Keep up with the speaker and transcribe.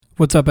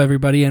What's up,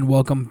 everybody, and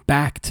welcome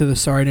back to the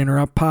Sorry to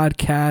Interrupt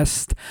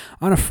podcast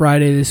on a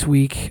Friday this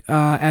week.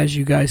 As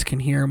you guys can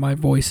hear, my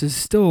voice is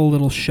still a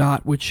little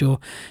shot, which you'll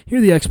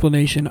hear the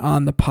explanation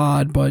on the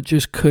pod, but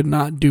just could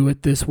not do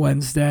it this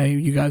Wednesday.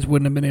 You guys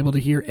wouldn't have been able to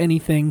hear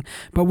anything,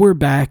 but we're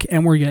back,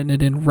 and we're getting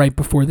it in right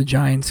before the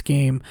Giants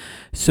game.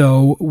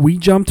 So we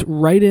jumped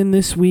right in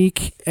this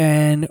week,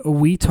 and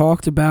we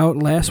talked about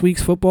last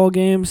week's football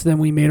games. Then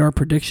we made our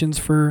predictions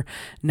for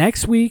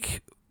next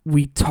week.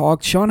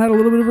 Sean had a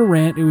little bit of a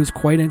rant. It was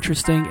quite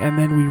interesting. And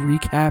then we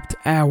recapped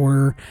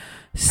our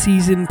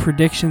season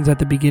predictions at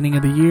the beginning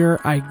of the year.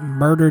 I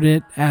murdered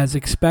it as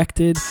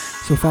expected.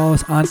 So follow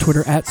us on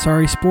Twitter at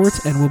Sorry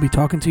Sports, and we'll be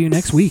talking to you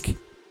next week.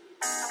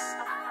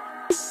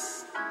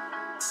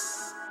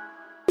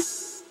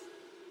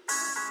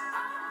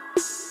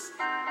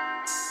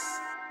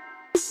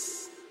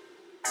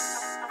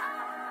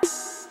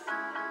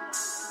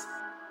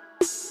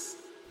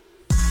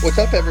 What's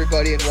up,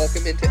 everybody, and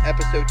welcome into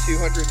episode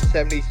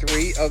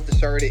 273 of the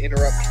Sorry to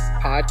Interrupt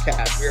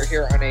podcast. We are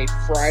here on a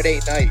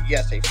Friday night.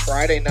 Yes, a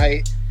Friday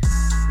night.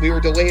 We were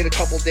delayed a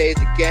couple days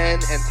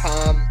again, and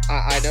Tom,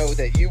 I know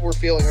that you were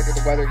feeling under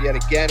the weather yet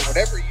again.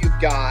 Whatever you've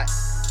got,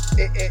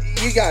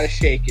 you got to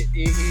shake it.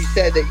 You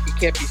said that you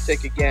can't be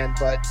sick again,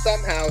 but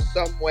somehow,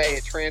 some way,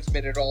 it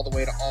transmitted all the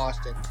way to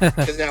Austin,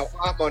 because now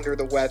I'm under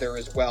the weather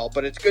as well.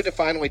 But it's good to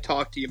finally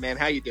talk to you, man.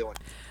 How you doing?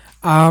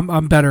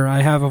 I'm better.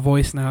 I have a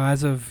voice now.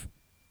 As of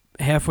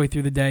halfway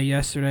through the day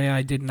yesterday,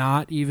 I did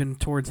not, even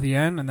towards the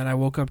end, and then I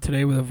woke up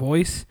today with a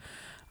voice.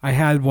 I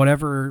had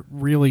whatever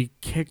really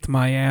kicked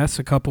my ass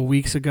a couple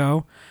weeks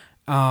ago.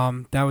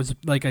 That was,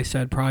 like I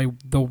said, probably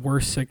the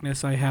worst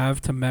sickness I have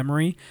to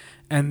memory.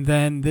 And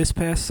then this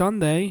past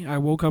Sunday, I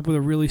woke up with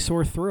a really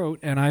sore throat,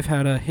 and I've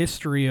had a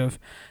history of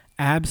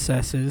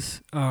abscesses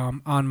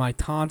on my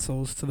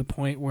tonsils, to the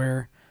point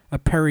where a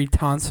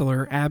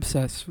peritonsillar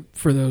abscess,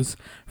 for those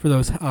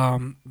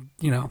technical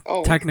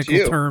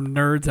term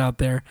nerds out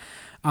there.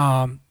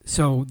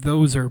 So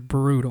those are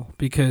brutal,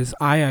 because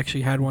I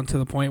actually had one to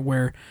the point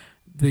where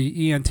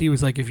the ENT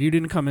was like, if you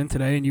didn't come in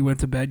today and you went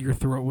to bed, your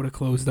throat would have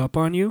closed up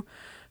on you.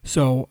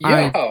 So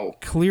I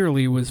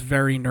clearly was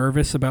very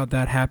nervous about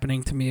that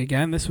happening to me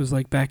again. This was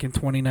like back in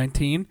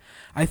 2019.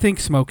 I think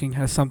smoking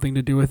has something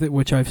to do with it,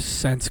 which I've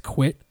since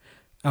quit,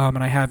 and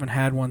I haven't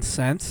had one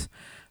since.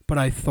 But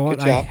I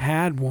thought I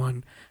had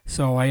one,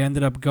 so I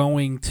ended up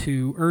going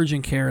to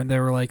urgent care, and they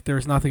were like,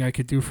 there's nothing I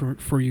could do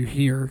for you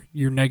here.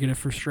 You're negative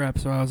for strep.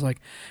 So I was like,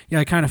 yeah,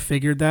 I kind of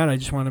figured that. I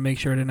just wanted to make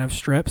sure I didn't have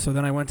strep. So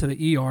then I went to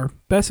the ER.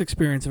 Best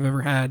experience I've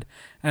ever had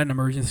at an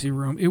emergency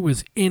room. It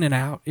was in and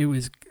out. It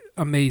was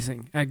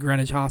amazing at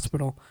Greenwich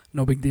Hospital.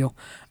 No big deal.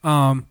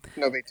 No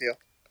big deal.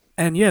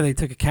 And yeah, they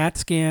took a CAT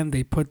scan.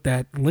 They put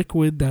that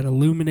liquid that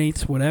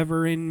illuminates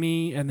whatever in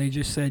me, and they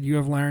just said, you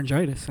have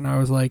laryngitis. And I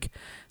was like,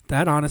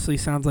 that honestly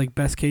sounds like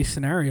best case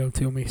scenario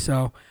to me.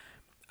 So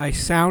I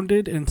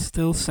sounded and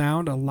still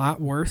sound a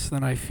lot worse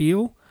than I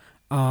feel.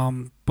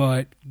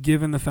 But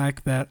given the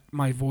fact that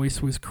my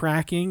voice was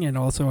cracking and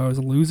also I was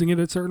losing it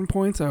at certain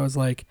points, I was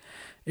like,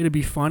 it'd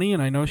be funny.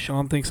 And I know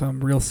Sean thinks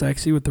I'm real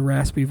sexy with the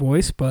raspy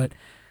voice, but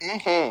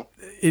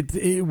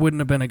it wouldn't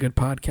have been a good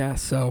podcast.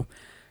 So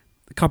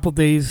a couple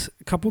days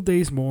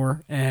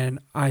more, and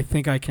I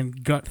think I can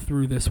gut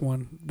through this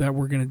one. That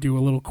we're going to do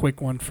a little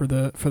quick one for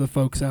the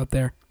folks out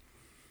there.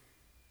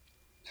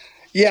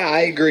 Yeah, I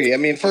agree. I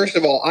mean, first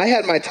of all, I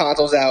had my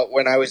tonsils out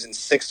when I was in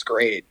 6th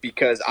grade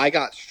because I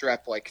got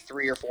strep like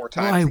 3 or 4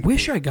 times. Well, I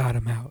wish I got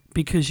them out,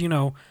 because,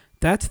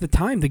 that's the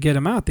time to get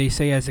them out. They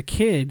say as a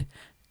kid,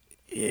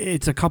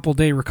 it's a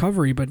couple-day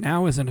recovery, but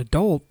now as an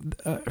adult,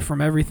 from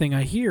everything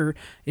I hear,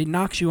 it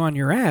knocks you on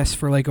your ass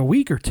for like a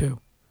week or two.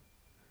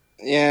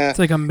 Yeah. It's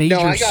like a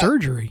major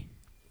surgery.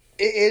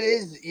 It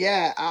is,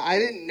 yeah. I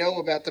didn't know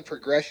about the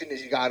progression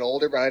as you got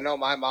older, but I know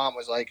my mom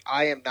was like,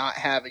 I am not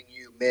having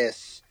you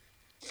miss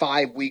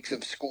 5 weeks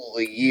of school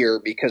a year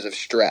because of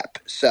strep.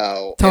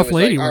 So tough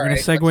lady. Like, we're going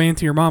to segue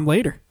into your mom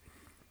later.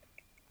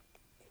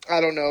 I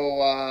don't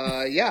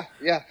know. Yeah,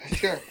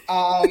 sure.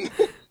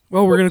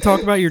 Well, we're going to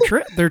talk about your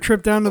trip. Their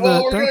trip down to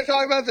we're going to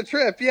talk about the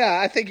trip.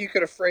 Yeah, I think you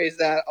could have phrased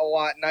that a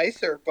lot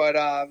nicer. But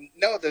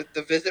no,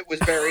 the visit was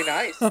very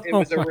nice. It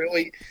was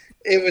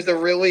a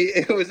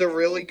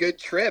really good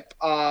trip.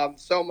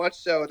 So much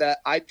so that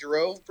I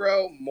drove,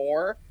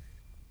 more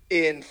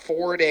in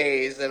 4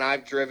 days than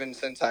I've driven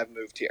since I've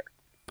moved here.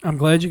 I'm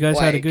glad you guys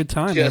had a good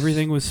time.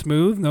 Everything was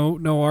smooth.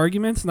 No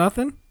arguments,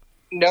 nothing?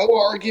 No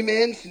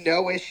arguments,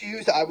 no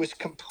issues. I was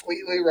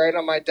completely right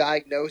on my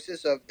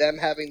diagnosis of them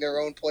having their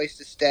own place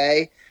to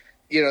stay.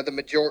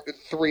 The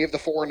 3 of the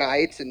 4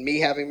 nights, and me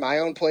having my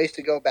own place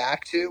to go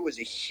back to was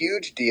a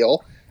huge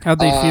deal. How'd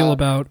they feel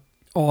about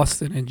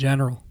Austin in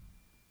general?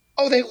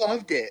 Oh, they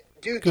loved it.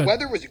 Dude, good. The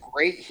weather was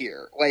great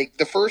here. Like,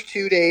 the first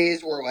 2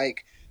 days were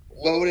like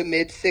low to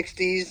mid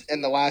 60s,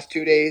 and the last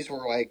 2 days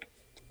were like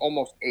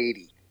almost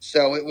 80.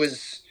 So it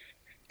was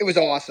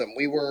awesome.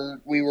 We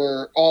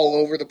were all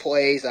over the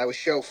place. I was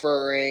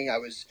chauffeuring. I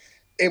was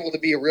able to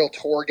be a real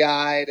tour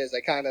guide, as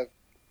I kind of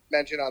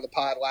mentioned on the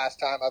pod last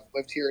time. I've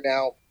lived here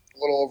now a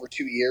little over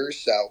 2 years,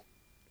 so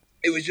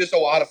it was just a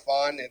lot of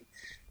fun and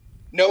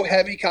no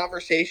heavy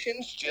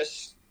conversations,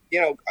 just,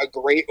 a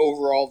great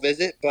overall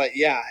visit. But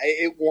yeah,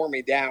 it wore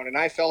me down and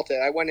I felt it.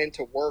 I went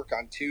into work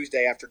on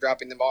Tuesday after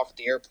dropping them off at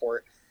the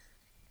airport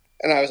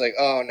and I was like,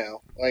 oh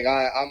no, like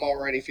I'm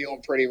already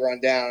feeling pretty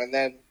run down. And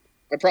then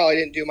I probably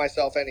didn't do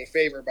myself any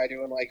favor by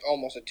doing like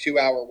almost a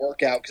 2-hour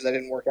workout because I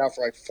didn't work out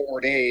for like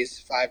 5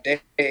 days.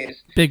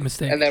 Big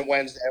mistake. And then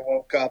Wednesday I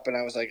woke up and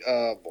I was like,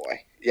 oh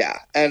boy. Yeah.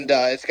 And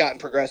it's gotten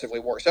progressively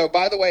worse. So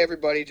by the way,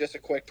 everybody, just a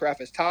quick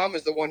preface. Tom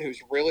is the one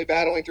who's really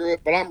battling through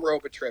it, but I'm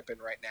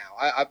Robitripping right now.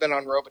 I've been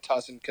on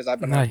Robitussin because I've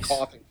been on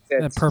coughing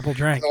fits that purple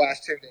drink for the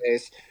last 2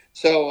 days.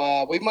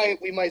 So we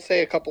might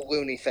say a couple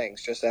loony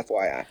things, just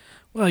FYI.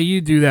 Well,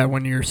 you do that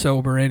when you're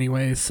sober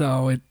anyway,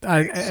 so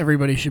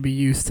everybody should be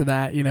used to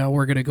that.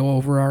 We're going to go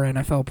over our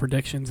NFL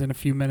predictions in a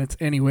few minutes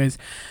anyways.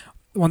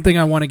 One thing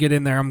I want to get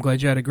in there, I'm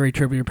glad you had a great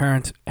trip with your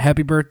parents.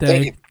 Happy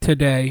birthday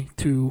today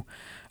to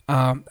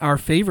our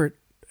favorite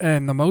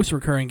and the most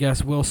recurring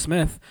guest, Will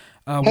Smith.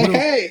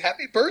 Hey,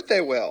 happy birthday,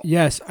 Will.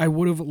 Yes, I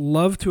would have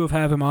loved to have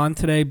had him on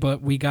today,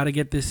 but we got to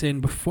get this in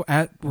before.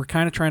 We're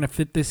kind of trying to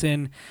fit this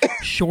in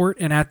short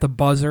and at the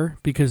buzzer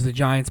because the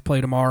Giants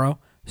play tomorrow.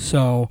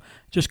 So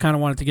just kind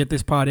of wanted to get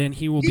this pod in.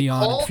 He will be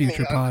on in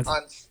future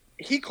pods.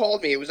 He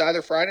called me. It was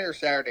either Friday or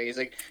Saturday. He's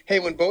like, hey,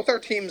 when both our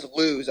teams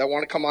lose, I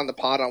want to come on the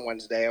pod on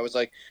Wednesday. I was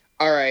like,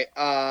 all right,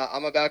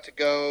 I'm about to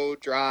go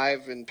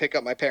drive and pick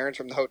up my parents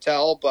from the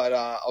hotel, but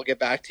I'll get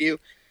back to you.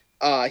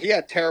 He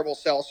had terrible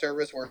cell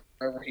service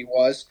wherever he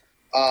was.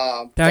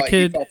 But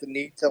he felt the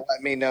need to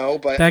let me know.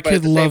 But that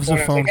kid loves a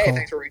phone call. Hey,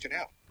 thanks for reaching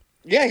out.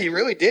 Yeah, he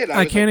really did.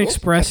 I can't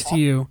express to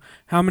you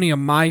how many of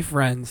my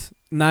friends,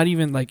 not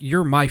even like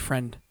you're my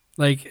friend,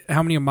 like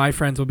how many of my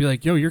friends will be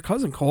like, yo, your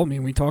cousin called me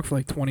and we talked for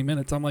like 20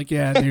 minutes. I'm like,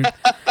 yeah, dude.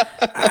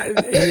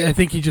 I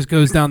think he just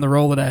goes down the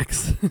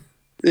Rolodex.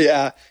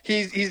 Yeah,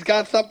 he's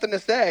got something to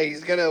say.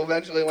 He's going to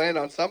eventually land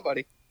on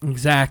somebody.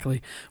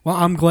 Exactly. Well,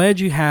 I'm glad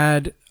you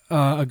had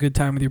a good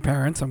time with your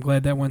parents. I'm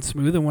glad that went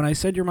smooth. And when I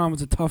said your mom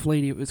was a tough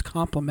lady, it was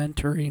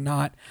complimentary,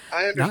 not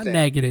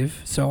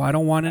negative. So I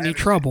don't want any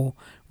trouble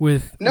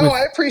with. No,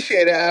 I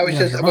appreciate it. I was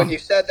just when you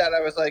said that,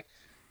 I was like,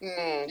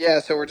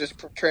 yeah. So we're just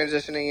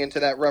transitioning into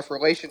that rough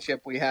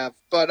relationship we have.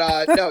 But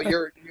no,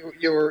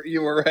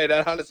 you were right.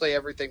 Honestly,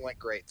 everything went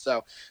great.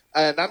 So,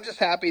 and I'm just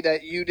happy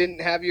that you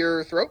didn't have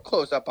your throat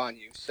close up on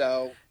you.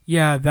 So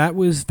yeah, that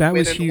was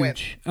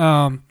huge.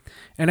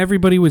 And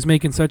everybody was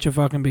making such a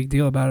fucking big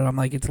deal about it. I'm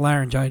like, it's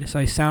laryngitis.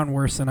 I sound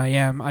worse than I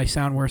am. I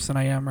sound worse than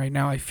I am right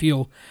now. I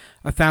feel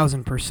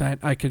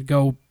 1,000%.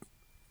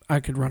 I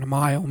could run a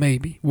mile,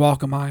 maybe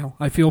walk a mile.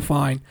 I feel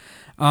fine.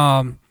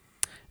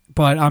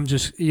 But I'm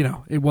just,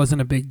 it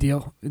wasn't a big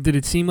deal. Did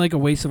it seem like a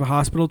waste of a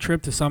hospital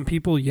trip to some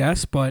people?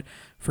 Yes, but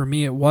for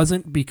me it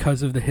wasn't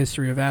because of the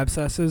history of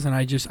abscesses, and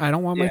I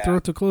don't want my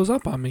throat to close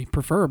up on me,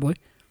 preferably.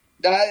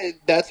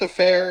 That's a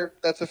fair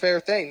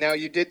thing. Now,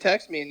 you did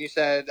text me and you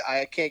said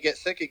I can't get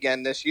sick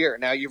again this year.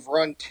 Now, you've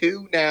run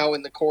 2 now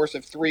in the course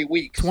of 3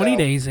 weeks. 20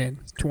 days in.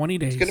 20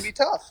 days. It's going to be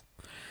tough.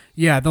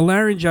 Yeah, the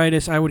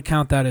laryngitis, I would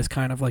count that as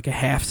kind of like a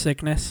half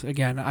sickness.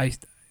 Again,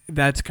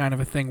 that's kind of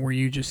a thing where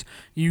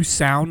you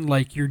sound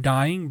like you're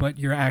dying, but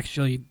you're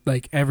actually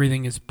like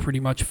everything is pretty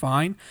much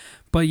fine.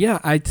 But yeah,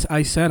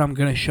 I said I'm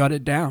going to shut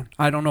it down.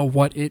 I don't know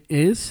what it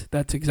is.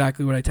 That's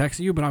exactly what I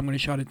texted you, but I'm going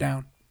to shut it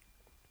down.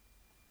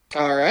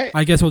 All right.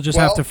 I guess we'll just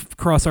have to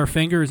cross our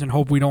fingers and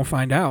hope we don't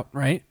find out,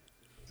 right?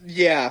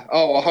 Yeah.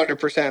 Oh,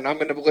 100%. I'm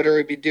going to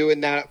literally be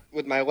doing that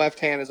with my left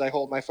hand as I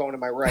hold my phone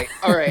in my right.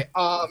 All right.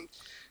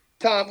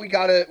 Tom,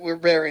 we're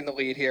bearing the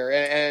lead here,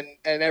 and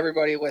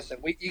everybody,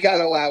 listen, you got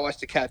to allow us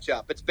to catch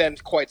up. It's been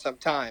quite some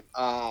time.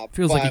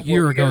 Feels like a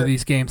year ago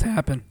these games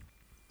happen.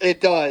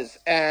 It does,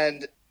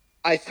 and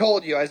I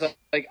told you, I was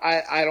like,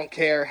 I don't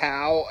care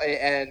how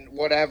and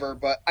whatever,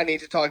 but I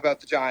need to talk about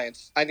the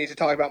Giants. I need to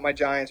talk about my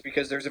Giants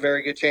because there's a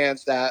very good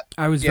chance that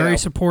I was very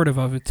supportive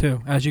of it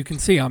too. As you can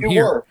see, I'm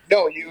here.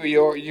 No,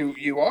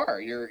 you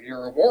are.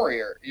 You're a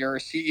warrior. You're a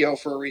CEO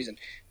for a reason.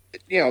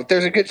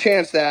 There's a good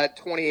chance that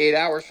 28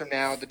 hours from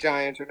now, the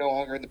Giants are no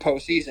longer in the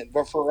postseason.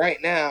 But for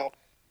right now,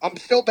 I'm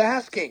still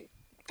basking.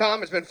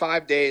 Tom, it's been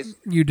 5 days.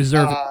 You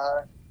deserve it.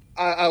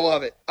 I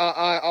love it.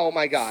 Oh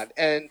my God!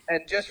 And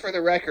just for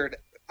the record,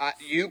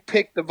 you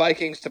picked the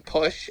Vikings to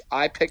push.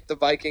 I picked the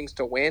Vikings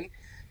to win,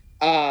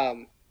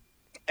 and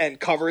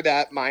cover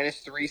that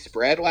 -3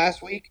 spread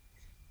last week.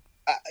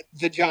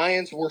 The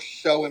Giants were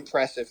so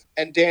impressive,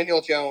 and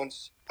Daniel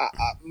Jones.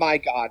 My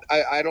God,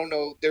 I don't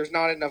know. There's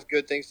not enough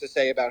good things to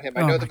say about him.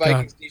 I know the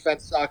Vikings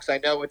defense sucks. I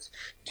know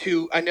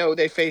I know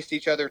they faced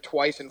each other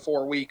twice in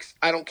 4 weeks.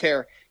 I don't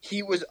care.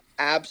 He was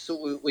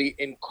absolutely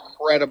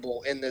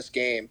incredible in this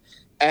game,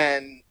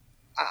 and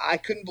I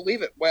couldn't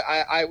believe it.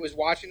 I was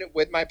watching it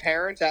with my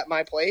parents at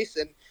my place,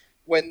 and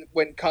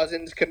when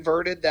Cousins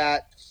converted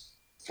that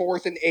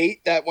 4th and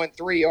 8 that went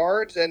 3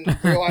 yards and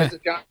realized the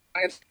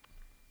Giants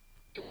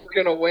we're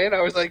going to win, I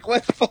was like,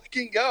 let's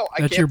fucking go.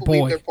 I can't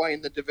believe they're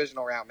playing the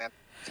divisional round, man.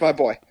 It's my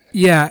boy.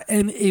 Yeah,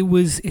 and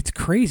it's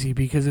crazy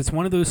because it's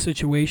one of those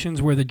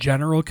situations where the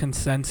general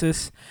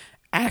consensus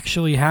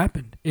actually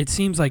happened. It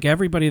seems like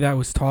everybody that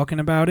was talking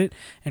about it,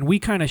 and we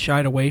kind of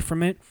shied away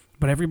from it,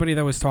 but everybody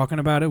that was talking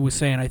about it was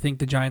saying, I think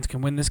the Giants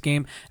can win this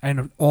game,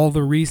 and all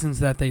the reasons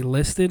that they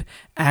listed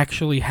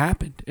actually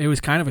happened. It was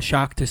kind of a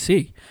shock to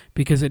see,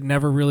 because it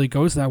never really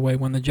goes that way.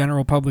 When the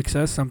general public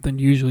says something,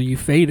 usually you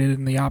fade it,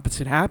 and the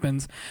opposite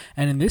happens.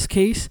 And in this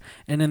case,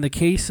 and in the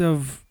case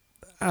of,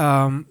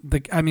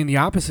 the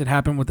opposite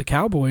happened with the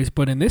Cowboys,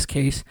 but in this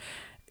case,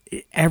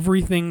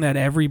 everything that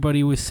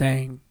everybody was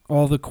saying,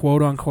 all the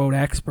quote-unquote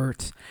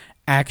experts,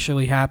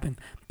 actually happened.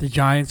 The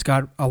Giants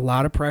got a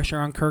lot of pressure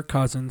on Kirk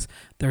Cousins.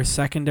 Their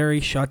secondary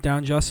shut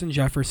down Justin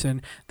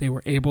Jefferson. They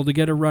were able to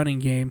get a running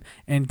game,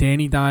 and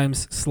Danny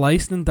Dimes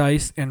sliced and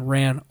diced and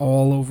ran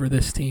all over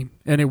this team.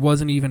 And it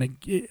wasn't even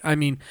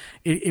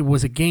it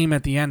was a game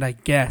at the end, I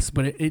guess,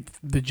 but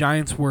the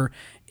Giants were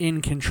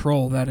in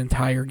control that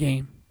entire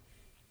game.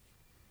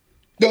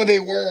 No, they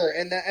were,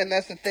 and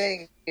that's the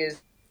thing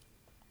is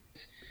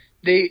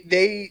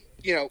they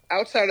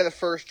outside of the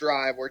first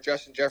drive where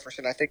Justin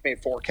Jefferson, I think,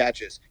 made 4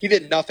 catches, he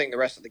did nothing the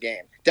rest of the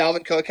game.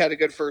 Dalvin Cook had a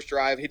good first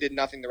drive. He did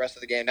nothing the rest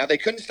of the game. Now, they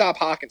couldn't stop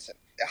Hockenson.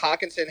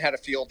 Hockenson had a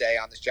field day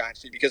on this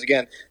Giants team because,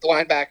 again, the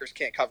linebackers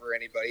can't cover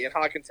anybody, and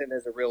Hockenson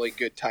is a really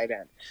good tight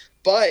end.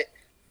 But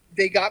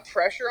they got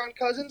pressure on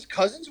Cousins.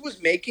 Cousins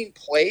was making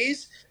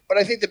plays, but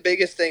I think the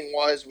biggest thing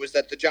was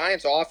that the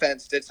Giants'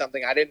 offense did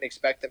something I didn't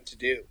expect them to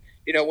do.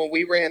 When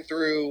we ran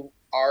through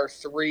our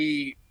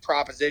 3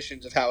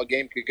 propositions of how a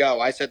game could go,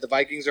 I said the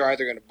Vikings are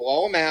either going to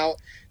blow them out,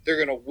 they're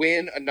going to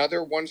win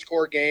another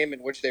one-score game in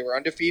which they were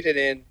undefeated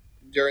in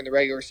during the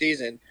regular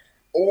season,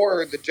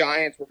 or the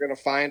Giants were going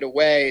to find a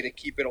way to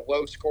keep it a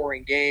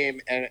low-scoring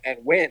game and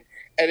win.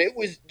 And it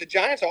was the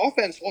Giants'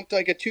 offense looked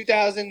like a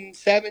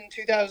 2007,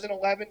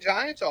 2011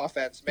 Giants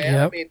offense, man.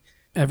 Yep. I mean,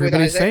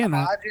 everybody's saying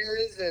that. that.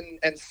 Rodgers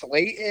and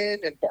Slayton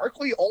and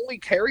Barkley only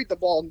carried the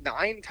ball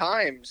 9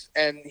 times,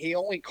 and he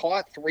only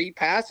caught 3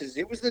 passes.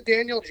 It was the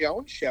Daniel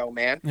Jones show,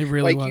 man. It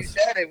really was. Like you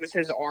said, it was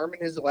his arm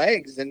and his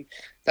legs, and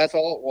that's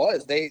all it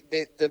was.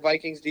 The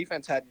Vikings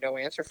defense had no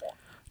answer for him.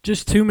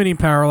 Just too many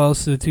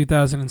parallels to the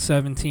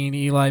 2017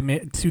 Eli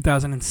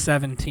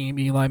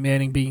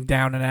Manning being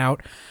down and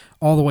out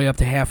all the way up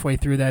to halfway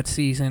through that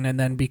season, and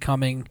then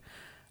becoming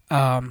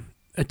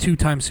a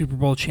 2-time Super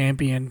Bowl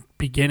champion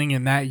beginning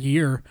in that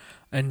year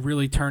and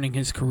really turning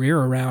his career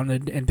around.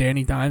 And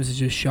Danny Dimes is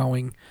just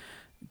showing,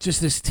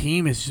 this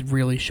team is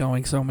really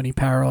showing so many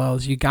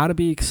parallels. You got to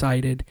be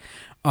excited.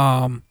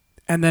 And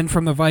then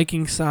from the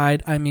Vikings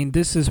side, I mean,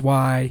 this is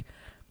why,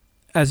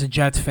 as a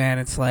Jets fan,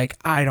 it's like,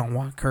 I don't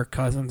want Kirk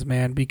Cousins,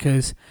 man,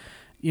 because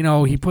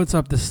he puts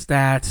up the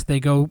stats. They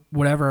go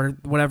whatever.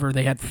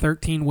 They had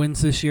 13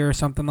 wins this year or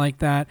something like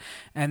that.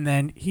 And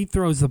then he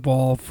throws the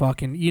ball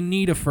you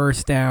need a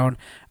first down.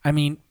 I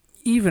mean,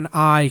 even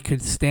I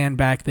could stand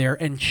back there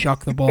and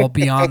chuck the ball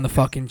beyond the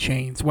fucking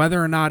chains.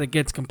 Whether or not it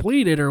gets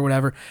completed or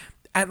whatever,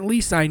 at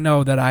least I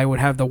know that I would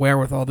have the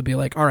wherewithal to be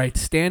like, all right,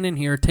 stand in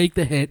here, take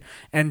the hit,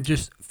 and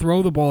just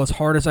throw the ball as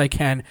hard as I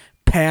can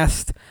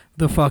past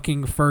the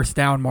fucking first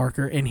down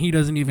marker. And he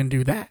doesn't even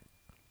do that.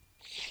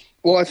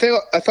 Well, I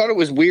thought it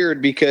was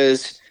weird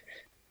because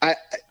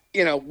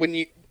when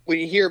you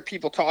hear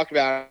people talk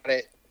about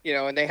it,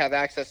 and they have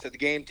access to the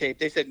game tape,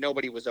 they said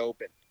nobody was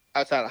open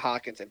outside of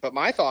Hockenson. But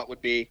my thought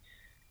would be,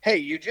 hey,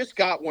 you just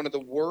got one of the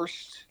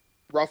worst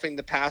roughing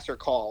the passer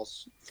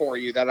calls for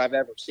you that I've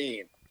ever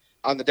seen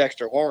on the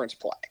Dexter Lawrence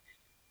play.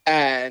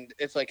 And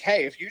it's like,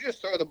 hey, if you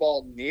just throw the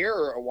ball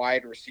near a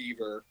wide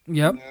receiver,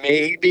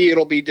 maybe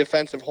it'll be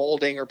defensive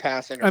holding or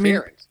pass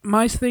interference. I mean,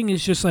 my thing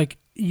is just like,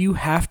 you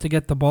have to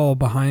get the ball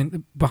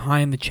behind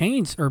the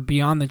chains or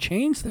beyond the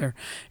chains there.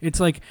 It's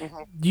like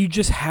you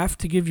just have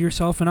to give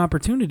yourself an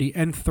opportunity.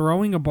 And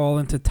throwing a ball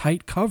into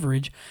tight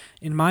coverage,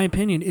 in my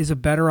opinion, is a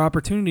better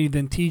opportunity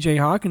than T.J.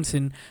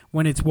 Hockenson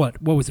when it's,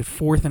 what was it,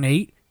 4th and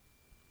 8?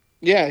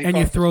 Yeah, and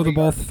you throw the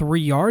ball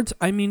 3 yards?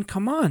 I mean,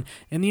 come on.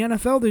 In the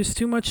NFL, there's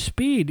too much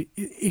speed.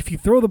 If you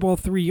throw the ball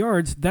 3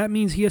 yards, that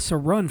means he has to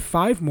run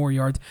 5 more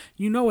yards.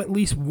 At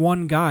least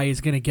one guy is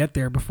going to get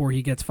there before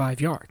he gets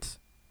 5 yards.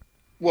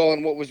 Well,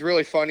 and what was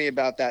really funny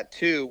about that,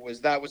 too,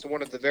 was that was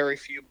one of the very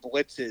few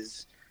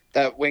blitzes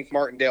that Wink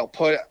Martindale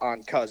put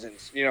on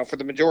Cousins. For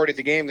the majority of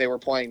the game, they were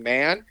playing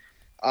man,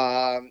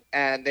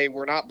 and they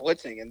were not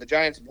blitzing. And the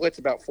Giants blitzed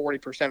about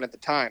 40% at the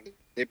time.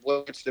 They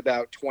blitzed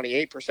about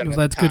 28% of the time.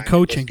 That's good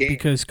coaching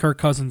because Kirk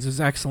Cousins is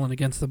excellent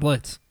against the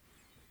blitz.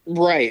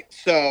 Right.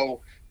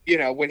 So,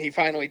 when he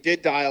finally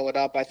did dial it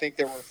up, I think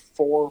there were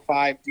 4 or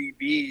 5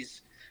 DBs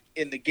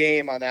in the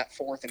game on that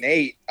 4th and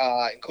 8,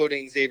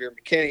 including Xavier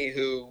McKinney,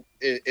 who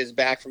is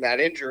back from that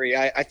injury.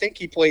 I think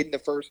he played in the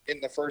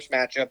first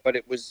matchup, but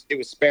it was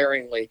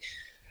sparingly.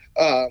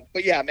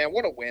 But yeah, man,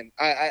 what a win!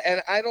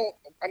 I'm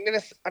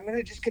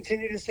gonna just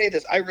continue to say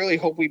this. I really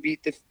hope we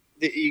beat the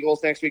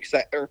Eagles next week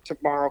or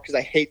tomorrow because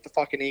I hate the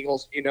fucking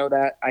Eagles. You know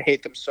that. I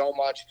hate them so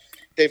much.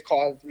 They've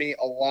caused me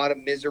a lot of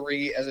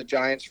misery as a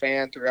Giants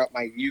fan throughout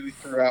my youth,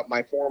 throughout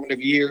my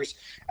formative years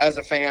as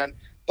a fan.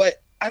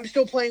 But I'm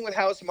still playing with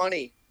house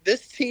money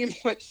This team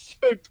was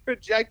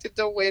projected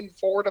to win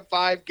 4 to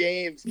 5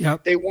 games.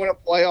 Yep. They won a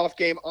playoff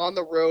game on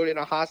the road in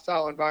a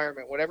hostile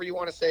environment. Whatever you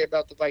want to say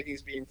about the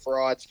Vikings being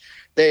frauds,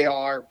 they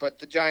are. But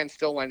the Giants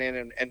still went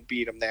in and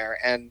beat them there.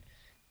 And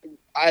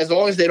as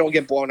long as they don't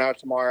get blown out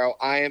tomorrow,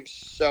 I am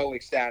so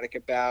ecstatic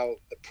about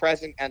the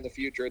present and the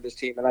future of this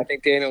team. And I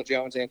think Daniel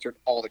Jones answered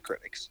all the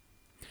critics.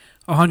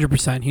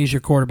 100%. He's your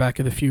quarterback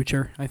of the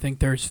future. I think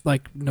there's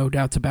no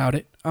doubts about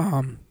it.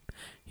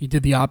 He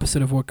did the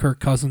opposite of what Kirk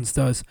Cousins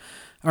does.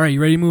 All right,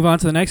 you ready to move on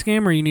to the next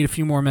game, or you need a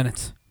few more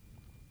minutes?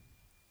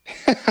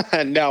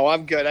 No,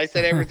 I'm good. I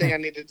said everything I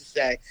needed to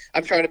say.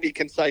 I'm trying to be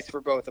concise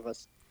for both of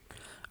us.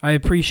 I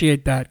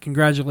appreciate that.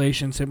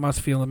 Congratulations. It must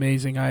feel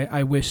amazing.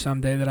 I wish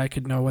someday that I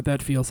could know what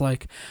that feels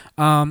like.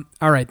 All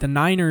right, the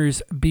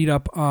Niners beat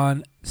up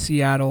on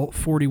Seattle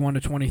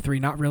 41-23.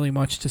 Not really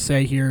much to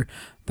say here.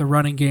 The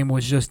running game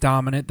was just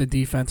dominant. The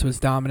defense was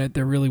dominant.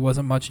 There really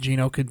wasn't much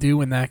Geno could do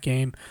in that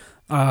game.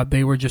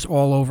 They were just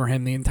all over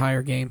him the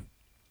entire game.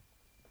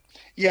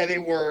 Yeah, they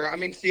were. I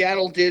mean,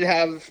 Seattle did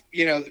have,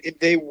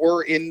 they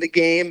were in the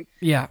game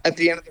at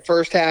the end of the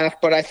first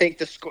half, but I think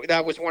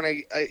that was one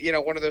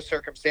of those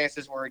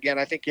circumstances where, again,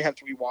 I think you have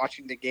to be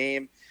watching the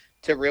game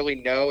to really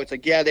know. It's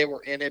like, yeah, they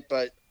were in it,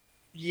 but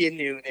you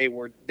knew they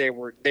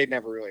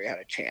never really had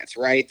a chance,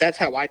 right? That's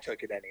how I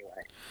took it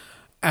anyway.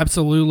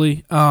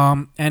 Absolutely.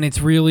 And it's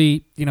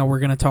really, we're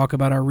going to talk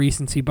about our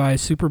recency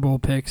bias Super Bowl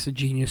picks, a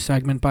genius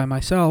segment by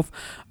myself.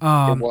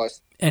 It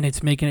was. And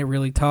it's making it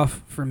really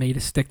tough for me to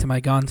stick to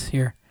my guns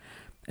here.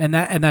 And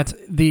that's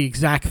the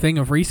exact thing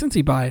of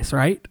recency bias,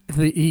 right?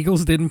 The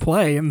Eagles didn't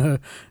play, and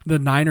the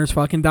Niners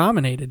fucking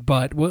dominated.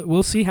 But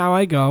we'll see how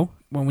I go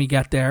when we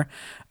get there.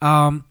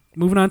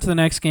 Moving on to the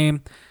next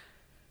game.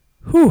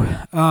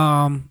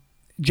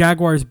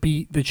 Jaguars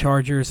beat the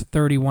Chargers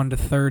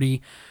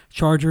 31-30.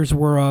 Chargers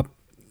were up,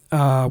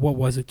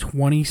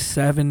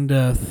 27-3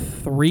 at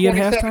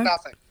halftime?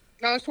 Nothing.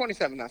 No, it's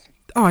 27-0.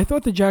 Oh, I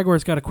thought the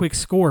Jaguars got a quick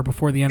score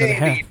before the end of the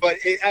half. But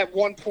at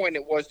one point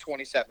it was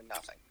 27-0.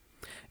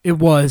 It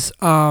was.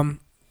 And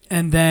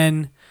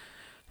then,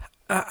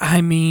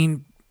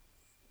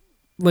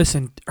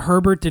 listen,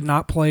 Herbert did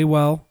not play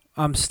well.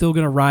 I'm still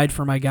going to ride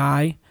for my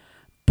guy,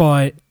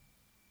 but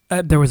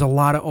there was a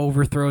lot of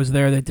overthrows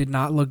there that did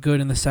not look good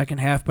in the second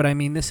half. But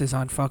this is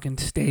on fucking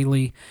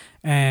Staley,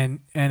 and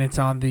it's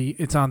on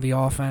the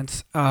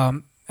offense,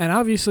 and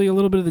obviously a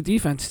little bit of the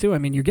defense too.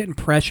 You're getting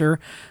pressure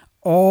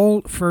all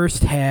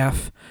first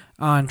half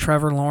on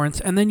Trevor Lawrence,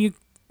 and then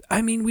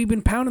we've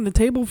been pounding the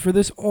table for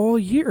this all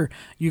year.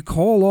 You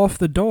call off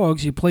the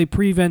dogs, you play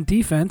prevent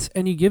defense,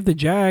 and you give the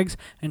Jags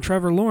and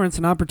Trevor Lawrence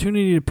an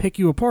opportunity to pick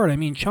you apart.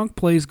 Chunk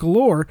plays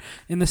galore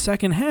in the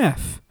second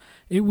half.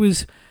 It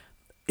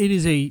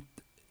is a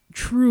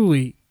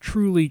truly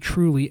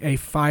a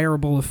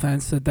fireable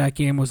offense that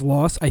game was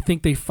lost. I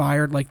think they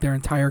fired their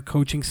entire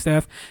coaching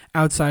staff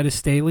outside of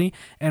Staley.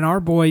 And our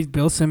boy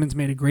Bill Simmons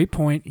made a great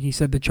point. He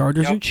said the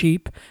Chargers are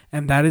cheap,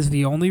 and that is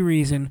the only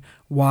reason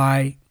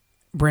why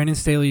Brandon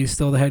Staley is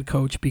still the head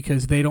coach,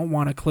 because they don't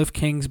want a Cliff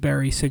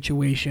Kingsbury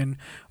situation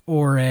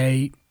or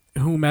a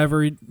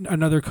whomever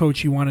another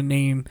coach you want to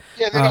name.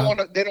 Yeah, they don't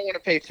want to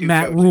pay two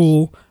Matt coaches.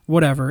 Rule,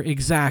 whatever,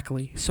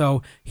 exactly.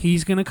 So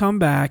he's going to come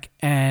back,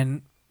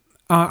 and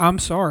I'm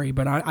sorry,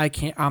 but I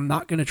can't. I'm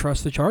not going to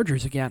trust the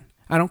Chargers again.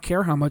 I don't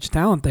care how much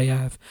talent they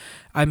have.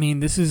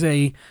 This is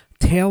a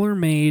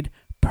tailor-made,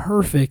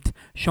 perfect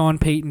Sean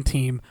Payton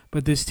team,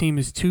 but this team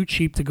is too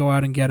cheap to go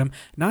out and get him.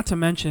 Not to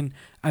mention,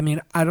 I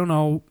don't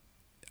know.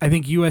 I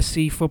think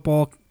USC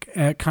football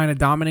kind of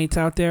dominates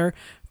out there,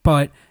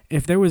 but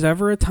if there was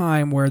ever a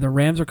time where the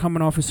Rams are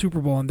coming off a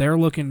Super Bowl and they're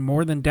looking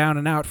more than down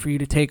and out for you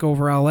to take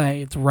over LA,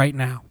 it's right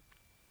now.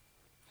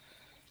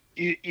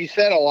 You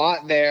said a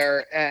lot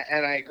there,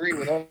 and I agree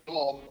with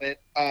all of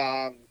it.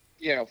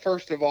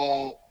 First of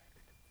all,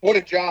 what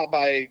a job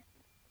by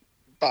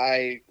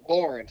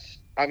Lawrence.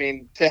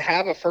 To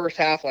have a first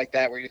half like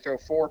that where you throw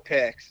 4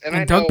 picks. And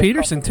I Doug know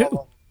Peterson,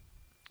 too.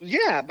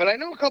 Yeah, but I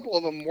know a couple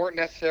of them weren't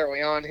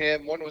necessarily on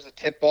him. One was a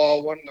tip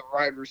ball. One, the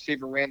wide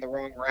receiver ran the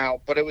wrong route.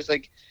 But it was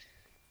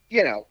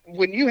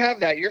when you have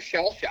that, you're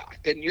shell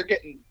shocked and you're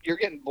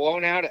getting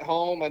blown out at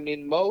home.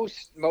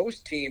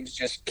 Most teams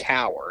just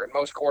cower, and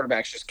most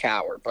quarterbacks just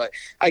cower. But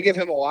I give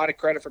him a lot of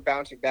credit for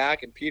bouncing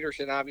back. And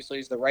Peterson obviously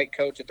is the right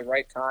coach at the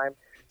right time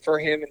for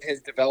him and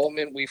his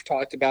development. We've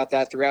talked about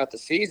that throughout the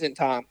season,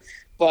 Tom.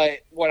 But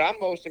what I'm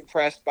most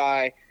impressed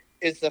by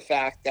is the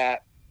fact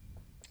that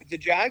the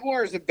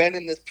Jaguars have been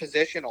in this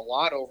position a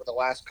lot over the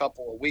last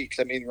couple of weeks.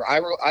 I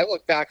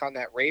look back on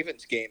that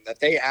Ravens game that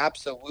they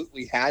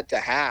absolutely had to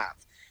have,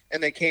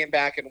 and they came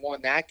back and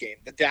won that game.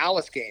 The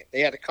Dallas game, they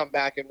had to come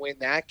back and win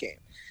that game.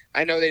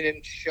 I know they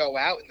didn't show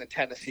out in the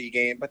Tennessee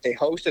game, but they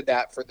hosted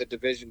that for the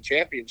division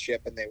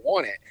championship, and they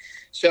won it.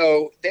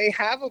 So they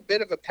have a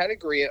bit of a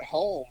pedigree at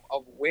home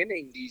of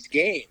winning these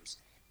games.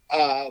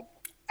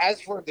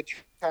 As for the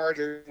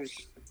Chargers,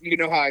 you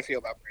know how I feel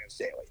about Brandon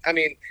Staley.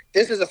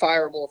 This is a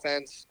fireable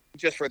offense.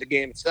 just for the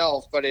game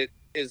itself, but it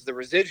is the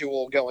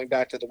residual going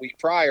back to the week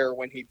prior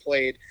when he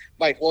played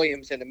Mike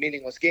Williams in a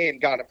meaningless game,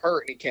 got him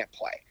hurt, and he can't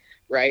play,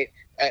 right?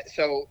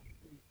 So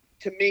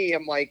to me,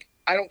 I'm like,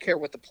 I don't care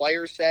what the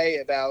players say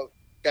about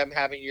them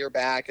having your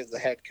back as the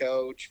head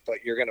coach,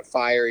 but you're going to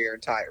fire your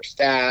entire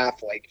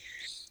staff. Like,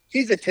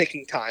 he's a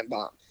ticking time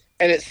bomb.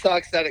 And it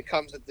sucks that it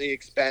comes at the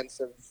expense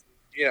of,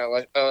 you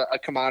know, a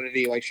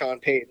commodity like Sean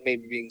Payton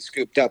maybe being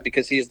scooped up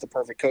because he is the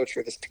perfect coach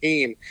for this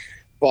team.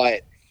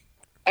 But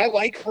I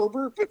like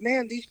Herbert, but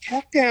man, these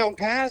check down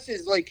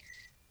passes, like,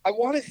 I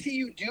want to see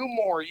you do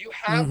more. You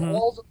have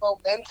all the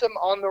momentum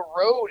on the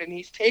road, and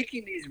he's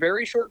taking these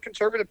very short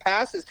conservative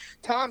passes.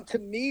 Tom, to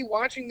me,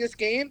 watching this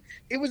game,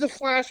 it was a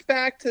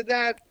flashback to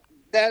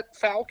that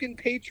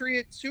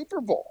Falcon-Patriot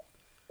Super Bowl.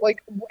 Like,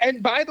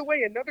 and by the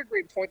way, another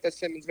great point that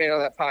Simmons made on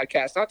that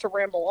podcast, not to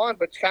ramble on,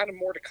 but kind of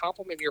more to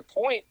compliment your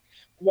point.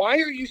 Why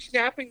are you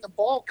snapping the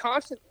ball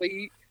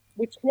constantly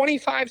with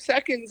 25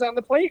 seconds on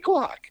the play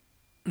clock?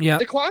 Yeah,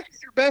 the clock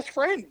is your best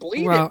friend.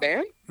 Bleed it,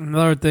 man.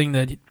 Another thing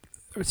that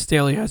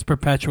Staley has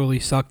perpetually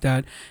sucked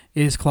at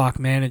is clock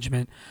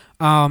management.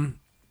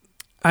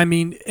 I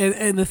mean,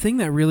 and the thing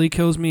that really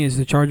kills me is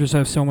the Chargers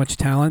have so much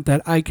talent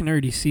that I can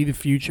already see the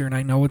future, and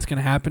I know what's going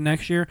to happen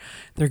next year.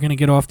 They're going to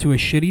get off to a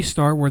shitty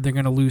start where they're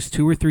going to lose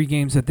 2 or 3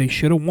 games that they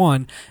should have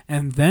won,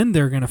 and then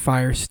they're going to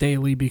fire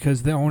Staley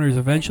because the owner's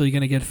eventually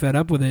going to get fed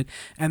up with it,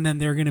 and then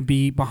they're going to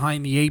be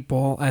behind the 8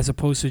 ball as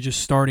opposed to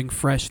just starting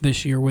fresh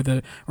this year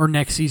or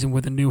next season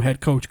with a new head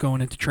coach going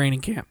into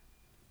training camp.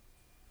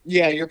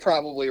 Yeah, you're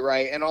probably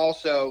right. And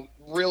also,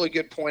 really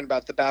good point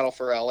about the battle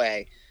for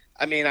LA.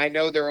 I mean, I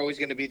know they're always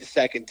going to be the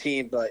second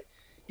team, but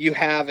you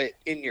have it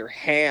in your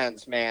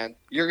hands, man.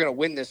 You're going to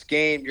win this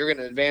game. You're going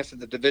to advance to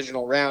the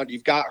divisional round.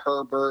 You've got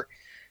Herbert.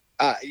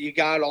 You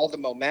got all the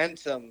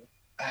momentum.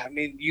 I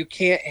mean, you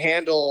can't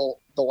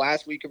handle the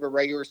last week of a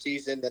regular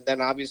season and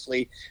then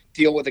obviously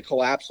deal with a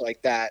collapse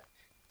like that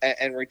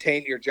and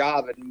retain your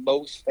job in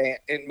most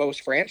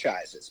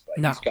franchises.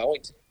 But he's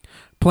going to.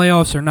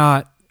 Playoffs or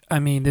not, I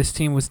mean, this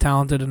team was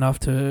talented enough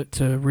to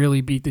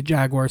really beat the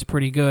Jaguars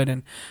pretty good,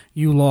 and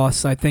you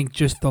lost, I think,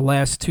 just the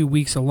last 2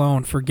 weeks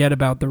alone. Forget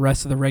about the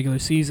rest of the regular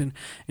season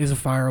is a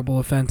fireable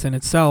offense in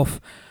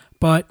itself.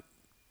 But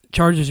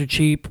Chargers are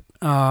cheap.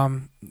 They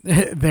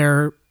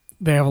have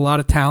a lot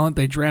of talent.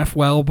 They draft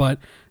well, but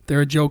they're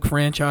a joke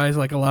franchise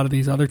like a lot of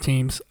these other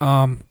teams.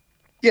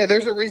 Yeah,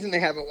 there's a reason they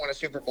haven't won a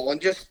Super Bowl.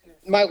 And just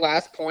my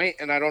last point,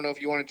 and I don't know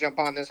if you want to jump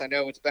on this. I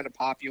know it's been a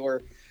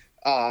popular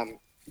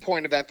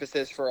point of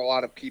emphasis for a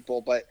lot of people,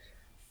 but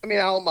I mean,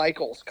 Al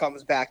Michaels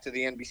comes back to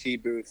the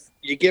NBC booth.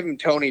 You give him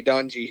Tony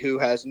Dungy, who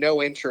has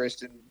no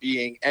interest in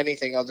being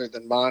anything other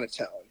than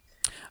monotone.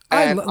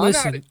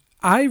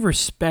 I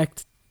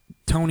respect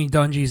Tony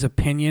Dungy's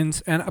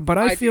opinions, but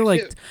I feel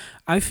like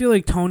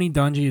Tony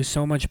Dungy is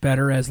so much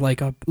better as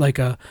like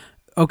a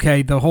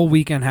okay, the whole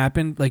weekend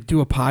happened, like do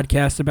a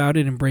podcast about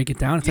it and break it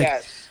down. It's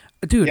like,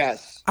 dude,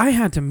 I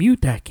had to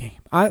mute that game.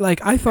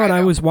 I thought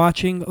I was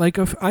watching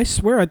I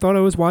swear I thought I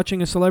was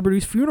watching a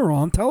celebrity's funeral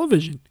on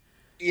television.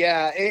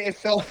 Yeah, it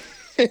felt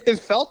it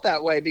felt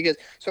that way because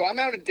I'm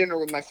out at dinner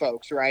with my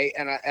folks, right?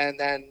 And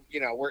then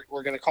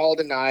we're gonna call it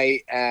a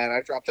night, and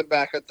I drop them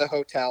back at the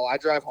hotel. I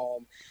drive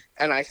home,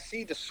 and I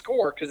see the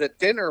score because at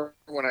dinner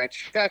when I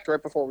checked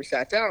right before we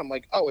sat down, I'm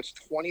like, oh, it's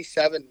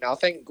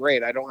 27-0.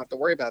 Great, I don't have to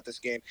worry about this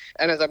game.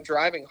 And as I'm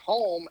driving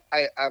home,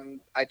 I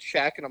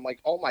check and I'm like,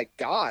 oh my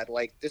god,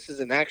 like this is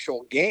an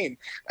actual game.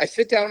 I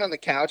sit down on the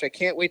couch. I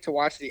can't wait to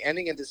watch the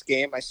ending of this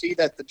game. I see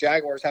that the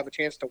Jaguars have a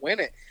chance to win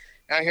it.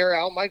 And I hear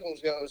Al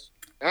Michaels goes,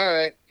 all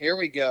right, here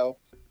we go.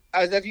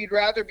 As if you'd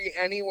rather be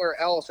anywhere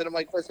else. And I'm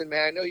like, listen,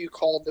 man, I know you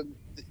called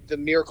the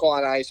Miracle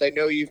on Ice. I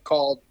know you've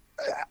called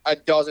a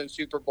dozen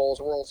Super Bowls,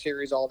 World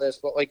Series, all this,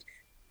 but like,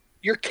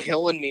 you're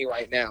killing me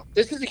right now.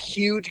 This is a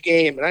huge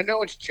game, and I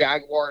know it's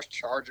Jaguars,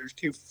 Chargers,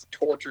 2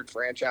 tortured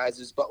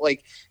franchises, but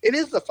like, it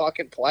is the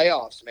fucking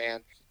playoffs,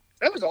 man.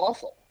 That was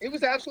awful. It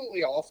was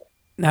absolutely awful.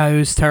 No, it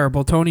was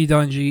terrible. Tony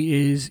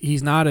Dungy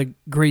he's not a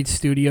great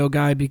studio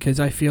guy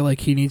because I feel like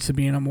he needs to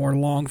be in a more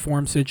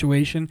long-form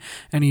situation,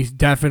 and he's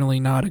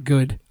definitely not a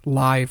good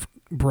live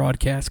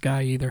broadcast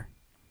guy either.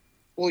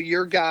 Well,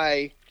 your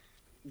guy,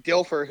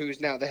 Dilfer,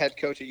 who's now the head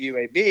coach at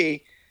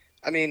UAB,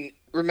 I mean,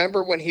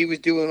 remember when he was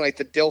doing like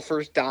the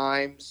Dilfer's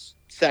Dimes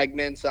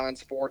segments on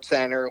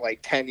SportsCenter like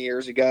 10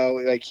 years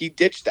ago? Like, he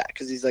ditched that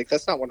because he's like,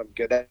 that's not what I'm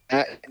good at.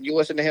 And you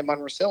listen to him on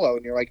Rosillo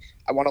and you're like,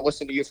 I want to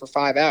listen to you for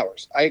 5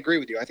 hours. I agree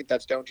with you. I think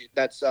that's Tony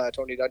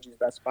Dungy's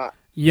best spot.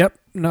 Yep.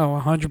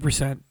 No,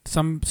 100%.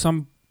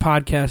 Some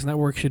podcast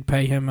network should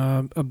pay him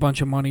a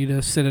bunch of money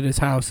to sit at his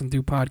house and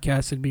do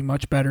podcasts. It'd be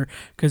much better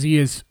because he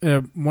is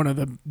one of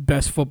the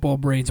best football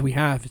brains we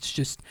have. It's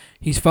just,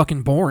 he's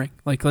fucking boring.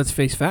 Like, let's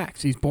face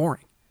facts. He's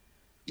boring.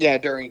 Yeah,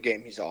 during a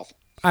game, he's awful.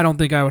 I don't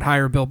think I would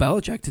hire Bill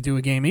Belichick to do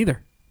a game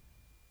either.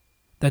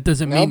 That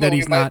doesn't mean that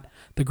he's not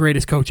the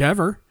greatest coach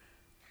ever.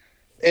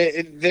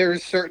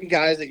 There's certain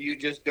guys that you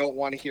just don't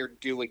want to hear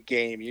do a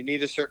game. You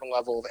need a certain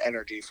level of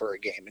energy for a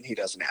game, and he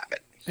doesn't have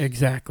it.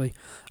 Exactly.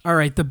 All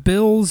right, the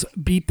Bills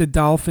beat the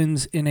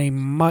Dolphins in a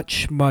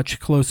much, much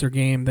closer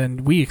game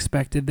than we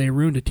expected. They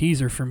ruined a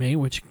teaser for me,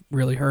 which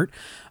really hurt.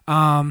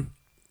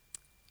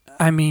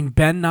 I mean,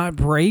 bend not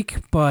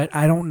break, but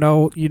I don't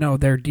know,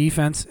 their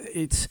defense,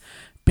 it's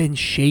been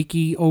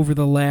shaky over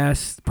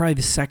probably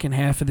the second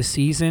half of the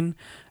season.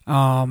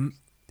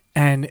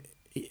 And,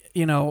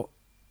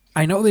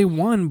 I know they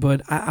won,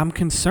 but I'm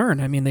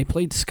concerned. I mean, they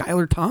played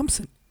Skylar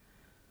Thompson.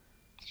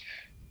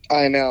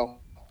 I know.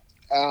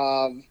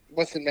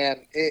 Listen,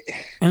 man.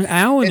 And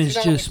Allen is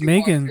just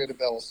making. The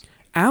Bills.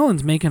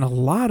 Allen's making a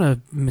lot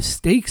of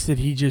mistakes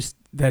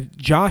that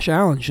Josh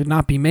Allen should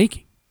not be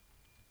making.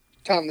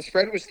 Tom, the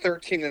spread was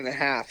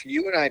 13.5.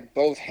 You and I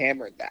both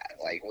hammered that.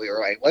 Like, we were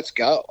like, let's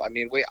go. I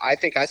mean, I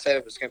think I said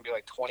it was going to be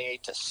like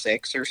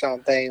 28-6 or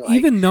something. Like,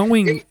 even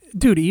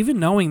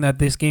knowing that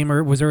this game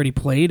was already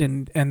played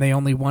and they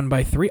only won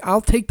by 3,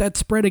 I'll take that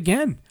spread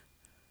again.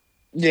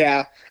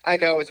 Yeah, I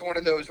know. It's one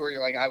of those where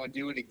you're like, I would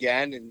do it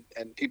again,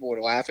 and people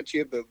would laugh at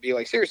you, but be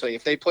like, seriously,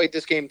 if they played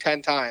this game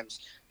 10 times,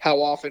 how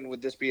often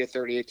would this be a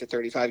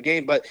 38-35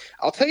 game? But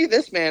I'll tell you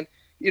this, man,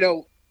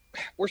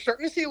 we're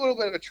starting to see a little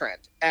bit of a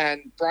trend.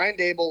 And Brian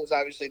Daboll was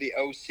obviously the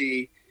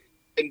OC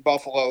in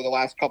Buffalo the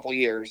last couple of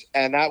years,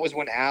 and that was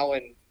when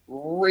Allen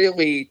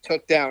really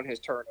took down his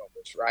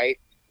turnovers, right?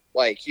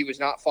 Like, he was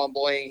not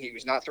fumbling. He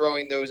was not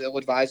throwing those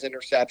ill-advised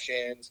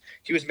interceptions.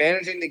 He was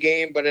managing the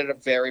game, but at a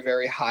very,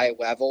 very high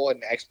level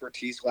and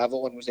expertise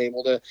level, and was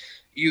able to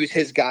use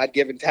his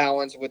God-given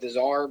talents with his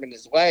arm and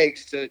his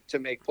legs to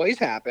make plays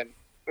happen.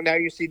 And now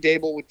you see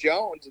Daboll with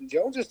Jones, and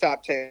Jones has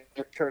stopped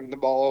turning the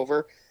ball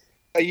over.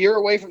 A year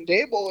away from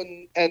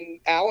Daboll, and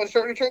Allen's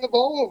starting to turn the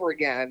ball over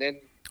again. And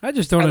I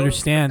just don't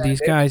understand these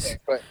guys.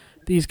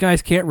 These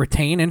guys can't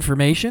retain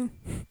information.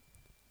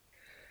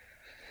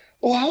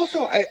 Well,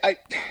 also, I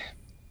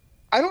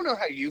don't know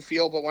how you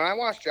feel, but when I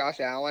watch Josh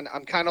Allen,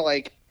 I'm kind of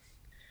like,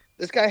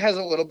 this guy has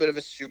a little bit of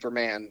a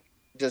Superman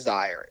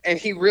desire, and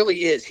he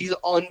really is. He's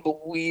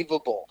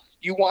unbelievable.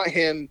 You want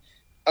him,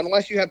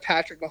 unless you have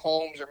Patrick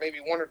Mahomes or maybe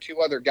one or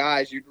two other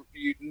guys,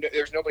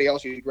 there's nobody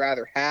else you'd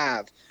rather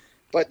have.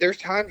 But there's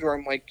times where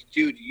I'm like,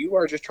 dude, you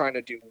are just trying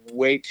to do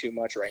way too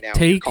much right now.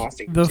 Take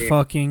the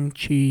fucking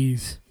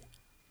cheese.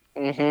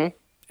 Mm-hmm.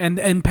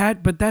 And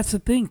but that's the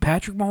thing.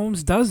 Patrick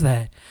Mahomes does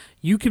that.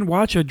 You can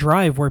watch a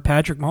drive where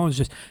Patrick Mahomes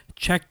just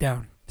check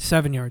down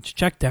 7 yards,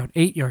 check down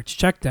 8 yards,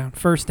 check down,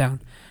 first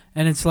down,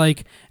 and it's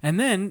like, and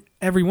then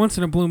every once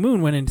in a blue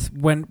moon when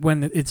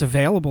it's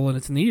available and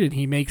it's needed,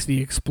 he makes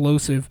the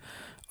explosive,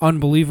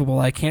 unbelievable,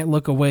 I can't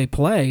look away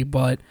play.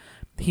 But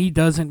he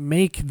doesn't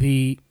make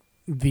the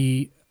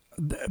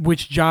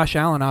which Josh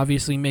Allen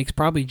obviously makes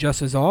probably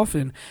just as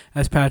often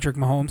as Patrick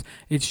Mahomes.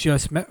 It's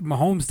just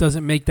Mahomes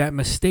doesn't make that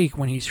mistake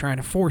when he's trying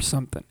to force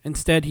something.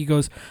 Instead, he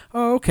goes,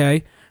 oh,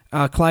 okay,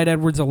 Clyde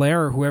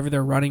Edwards-Helaire or whoever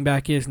their running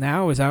back is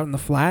now is out in the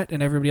flat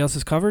and everybody else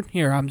is covered.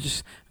 Here, I'm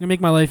just going to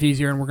make my life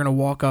easier and we're going to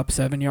walk up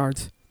 7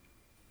 yards.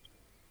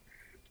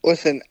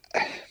 Listen,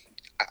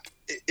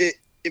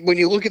 when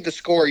you look at the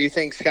score, you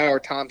think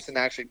Skylar Thompson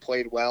actually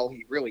played well.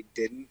 He really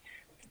didn't.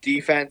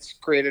 Defense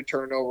created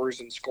turnovers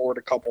and scored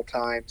a couple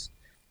times,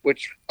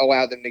 which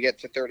allowed them to get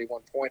to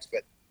 31 points.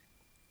 But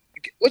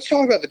let's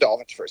talk about the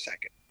Dolphins for a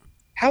second.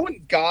 How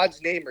in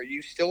God's name are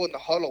you still in the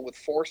huddle with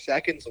 4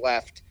 seconds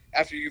left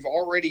after you've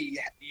already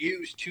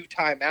used 2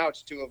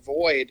 timeouts to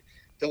avoid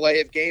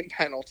delay of game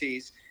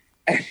penalties?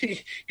 And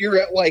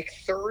you're at like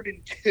 3rd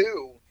and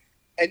 2,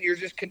 and you're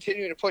just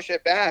continuing to push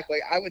it back.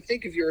 Like, I would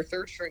think if you're a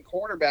third-string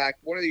quarterback,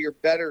 one of your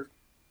better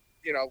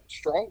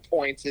strong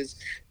points is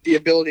the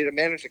ability to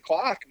manage the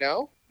clock,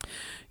 no?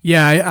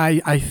 Yeah,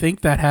 I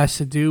think that has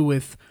to do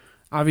with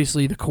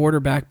obviously the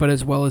quarterback, but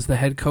as well as the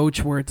head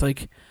coach, where it's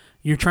like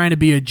you're trying to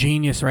be a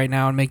genius right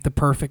now and make the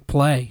perfect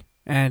play.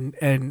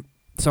 And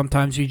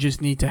sometimes you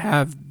just need to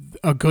have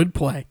a good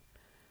play.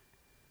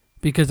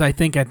 Because I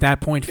think at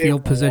that point,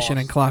 field position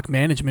and clock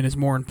management is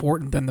more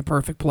important than the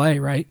perfect play,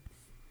 right?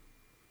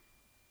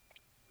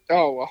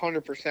 Oh,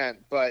 100%.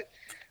 But,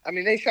 I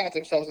mean, they shot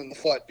themselves in the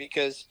foot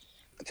because –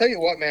 I'll tell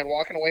you what, man,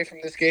 walking away from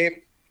this game,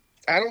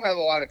 I don't have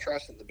a lot of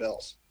trust in the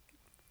Bills.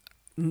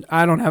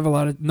 I don't have a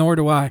lot of, nor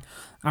do I.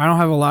 I don't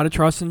have a lot of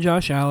trust in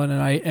Josh Allen,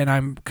 and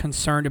I'm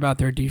concerned about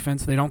their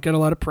defense. They don't get a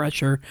lot of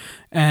pressure,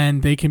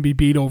 and they can be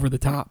beat over the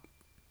top.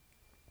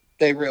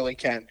 They really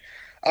can.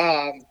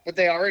 But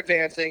they are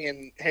advancing,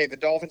 and, hey, the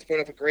Dolphins put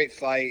up a great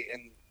fight,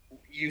 and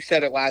you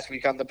said it last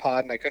week on the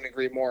pod, and I couldn't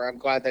agree more. I'm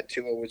glad that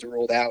Tua was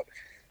ruled out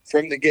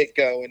from the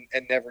get-go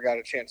and never got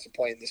a chance to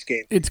play in this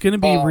game. It's going to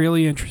be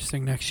really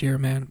interesting next year,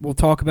 man. We'll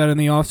talk about it in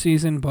the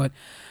offseason, but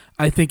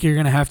I think you're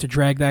going to have to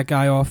drag that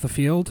guy off the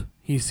field.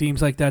 He seems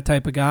like that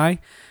type of guy,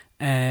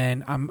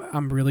 and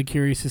I'm really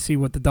curious to see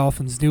what the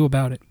Dolphins do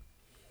about it.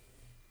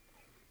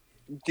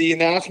 The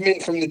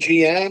announcement from the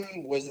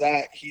GM was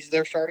that he's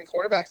their starting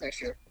quarterback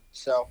next year,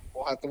 so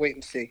we'll have to wait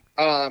and see.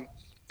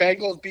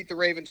 Bengals beat the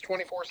Ravens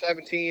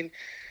 24-17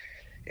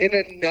 in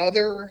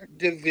another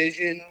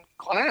division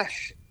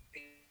clash.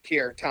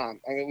 here, Tom.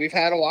 I mean, we've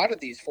had a lot of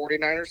these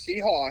 49ers,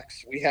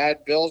 Seahawks. We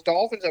had Bills,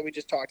 Dolphins that we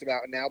just talked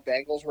about, and now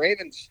Bengals,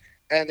 Ravens.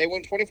 And they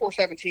won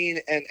 24-17.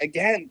 And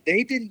again,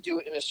 they didn't do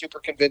it in a super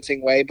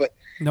convincing way. But,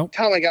 Nope.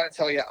 Tom, I got to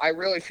tell you, I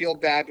really feel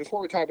bad.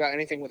 Before we talk about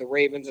anything with the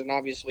Ravens and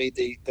obviously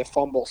the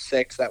fumble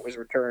 6 that was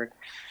returned,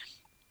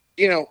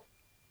 you know,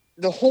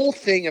 the whole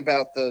thing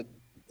about the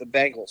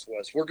Bengals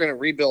was we're going to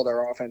rebuild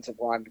our offensive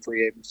line in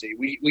free agency.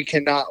 We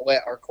cannot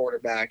let our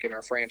quarterback and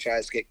our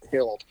franchise get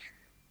killed.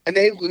 And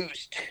they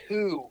lose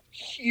 2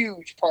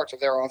 huge parts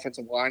of their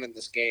offensive line in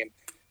this game.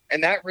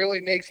 And that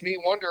really makes me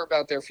wonder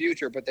about their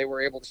future, but they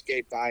were able to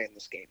skate by in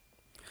this game.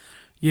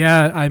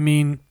 Yeah, I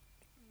mean,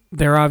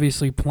 they're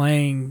obviously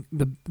playing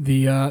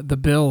the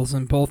Bills,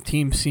 and both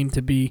teams seem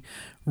to be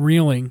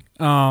reeling.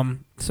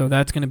 So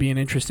that's going to be an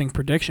interesting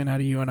prediction out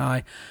of you and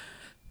I.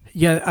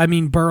 Yeah, I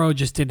mean, Burrow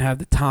just didn't have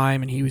the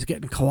time, and he was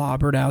getting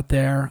clobbered out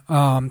there.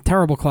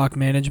 Terrible clock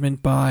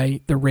management by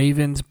the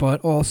Ravens,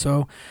 but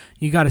also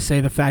you got to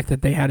say the fact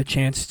that they had a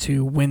chance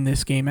to win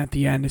this game at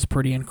the end is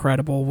pretty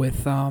incredible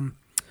with,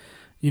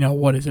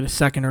 what is it, a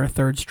second or a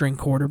third string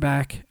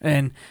quarterback,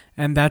 and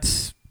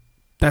that's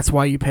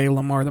why you pay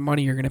Lamar the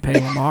money you're going to pay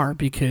Lamar,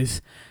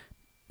 because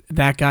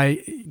that guy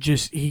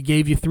he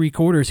gave you 3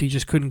 quarters, he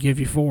just couldn't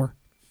give you 4.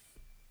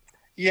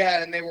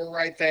 Yeah, and they were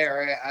right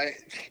there.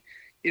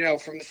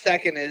 From the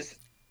second is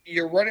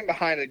you're running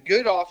behind a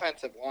good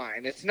offensive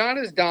line. It's not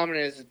as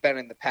dominant as it's been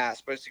in the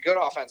past, but it's a good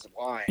offensive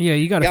line. Yeah,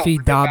 you got to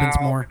feed Dobbins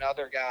more. And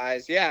other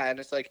guys, yeah, and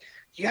it's like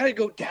you got to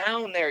go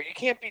down there. You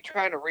can't be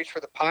trying to reach for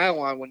the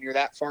pylon when you're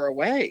that far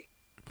away.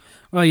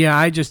 Well, yeah,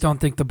 I just don't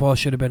think the ball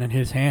should have been in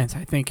his hands.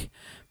 I think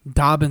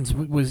Dobbins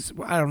was,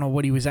 I don't know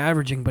what he was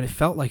averaging, but it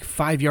felt like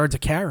 5 yards a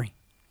carry.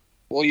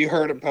 Well, you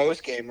heard him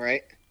post-game,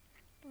 right?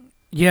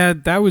 Yeah,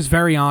 that was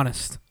very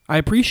honest. I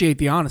appreciate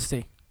the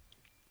honesty.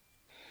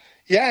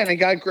 Yeah, and it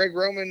got Greg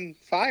Roman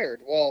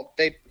fired. Well,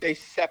 they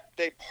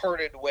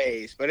parted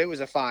ways, but it was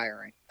a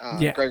firing.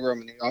 Greg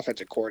Roman, the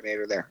offensive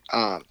coordinator there.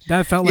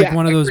 That felt like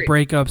one of those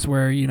breakups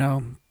where,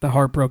 the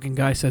heartbroken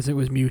guy says it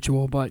was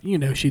mutual, but,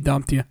 she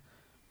dumped you.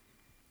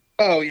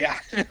 Oh, yeah.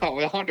 No,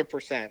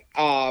 100%.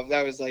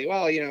 That was like,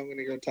 well, I'm going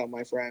to go tell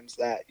my friends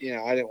that,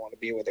 I didn't want to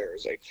be with her. It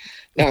was like,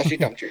 no, she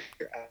dumped your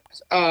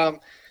ass.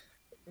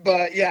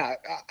 But, yeah,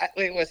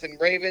 listen,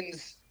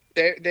 Ravens –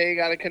 They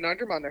got a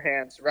conundrum on their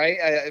hands,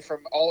 right?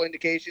 From all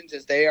indications,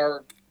 is they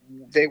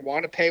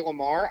want to pay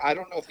Lamar. I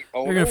don't know if the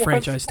owner they're going to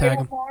franchise tag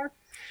him.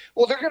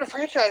 Well, they're going to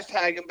franchise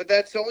tag him, but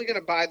that's only going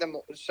to buy them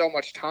so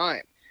much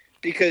time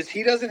because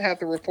he doesn't have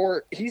to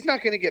report. He's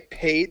not going to get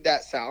paid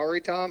that salary,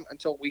 Tom,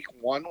 until week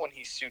 1 when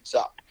he suits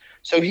up.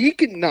 So he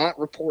cannot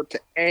report to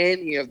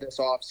any of this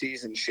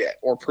offseason shit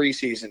or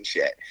preseason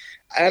shit.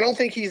 I don't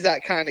think he's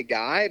that kind of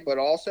guy, but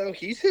also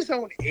he's his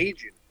own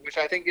agent, which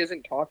I think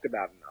isn't talked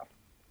about enough.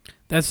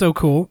 That's so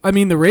cool. I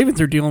mean, the Ravens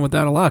are dealing with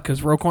that a lot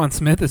because Roquan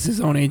Smith is his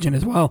own agent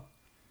as well.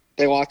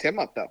 They locked him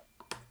up, though.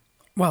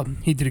 Well,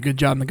 he did a good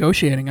job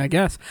negotiating, I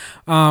guess.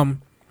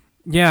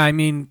 Yeah, I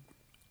mean,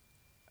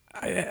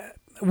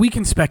 we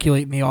can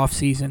speculate in the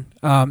offseason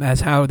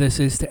as how this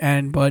is to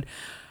end, but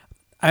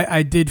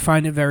I did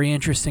find it very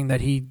interesting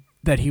that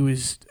he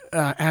was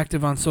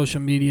active on social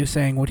media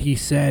saying what he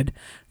said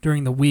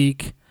during the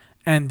week,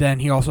 and then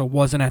he also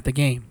wasn't at the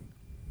game.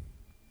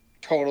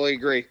 Totally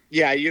agree.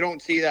 Yeah, you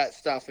don't see that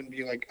stuff and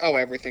be like, oh,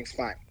 everything's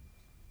fine.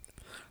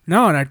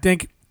 No, and I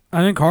think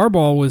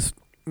Harbaugh was,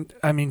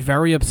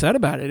 very upset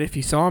about it. If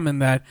you saw him in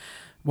that,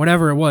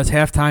 whatever it was,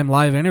 halftime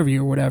live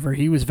interview or whatever,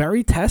 he was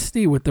very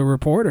testy with the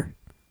reporter.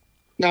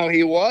 No,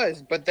 he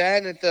was. But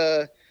then at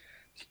the,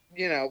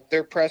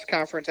 their press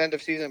conference, end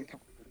of season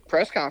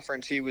press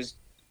conference, he was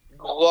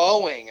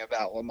glowing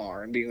about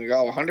Lamar and being like,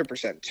 oh, 100%,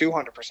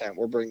 200%,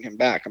 we're bringing him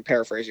back. I'm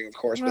paraphrasing, of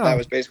course, but that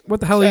was basically what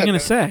the hell are you going to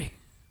say?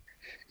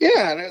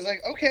 Yeah, and I was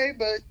like, okay,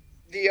 but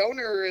the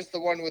owner is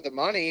the one with the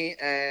money,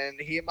 and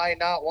he might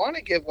not want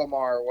to give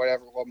Lamar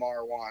whatever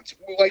Lamar wants.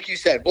 Like you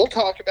said, we'll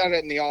talk about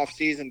it in the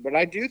offseason, but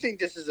I do think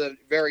this is a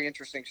very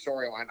interesting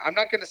storyline. I'm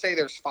not going to say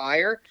there's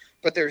fire,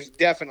 but there's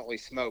definitely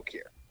smoke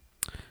here.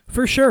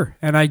 For sure,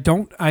 and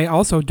I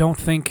also don't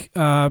think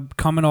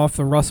coming off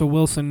the Russell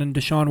Wilson and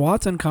Deshaun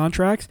Watson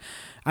contracts,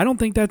 I don't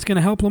think that's going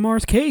to help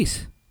Lamar's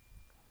case.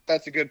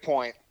 That's a good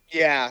point.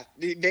 Yeah,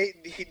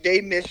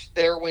 they missed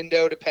their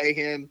window to pay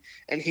him,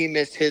 and he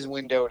missed his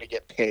window to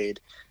get paid.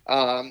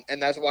 And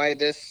that's why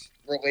this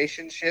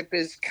relationship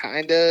is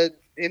kind of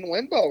in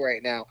limbo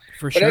right now.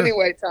 But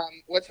anyway, Tom,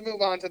 let's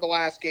move on to the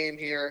last game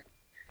here.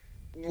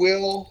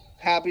 Will,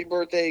 happy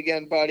birthday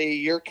again, buddy.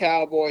 Your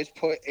Cowboys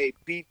put a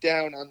beat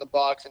down on the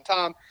Bucs. And,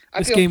 Tom,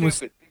 this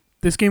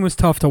game was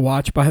tough to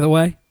watch, by the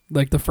way,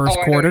 like the first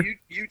quarter.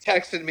 You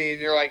texted me,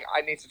 and you're like, I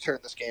need to turn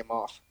this game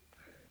off.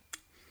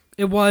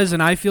 It was,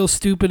 and I feel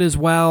stupid as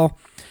well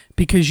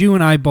because you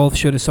and I both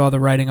should have saw the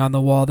writing on the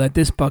wall that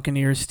this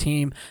Buccaneers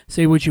team,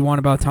 say what you want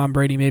about Tom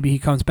Brady, maybe he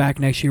comes back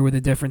next year with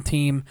a different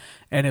team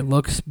and it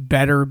looks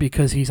better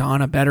because he's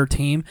on a better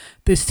team.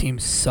 This team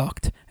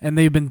sucked, and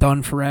they've been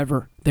done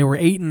forever. They were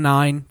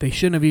 8-9. They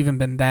shouldn't have even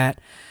been that.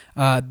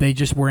 They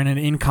just were in an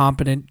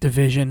incompetent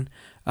division.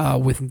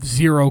 with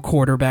 0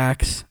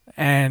 quarterbacks.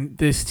 And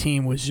this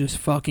team was just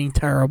fucking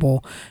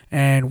terrible.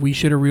 And we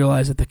should have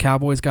realized that the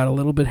Cowboys got a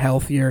little bit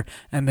healthier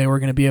and they were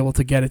going to be able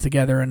to get it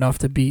together enough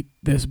to beat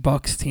this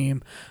Bucs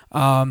team.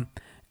 And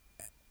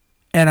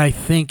I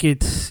think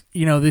it's,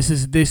 this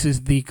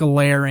is the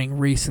glaring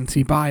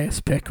recency bias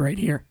pick right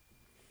here.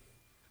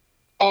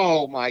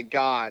 Oh my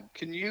God.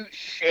 Can you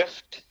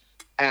shift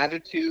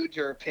attitudes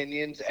or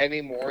opinions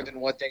any more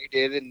than what they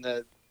did in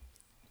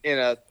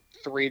a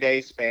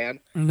 3-day span?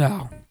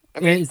 No. I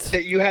mean,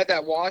 you had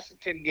that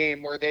Washington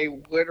game where they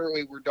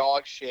literally were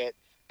dog shit.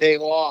 They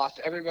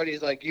lost.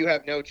 Everybody's like, you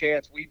have no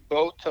chance. We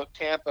both took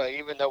Tampa,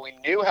 even though we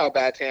knew how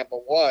bad Tampa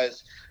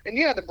was. And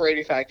yeah, the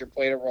Brady factor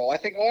played a role. I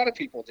think a lot of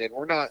people did.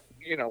 We're not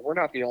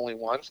the only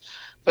ones.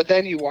 But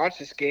then you watch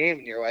this game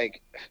and you're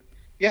like,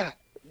 yeah,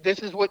 this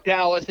is what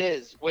Dallas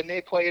is. When they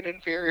play an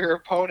inferior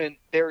opponent,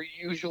 they're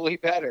usually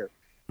better.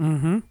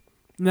 Mm-hmm.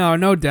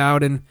 No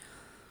doubt. And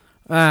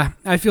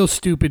I feel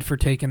stupid for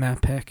taking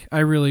that pick. I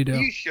really do.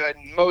 You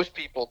shouldn't.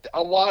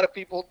 A lot of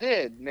people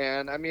did,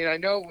 man. I mean, I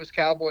know it was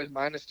Cowboys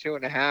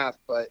 -2.5,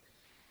 but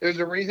there's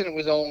a reason it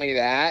was only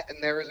that,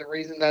 and there was a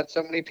reason that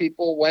so many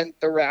people went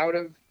the route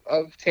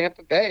of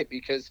Tampa Bay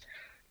because,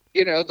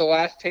 the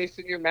last taste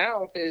in your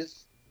mouth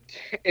is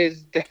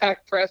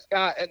Dak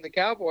Prescott and the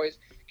Cowboys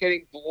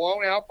getting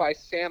blown out by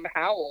Sam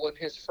Howell in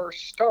his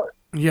first start.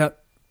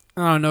 Yep.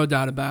 Oh, no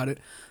doubt about it.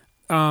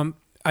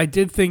 I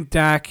did think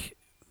Dak.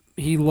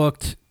 He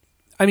looked.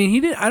 I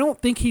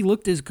don't think he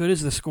looked as good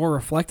as the score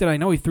reflected. I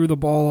know he threw the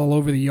ball all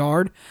over the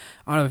yard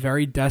on a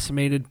very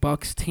decimated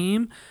Bucs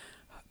team.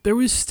 There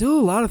was still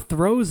a lot of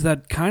throws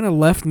that kind of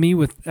left me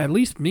with, at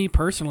least me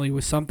personally,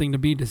 with something to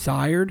be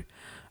desired.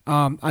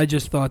 I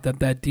just thought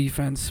that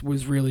defense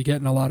was really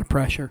getting a lot of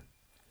pressure.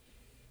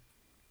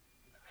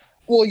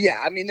 Well,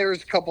 yeah, I mean, there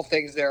was a couple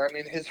things there. I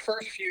mean, his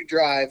first few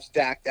drives,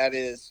 Dak, that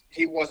is,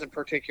 he wasn't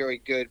particularly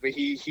good, but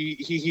he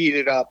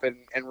heated up and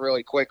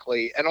really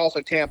quickly. And also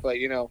Tampa,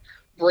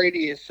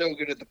 Brady is so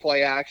good at the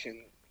play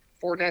action.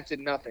 Fournette did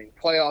nothing.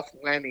 Playoff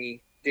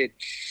Lenny did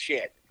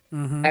shit.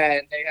 Mm-hmm.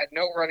 And they had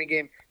no running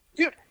game.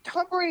 Dude,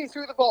 Tom Brady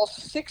threw the ball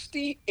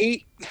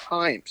 68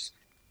 times.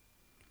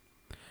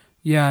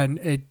 Yeah, and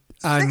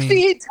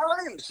 68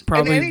 times.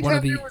 Probably and one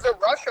of there was a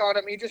rush on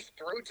him, he just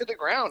threw it to the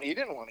ground. He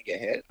didn't want to get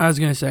hit. I was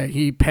going to say,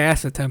 he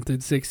pass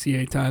attempted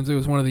 68 times. It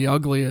was one of the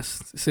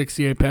ugliest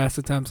 68 pass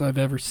attempts I've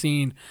ever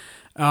seen.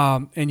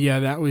 And yeah,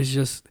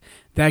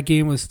 that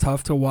game was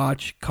tough to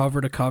watch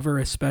cover to cover,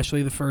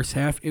 especially the first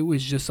half. It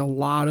was just a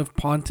lot of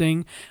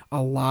punting,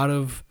 a lot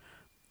of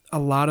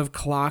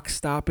clock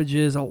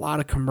stoppages, a lot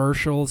of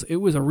commercials. It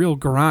was a real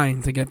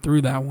grind to get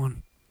through that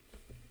one.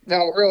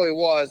 No, it really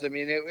was. I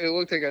mean, it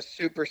looked like a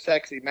super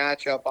sexy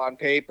matchup on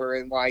paper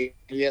and why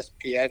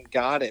ESPN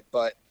got it,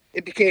 but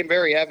it became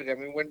very evident.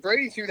 I mean, when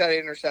Brady threw that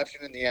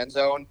interception in the end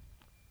zone,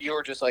 you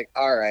were just like,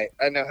 all right,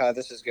 I know how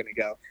this is going to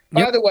go.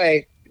 Yep. By the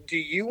way, do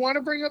you want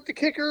to bring up the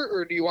kicker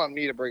or do you want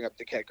me to bring up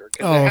the kicker?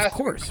 Oh, of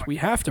course. We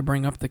have to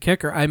bring up the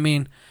kicker. I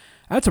mean,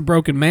 that's a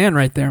broken man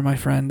right there, my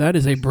friend. That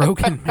is a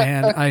broken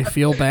man. I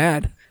feel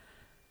bad.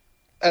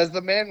 As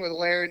the man with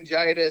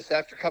laryngitis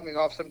after coming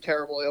off some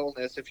terrible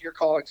illness, if you're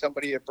calling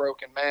somebody a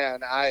broken man,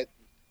 I'm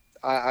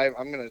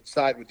going to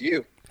side with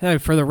you. Hey,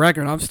 for the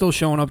record, I'm still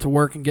showing up to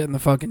work and getting the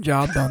fucking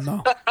job done,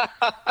 though.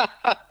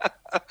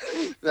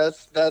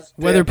 That's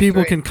whether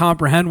people can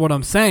comprehend what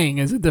I'm saying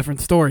is a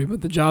different story, but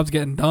the job's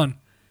getting done.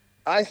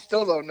 I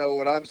still don't know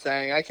what I'm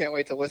saying. I can't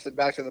wait to listen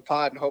back to the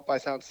pod and hope I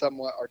sound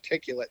somewhat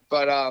articulate.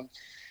 But,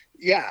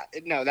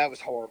 that was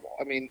horrible.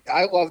 I mean,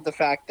 I love the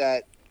fact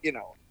that,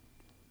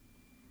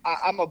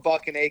 I'm a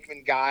Buck and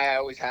Aikman guy. I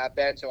always have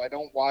been, so I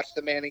don't watch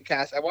the Manning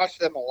cast. I watched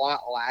them a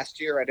lot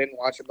last year. I didn't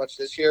watch it much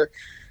this year.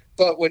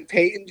 But when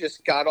Peyton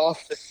just got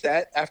off the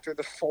set after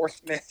the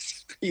fourth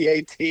miss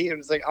PAT, and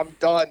was like, I'm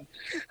done.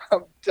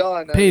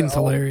 Peyton's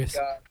hilarious.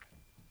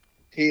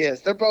 He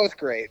is. They're both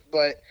great.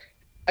 But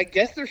I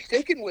guess they're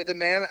sticking with him,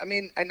 man. I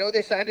mean, I know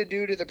they signed a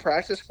dude to the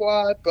practice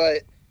squad,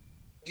 but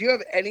do you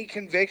have any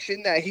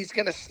conviction that he's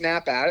going to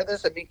snap out of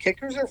this? I mean,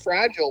 kickers are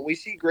fragile. We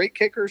see great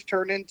kickers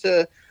turn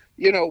into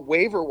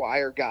waiver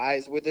wire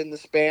guys within the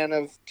span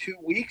of 2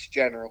 weeks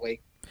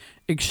generally.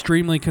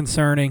 Extremely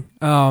concerning.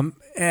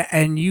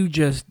 And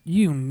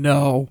you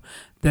know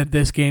that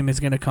this game is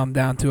going to come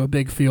down to a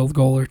big field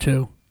goal or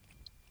two.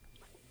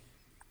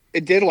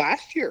 It did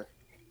last year.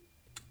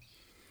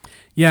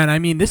 Yeah, and I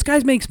mean, this guy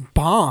makes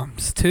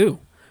bombs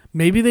too.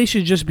 Maybe they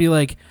should just be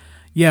like,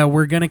 yeah,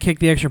 we're going to kick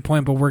the extra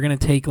point, but we're going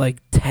to take like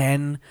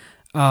 10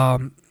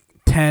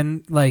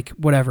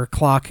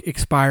 clock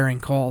expiring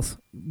calls,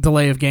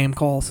 delay of game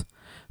calls,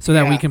 so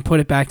that we can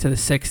put it back to the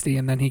 60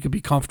 and then he could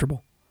be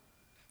comfortable.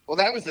 Well,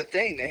 that was the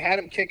thing. They had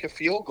him kick a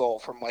field goal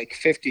from like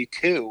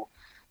 52,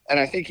 and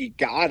I think he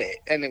got it.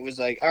 And it was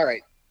like, all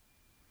right,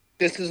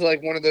 this is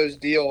like one of those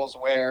deals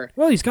where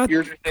he's got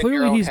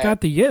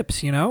got the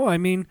yips, I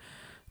mean,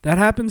 that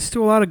happens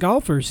to a lot of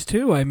golfers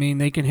too. I mean,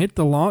 they can hit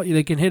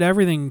they can hit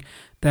everything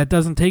that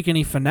doesn't take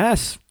any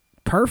finesse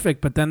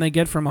perfect, but then they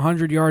get from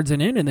 100 yards and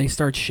in and they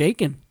start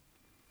shaking.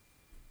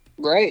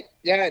 Right.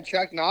 Yeah,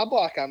 Chuck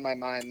Knobloch on my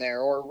mind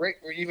there, or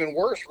or even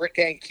worse, Rick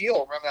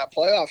Ankiel. Remember that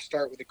playoff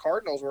start with the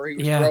Cardinals where he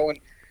was throwing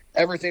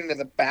everything to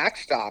the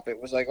backstop?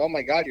 It was like, oh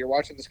my God, you're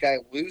watching this guy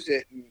lose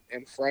it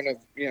in front of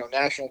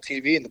national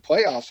TV in the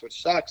playoffs,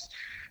 which sucks.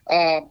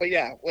 But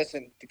yeah,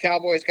 listen, the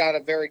Cowboys got a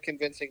very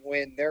convincing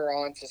win. They're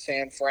on to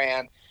San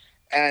Fran.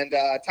 And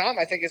Tom,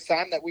 I think it's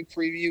time that we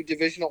preview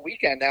divisional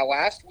weekend. Now,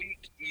 last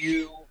week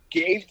you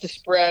gave the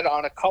spread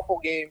on a couple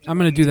games. I'm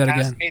going to do that again.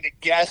 Asked me to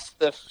guess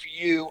the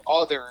few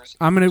others.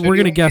 We're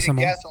going to guess them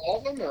all. Guess all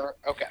of them, or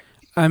okay.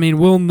 I mean,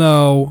 we'll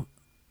know.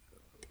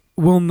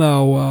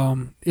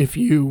 If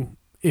you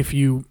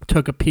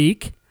took a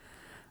peek.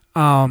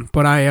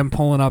 But I am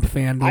pulling up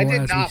FanDuel. I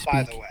did not,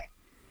 by the way.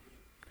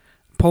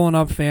 Pulling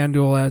up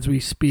FanDuel as we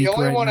speak. The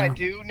only right one now. I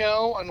do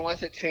know,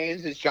 unless it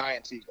changed, is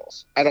Giants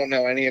Eagles. I don't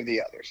know any of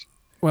the others.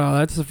 Well,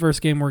 that's the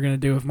first game we're going to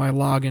do if my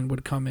login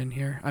would come in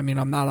here. I mean,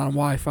 I'm not on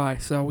Wi-Fi,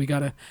 so we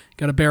gotta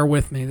bear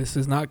with me. This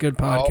is not good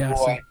podcasting.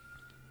 Oh boy.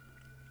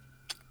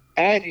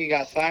 And you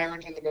got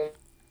sirens in the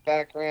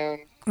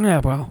background.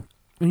 Yeah, well,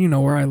 you know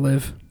where I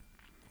live.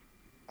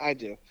 I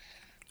do.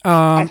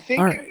 I think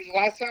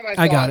last time I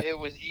saw it, it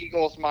was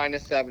Eagles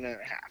minus 7.5.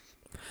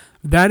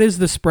 That is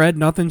the spread.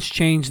 Nothing's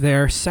changed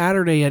there.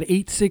 Saturday at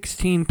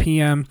 8:16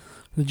 p.m.,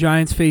 the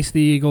Giants face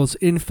the Eagles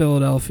in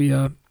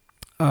Philadelphia.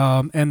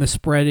 And the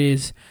spread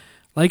is,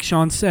 like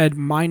Sean said,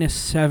 minus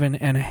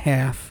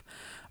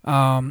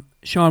 7.5.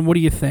 Sean, what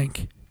do you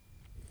think?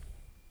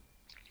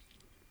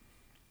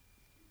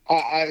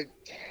 I'll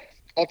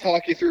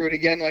talk you through it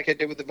again like I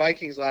did with the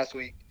Vikings last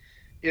week.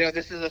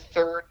 This is the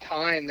third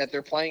time that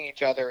they're playing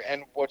each other,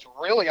 and what's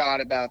really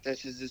odd about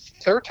this is it's the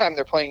third time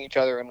they're playing each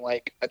other in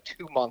like a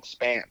 2-month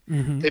span.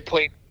 Mm-hmm. They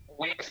played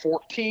week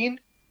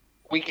 14,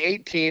 week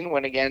 18,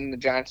 when again the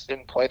Giants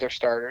didn't play their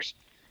starters,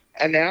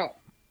 and now.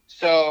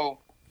 So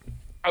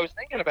I was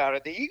thinking about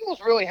it. The Eagles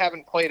really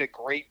haven't played a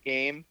great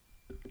game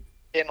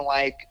in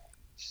like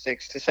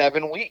 6 to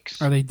 7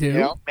 weeks. Are they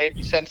due?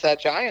 Maybe since that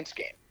Giants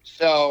game.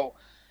 So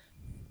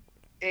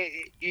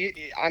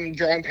I'm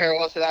drawing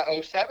parallels to that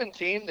 2007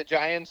 team. The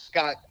Giants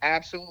got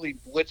absolutely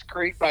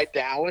blitzkrieged by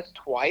Dallas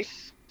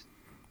twice.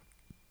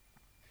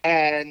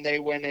 And they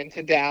went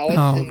into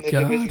Dallas in the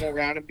divisional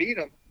round and beat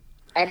them.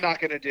 I'm not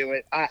going to do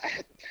it.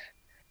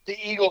 The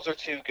Eagles are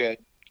too good.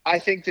 I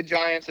think the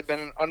Giants have been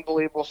an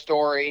unbelievable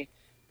story.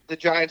 The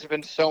Giants have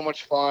been so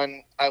much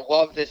fun. I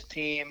love this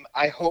team.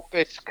 I hope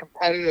it's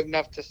competitive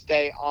enough to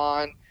stay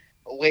on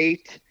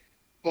late.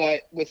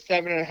 But with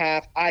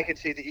 7.5, I could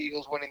see the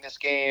Eagles winning this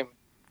game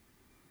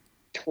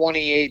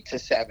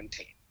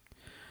 28-17.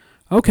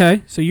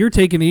 Okay, so you're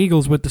taking the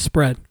Eagles with the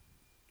spread.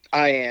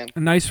 I am. A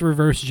nice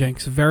reverse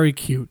jinx. Very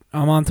cute.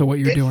 I'm on to what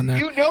you're doing there.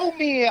 You know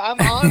me. I'm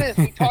honest.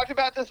 We talked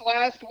about this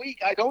last week.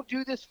 I don't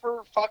do this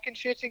for fucking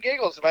shits and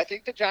giggles. If I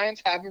think the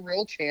Giants have a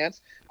real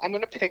chance, I'm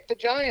going to pick the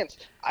Giants.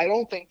 I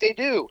don't think they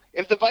do.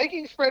 If the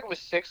Vikings spread was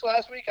 6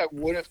 last week, I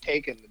would have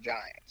taken the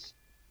Giants.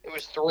 It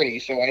was 3,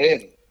 so I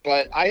didn't.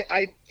 But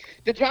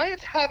the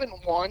Giants haven't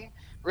won.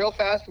 Real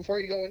fast before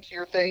you go into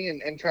your thing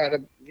and try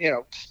to,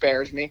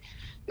 spares me.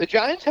 The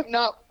Giants have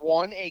not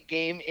won a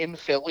game in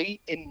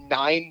Philly in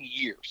 9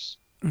 years.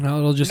 No,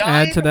 it'll just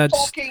add to that.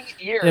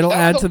 Years. It'll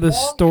add to the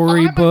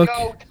storybook.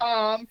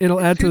 It'll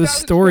add to the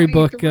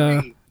storybook.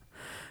 The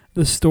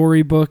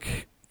storybook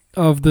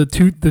of the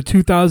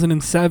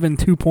 2007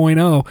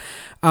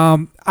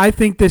 2.0. I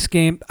think this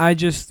game.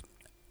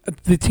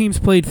 The team's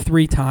played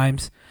 3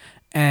 times,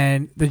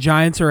 and the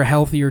Giants are a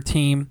healthier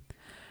team.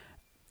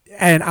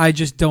 And I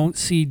just don't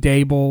see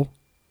Dable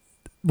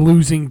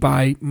losing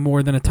by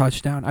more than a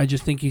touchdown. I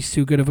just think he's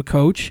too good of a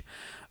coach.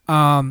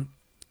 And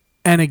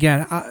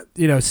again,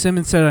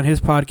 Simmons said on his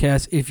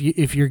podcast,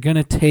 if you're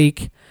gonna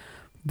take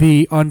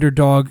the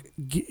underdog,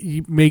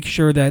 make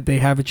sure that they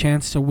have a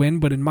chance to win.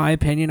 But in my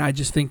opinion, I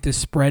just think this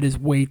spread is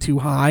way too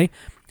high.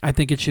 I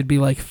think it should be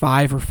like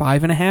 5 or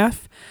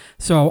 5.5.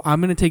 So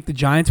I'm gonna take the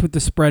Giants with the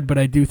spread, but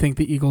I do think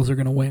the Eagles are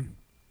gonna win.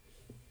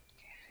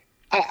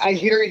 I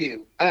hear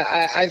you.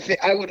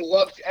 I would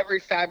love every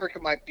fabric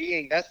of my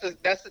being. That's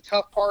the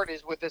tough part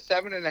is with the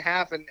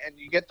 7.5 and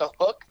you get the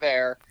hook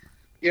there.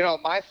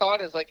 My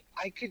thought is like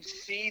I could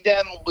see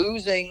them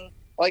losing,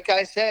 like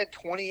I said,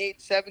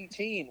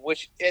 28-17.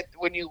 Which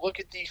when you look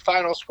at the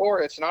final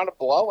score, it's not a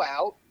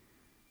blowout,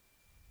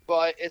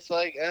 but it's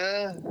like,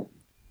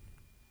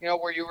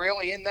 were you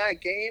really in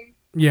that game?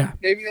 Yeah.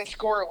 Maybe they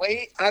score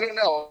late. I don't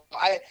know.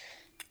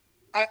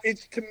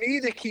 It's to me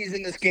the keys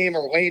in this game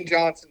are Lane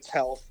Johnson's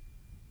health.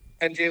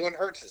 And Jalen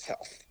Hurts'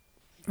 health.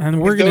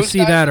 And we're going to see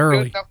that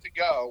early. Good enough to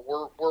go.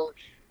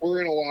 We're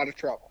in a lot of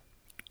trouble.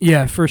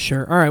 Yeah, for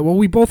sure. All right, well,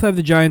 we both have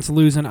the Giants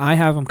losing. I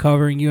have them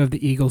covering. You have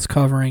the Eagles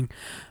covering.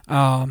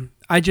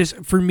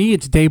 For me,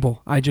 it's Dable.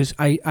 I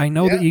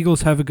know the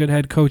Eagles have a good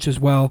head coach as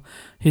well.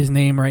 His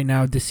name right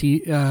now,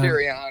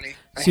 Sirianni.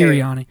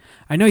 Sirianni.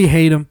 I know you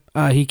hate him.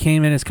 He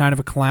came in as kind of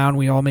a clown.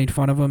 We all made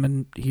fun of him,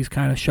 and he's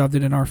kind of shoved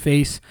it in our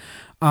face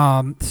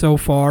so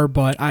far.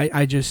 But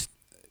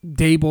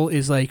Dable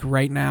is like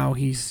right now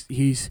he's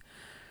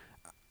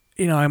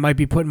I might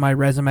be putting my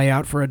resume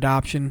out for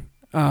adoption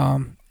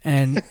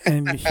and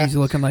he's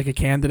looking like a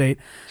candidate.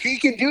 He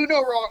can do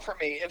no wrong for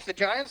me. If the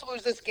Giants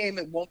lose this game,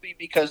 it won't be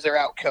because they're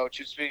out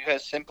coached. It's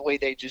because simply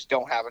they just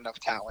don't have enough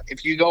talent.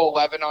 If you go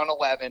 11 on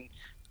 11,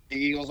 the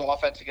Eagles'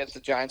 offense against the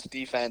Giants'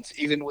 defense,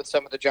 even with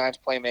some of the Giants'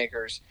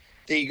 playmakers,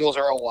 the Eagles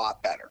are a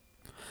lot better.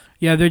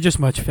 Yeah, they're just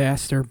much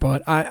faster,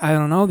 but I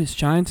don't know. These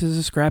Giants is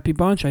a scrappy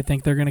bunch. I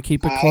think they're going to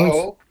keep it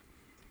close.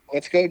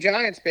 Let's go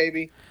Giants,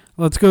 baby.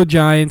 Let's go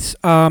Giants.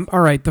 All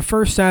right, the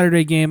first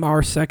Saturday game,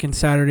 our second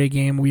Saturday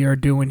game we are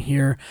doing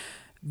here.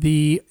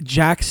 The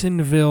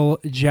Jacksonville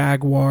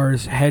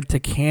Jaguars head to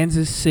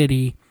Kansas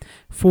City,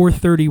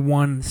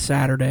 4:31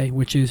 Saturday,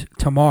 which is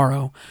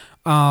tomorrow.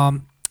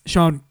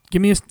 Sean,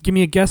 give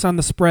me a guess on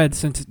the spread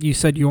since you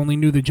said you only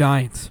knew the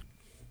Giants.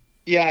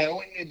 Yeah, I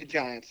only knew the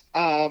Giants.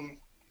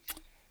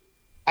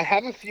 I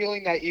have a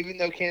feeling that even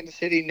though Kansas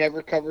City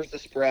never covers the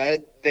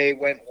spread, they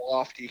went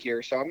lofty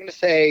here. So I'm going to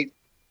say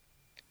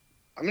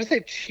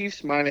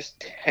Chiefs minus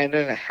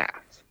 10.5.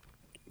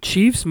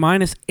 Chiefs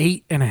minus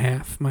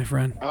 8.5, my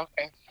friend.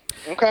 Okay.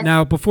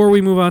 Now, before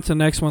we move on to the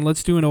next one,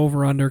 let's do an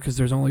over-under because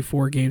there's only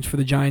 4 games for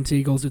the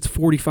Giants-Eagles. It's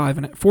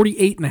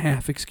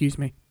 48.5, excuse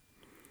me.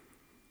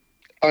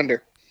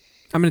 Under.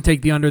 I'm going to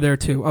take the under there,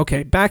 too.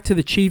 Okay, back to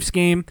the Chiefs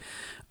game.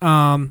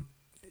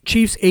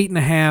 Chiefs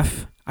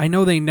 8.5. I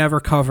know they never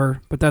cover,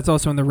 but that's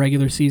also in the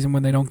regular season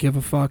when they don't give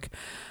a fuck.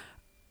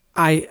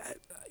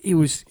 It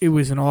was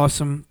an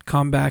awesome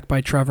comeback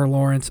by Trevor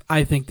Lawrence.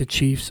 I think the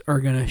Chiefs are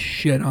going to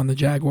shit on the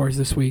Jaguars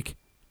this week.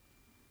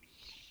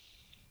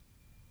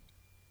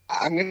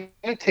 I'm going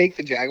to take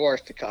the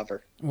Jaguars to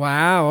cover.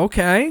 Wow,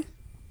 okay.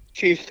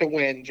 Chiefs to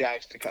win,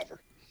 Jags to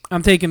cover.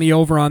 I'm taking the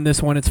over on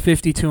this one. It's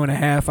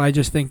 52.5. I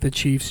just think the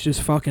Chiefs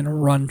just fucking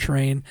run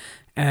train,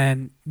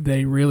 and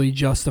they really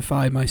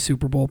justify my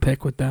Super Bowl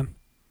pick with them.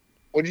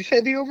 What did you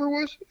say the over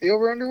was? The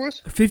over-under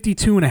was?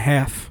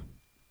 52.5.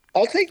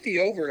 I'll take the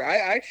over. I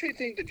actually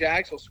think the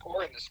Jags will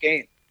score in this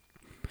game.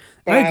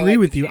 But I agree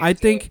with you. I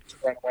think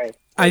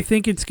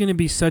it's going to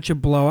be such a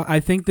blowout.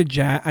 I think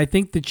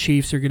the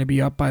Chiefs are going to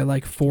be up by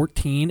like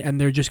 14, and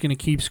they're just going to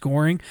keep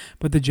scoring.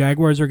 But the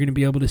Jaguars are going to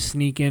be able to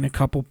sneak in a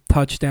couple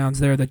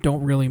touchdowns there that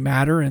don't really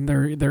matter, and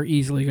they're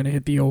easily going to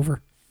hit the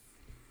over.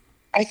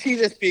 I see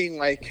this being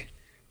like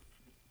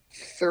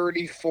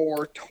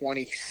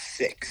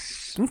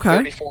 34-26.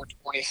 Okay.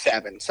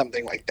 34-27,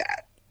 something like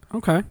that.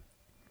 Okay.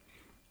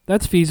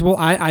 That's feasible.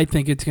 I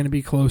think it's going to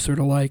be closer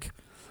to like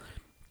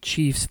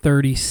Chiefs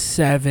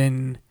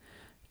 37,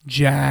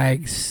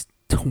 Jags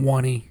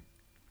 20.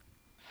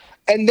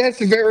 And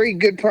that's a very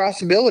good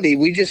possibility.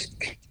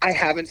 I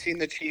haven't seen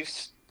the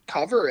Chiefs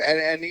cover.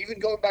 And even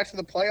going back to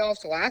the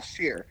playoffs last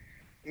year,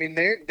 I mean,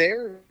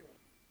 they're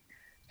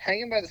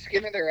hanging by the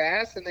skin of their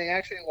ass, and they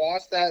actually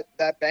lost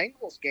that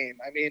Bengals game.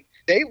 I mean,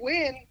 they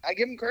win. I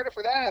give them credit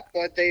for that,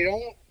 but they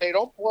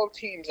don't blow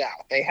teams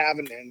out. They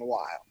haven't in a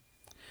while.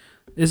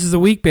 This is a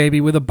week, baby,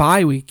 with a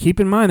bye week.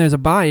 Keep in mind there's a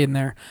bye in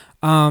there.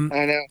 I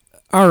know.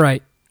 All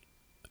right.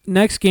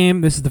 Next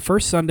game, this is the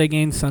first Sunday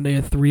game, Sunday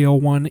at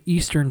 3:01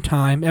 Eastern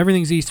Time.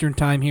 Everything's Eastern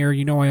Time here.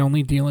 You know I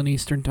only deal in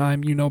Eastern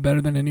Time. You know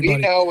better than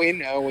anybody. We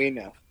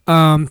know.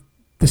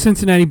 The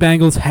Cincinnati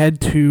Bengals head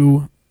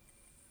to,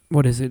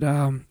 what is it?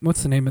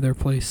 What's the name of their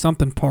place?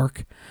 Something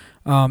Park.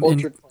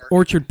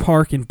 Orchard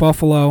Park in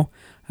Buffalo.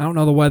 I don't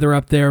know the weather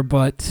up there,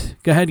 but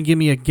go ahead and give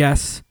me a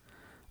guess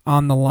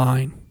on the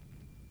line.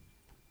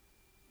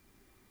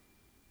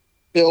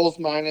 Bills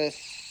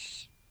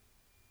minus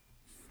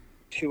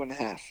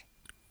 2.5.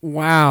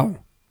 Wow.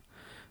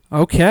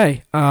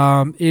 Okay.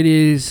 It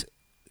is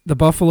the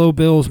Buffalo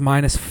Bills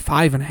minus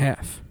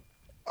 5.5.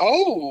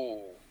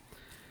 Oh.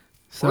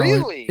 So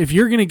really? If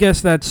you're going to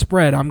guess that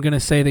spread, I'm going to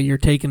say that you're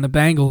taking the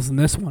Bengals in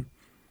this one.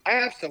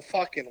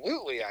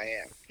 Absolutely I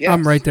am. Yes.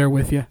 I'm right there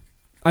with you.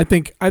 I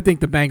think the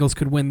Bengals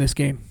could win this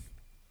game.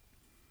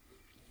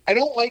 I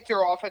don't like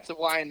their offensive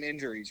line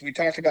injuries. We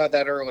talked about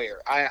that earlier.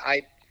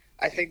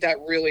 I think that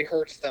really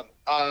hurts them.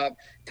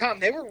 Tom,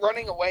 they were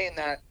running away in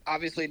that,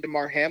 obviously,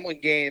 Damar Hamlin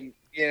game.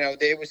 You know,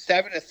 it was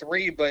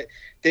 7-3, but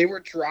they were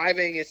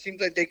driving. It seemed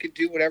like they could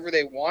do whatever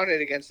they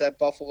wanted against that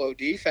Buffalo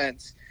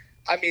defense.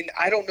 I mean,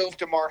 I don't know if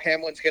Damar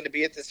Hamlin's going to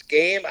be at this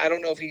game. I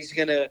don't know if he's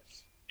going to,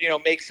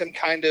 make some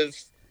kind of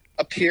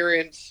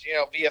appearance,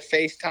 via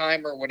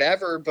FaceTime or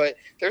whatever, but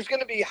there's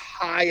going to be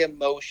high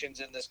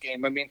emotions in this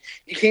game. I mean,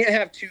 you can't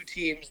have two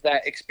teams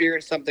that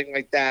experienced something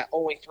like that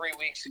only 3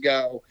 weeks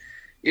ago,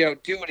 do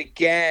it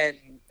again,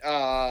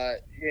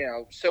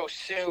 so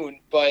soon.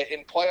 But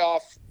in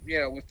playoff,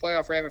 with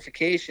playoff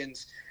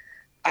ramifications,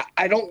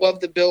 I don't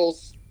love the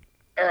Bills,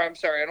 I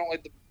don't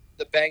like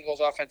the Bengals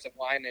offensive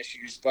line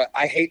issues, but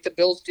I hate the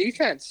Bills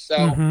defense. So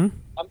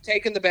I'm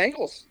taking the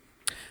Bengals.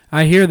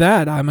 I hear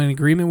that. I'm in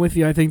agreement with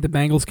you. I think the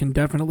Bengals can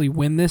definitely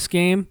win this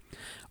game.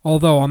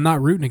 Although I'm not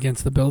rooting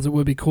against the Bills. It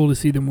would be cool to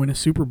see them win a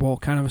Super Bowl,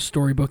 kind of a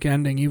storybook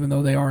ending, even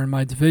though they are in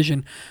my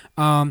division.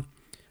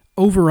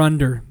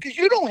 Over-under. Because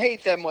you don't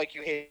hate them like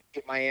you hate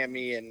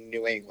Miami and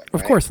New England,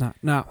 right? Of course not.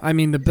 No. I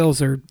mean, the Bills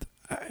are,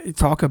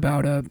 talk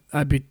about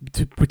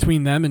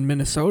between them and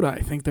Minnesota,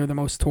 I think they're the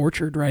most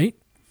tortured, right?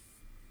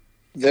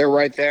 They're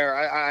right there.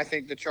 I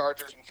think the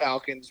Chargers and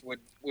Falcons would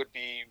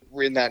be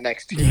in that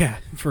next tier. Yeah,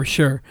 for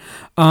sure.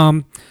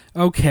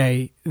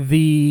 Okay,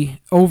 the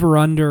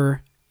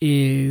over-under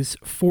is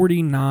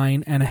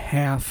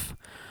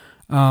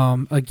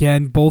 49.5.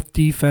 Again, both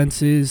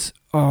defenses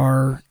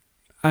are,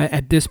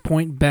 at this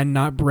point, bend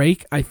not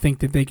break. I think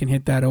that they can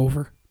hit that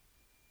over.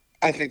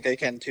 I think they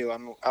can too.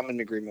 I'm in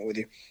agreement with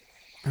you.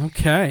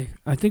 Okay,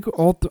 I think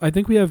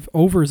we have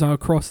overs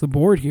across the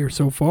board here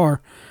so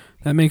far.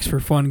 That makes for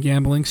fun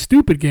gambling,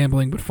 stupid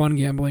gambling, but fun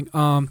gambling.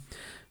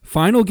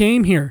 Final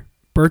game here.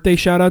 Birthday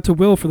shout out to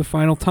Will for the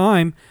final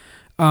time.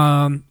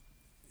 The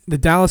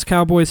Dallas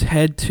Cowboys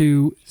head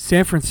to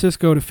San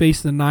Francisco to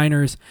face the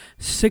Niners.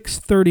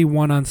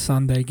 6:31 on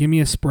Sunday. Give me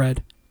a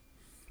spread.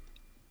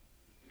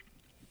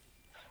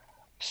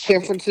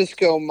 San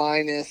Francisco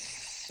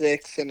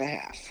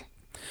 -6.5.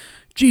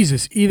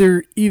 Jesus,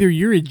 either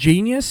you're a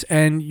genius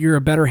and you're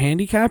a better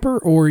handicapper,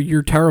 or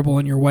you're terrible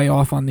and you're way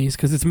off on these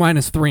because it's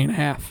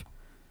 -3.5.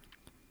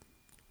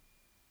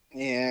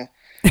 Yeah,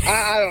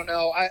 I don't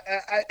know.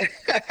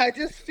 I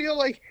just feel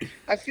like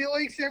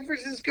San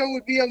Francisco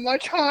would be a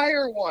much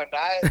higher one.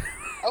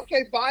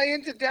 Okay, buy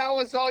into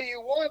Dallas all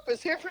you want, but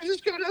San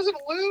Francisco doesn't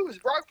lose.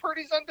 Brock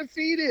Purdy's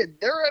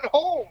undefeated. They're at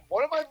home.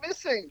 What am I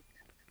missing?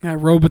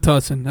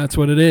 Robitussin, that's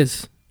what it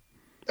is.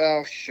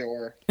 Oh,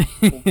 sure.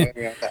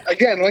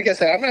 Again, like I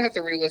said, I'm gonna have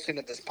to re-listen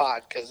to this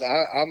pod because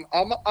I'm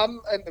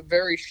in the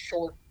very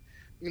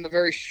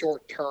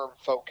short term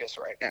focus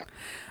right now.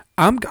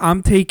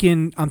 I'm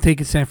taking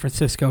San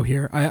Francisco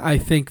here. I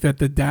think that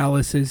the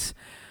Dallas is.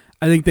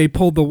 I think they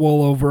pulled the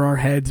wool over our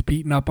heads,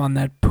 beating up on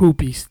that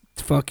poopy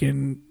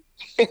fucking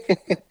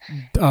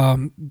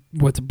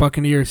what's a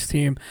Buccaneers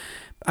team.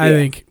 I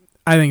think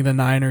the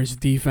Niners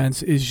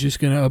defense is just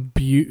going to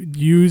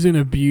use and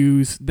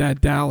abuse that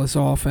Dallas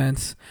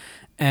offense,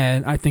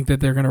 and I think that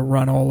they're going to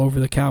run all over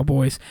the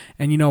Cowboys.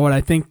 And you know what?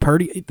 I think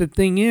Purdy. The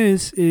thing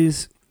is,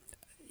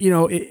 you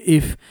know,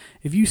 if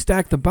you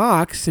stack the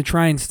box to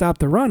try and stop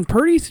the run,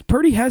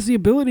 Purdy has the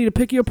ability to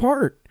pick you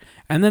apart.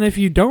 And then if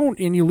you don't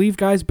and you leave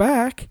guys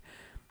back,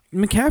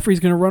 McCaffrey's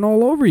going to run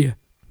all over you.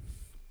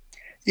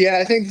 Yeah,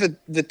 I think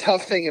the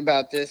tough thing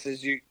about this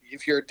is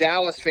if you're a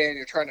Dallas fan,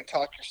 you're trying to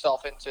talk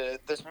yourself into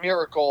this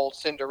miracle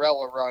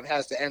Cinderella run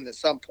has to end at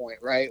some point,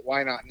 right?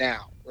 Why not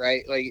now,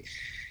 right? Like,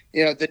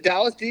 you know, the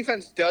Dallas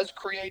defense does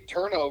create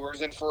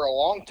turnovers, and for a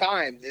long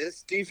time,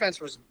 this defense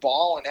was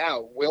balling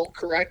out. Will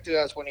corrected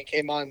us when he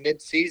came on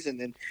mid-season,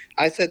 and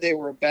I said they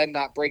were a bend,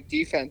 not break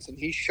defense, and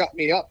he shut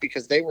me up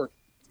because they were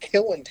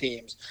killing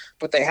teams.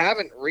 But they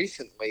haven't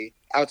recently,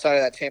 outside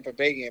of that Tampa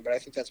Bay game, but I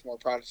think that's more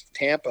product of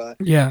Tampa.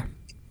 Yeah.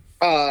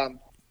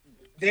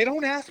 They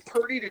don't ask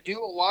Purdy to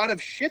do a lot of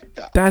shit,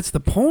 though. That's the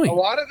point. A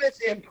lot of it's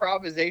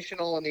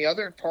improvisational, and the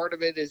other part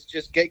of it is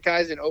just get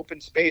guys in open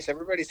space.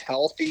 Everybody's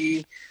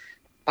healthy.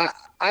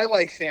 I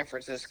like San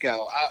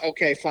Francisco.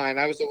 Okay, fine.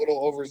 I was a little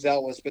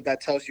overzealous, but that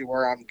tells you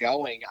where I'm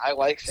going. I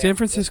like San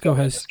Francisco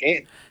has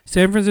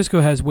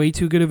way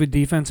too good of a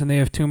defense, and they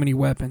have too many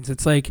weapons.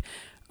 It's like,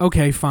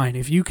 okay, fine.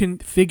 If you can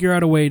figure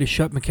out a way to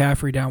shut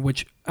McCaffrey down,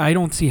 which I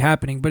don't see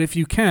happening, but if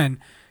you can,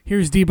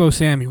 here's Deebo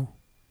Samuel.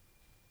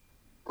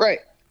 Right.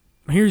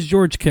 Here's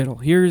George Kittle.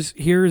 Here's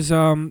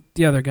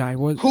the other guy.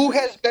 Who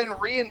has been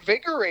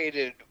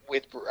reinvigorated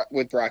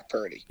with Brock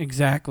Purdy.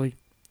 Exactly.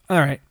 All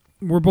right.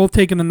 We're both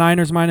taking the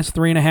Niners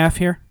 -3.5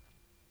 here?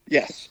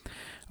 Yes.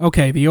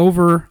 Okay, the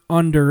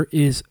over-under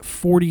is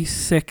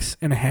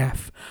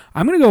 46.5.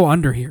 I'm going to go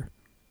under here.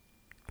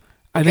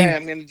 I'm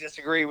going to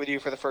disagree with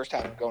you for the first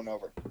time. I'm going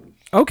over.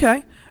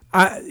 Okay.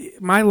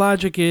 My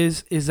logic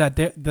is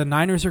that the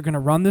Niners are going to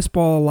run this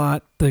ball a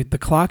lot. The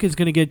clock is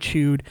going to get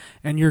chewed,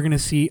 and you're going to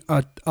see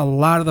a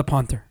lot of the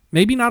punter.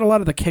 Maybe not a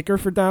lot of the kicker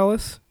for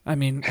Dallas. I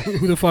mean,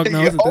 who the fuck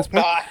knows at this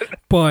point?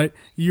 But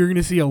you're going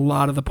to see a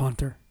lot of the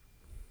punter.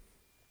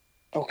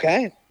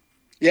 Okay.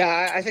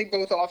 Yeah, I think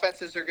both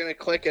offenses are going to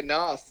click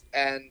enough,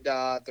 and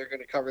they're going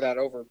to cover that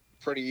over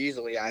pretty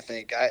easily, I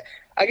think.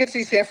 I could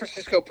see San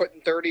Francisco putting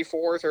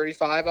 34,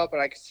 35 up,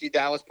 and I could see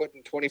Dallas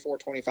putting 24,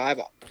 25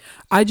 up.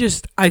 I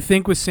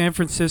think with San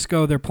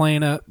Francisco, they're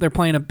playing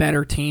a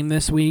better team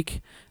this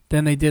week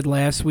than they did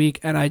last week,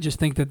 and I just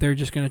think that they're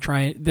just going to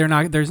try. They're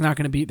going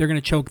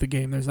to choke the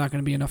game. There's not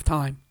going to be enough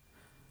time.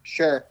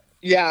 Sure.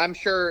 Yeah, I'm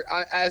sure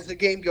as the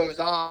game goes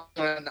on,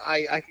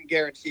 I can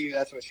guarantee you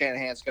that's what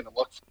Shanahan's going to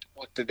look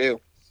to do.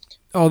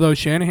 Although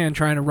Shanahan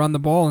trying to run the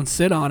ball and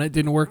sit on it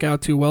didn't work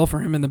out too well for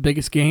him in the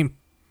biggest game.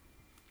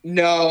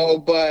 No,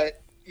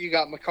 but you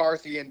got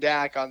McCarthy and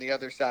Dak on the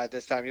other side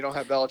this time. You don't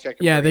have Belichick.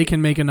 Yeah, they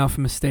can make enough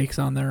mistakes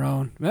on their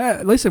own.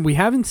 Listen, we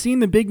haven't seen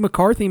the big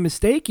McCarthy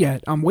mistake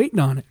yet. I'm waiting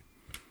on it.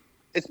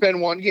 It's been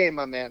one game,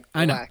 my man.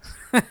 Relax.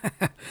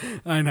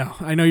 I know.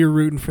 I know you're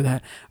rooting for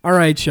that. All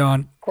right,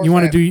 Sean. You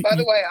want to do? By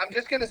the way, I'm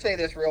just going to say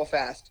this real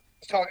fast. I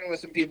was talking with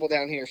some people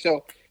down here.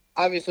 So,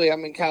 obviously,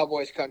 I'm in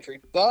Cowboys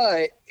country,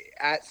 but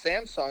at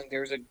Samsung,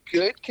 there's a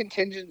good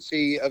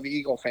contingency of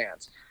Eagle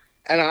fans.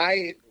 And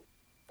I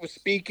was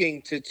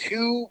speaking to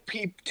two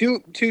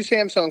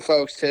Samsung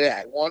folks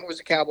today. One was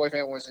a Cowboy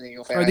fan, one was an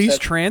Eagle fan. Are these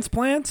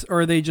transplants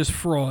or are they just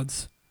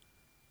frauds?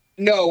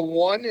 No,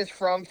 one is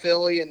from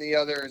Philly and the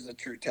other is a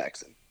true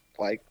Texan,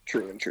 like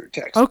true and true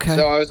Texan. Okay.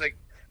 So I was like,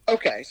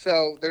 okay,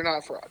 so they're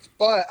not frauds.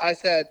 But I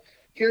said,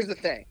 here's the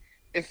thing.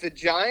 If the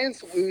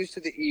Giants lose to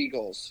the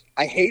Eagles,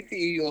 I hate the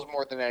Eagles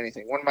more than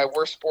anything. One of my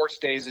worst sports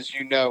days, as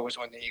you know, was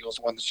when the Eagles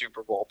won the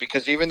Super Bowl.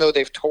 Because even though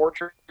they've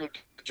tortured the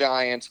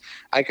Giants,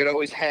 I could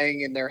always hang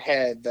in their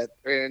head, that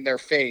in their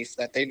face,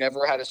 that they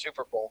never had a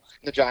Super Bowl.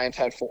 The Giants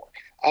had 4.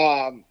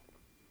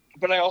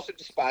 But I also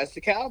despise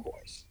the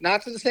Cowboys.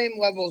 Not to the same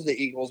level as the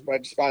Eagles, but I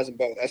despise them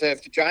both. I said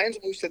if the Giants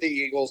lose to the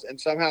Eagles and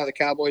somehow the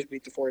Cowboys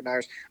beat the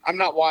 49ers, I'm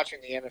not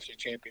watching the NFC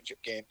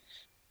Championship game.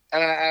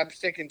 And I'm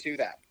sticking to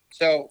that.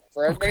 So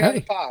for everybody on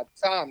the pod,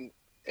 Tom,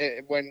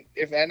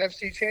 if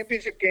NFC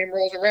Championship game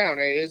rolls around,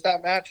 it is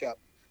that matchup.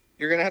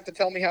 You're going to have to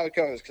tell me how it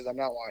goes because I'm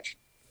not watching.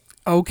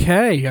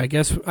 Okay, I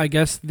guess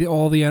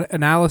all the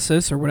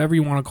analysis or whatever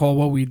you want to call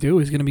what we do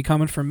is going to be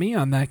coming from me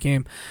on that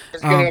game.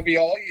 It's going to be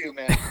all you,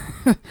 man.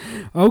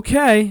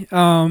 Okay,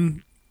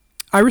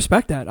 I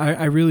respect that.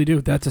 I really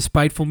do. That's a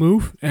spiteful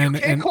move. And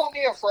you can't call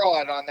me a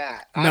fraud on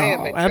that. No, I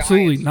am a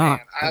absolutely Giants not.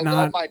 Fan. I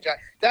love my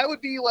Giants. That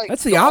would be like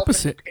that's the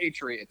opposite.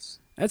 Patriots.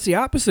 That's the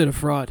opposite of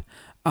fraud.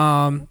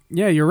 Yeah,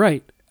 you're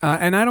right.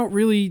 And I don't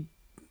really.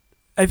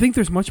 I think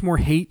there's much more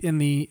hate in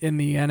the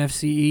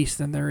NFC East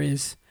than there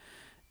is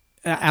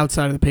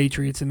outside of the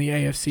Patriots in the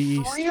AFC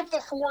East. 3 of the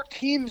 4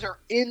 teams are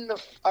in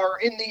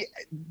the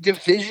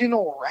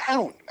divisional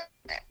round.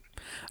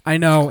 I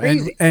know,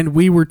 and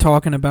we were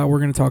talking about, we're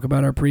going to talk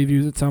about our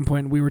previews at some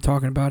point, and we were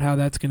talking about how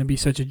that's going to be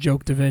such a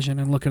joke division,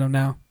 and look at them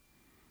now.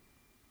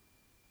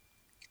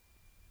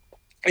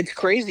 It's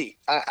crazy.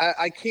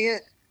 I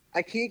can't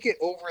get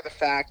over the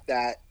fact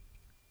that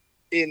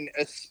in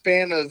a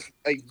span of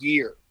a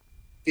year,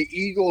 the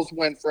Eagles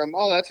went from,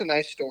 oh, that's a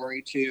nice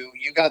story, to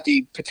you got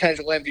the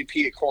potential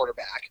MVP at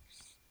quarterback.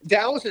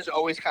 Dallas is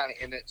always kind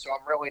of in it, so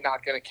I'm really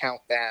not going to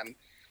count them.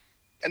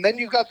 And then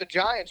you've got the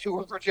Giants, who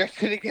were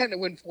projected again to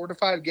win 4 to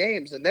 5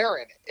 games, and they're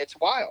in it. It's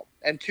wild.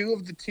 And 2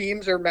 of the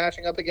teams are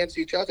matching up against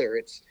each other.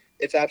 It's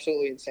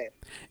absolutely insane.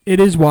 It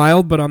is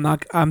wild, but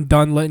I'm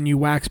done letting you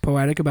wax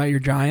poetic about your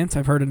Giants.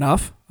 I've heard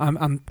enough.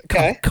 I'm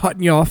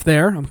cutting you off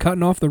there. I'm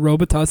cutting off the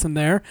Robitussin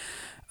there.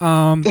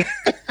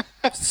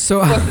 So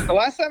listen, the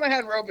last time I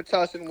had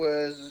Robitussin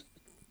was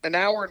an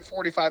hour and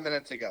 45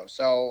 minutes ago,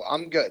 so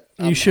I'm good.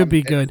 You should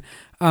be good.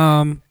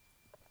 All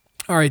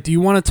right, do you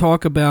want to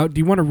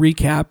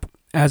recap,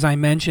 as I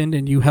mentioned,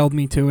 and you held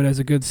me to it as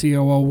a good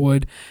COO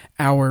would,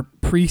 our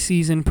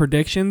preseason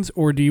predictions,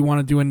 or do you want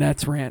to do a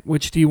Nets rant?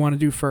 Which do you want to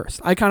do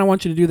first? I kind of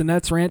want you to do the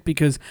Nets rant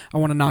because I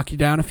want to knock you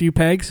down a few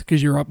pegs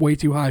because you're up way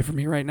too high for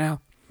me right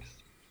now.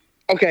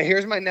 Okay,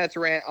 here's my Nets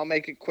rant. I'll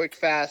make it quick,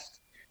 fast.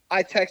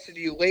 I texted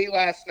you late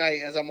last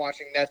night as I'm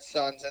watching Nets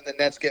Suns, and the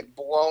Nets get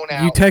blown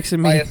out. You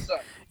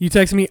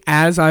texted me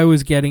as I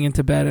was getting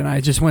into bed, and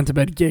I just went to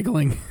bed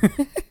giggling.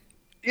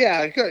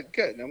 Yeah,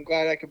 good. I'm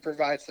glad I could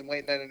provide some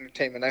late night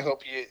entertainment. I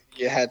hope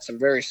you had some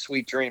very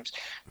sweet dreams.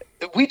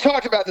 We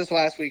talked about this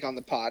last week on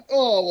the pod.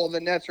 Oh, well, the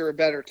Nets are a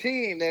better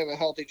team. They have a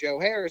healthy Joe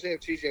Harris. They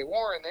have T.J.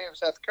 Warren. They have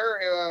Seth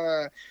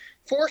Curry.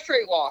 4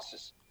 straight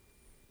losses.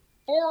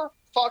 4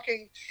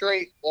 fucking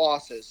straight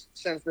losses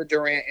since the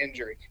Durant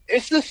injury.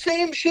 It's the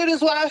same shit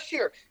as last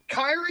year.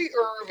 Kyrie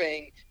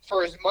Irving,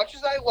 for as much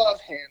as I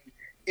love him,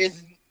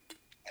 is,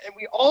 and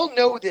we all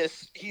know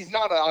this, he's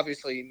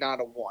obviously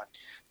not a 1.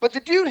 But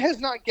the dude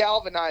has not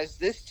galvanized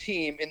this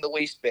team in the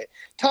least bit.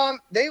 Tom,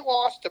 they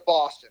lost to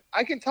Boston.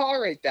 I can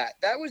tolerate that.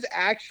 That was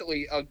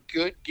actually a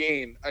good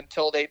game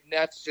until the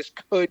Nets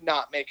just could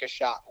not make a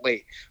shot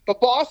late. But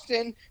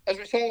Boston, as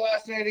we saw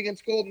last night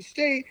against Golden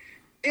State,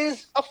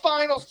 is a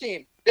finals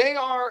team. They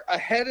are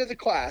ahead of the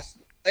class.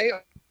 They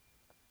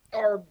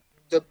are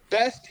the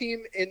best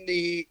team in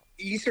the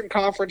Eastern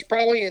Conference,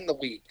 probably in the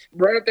league,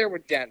 right up there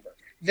with Denver.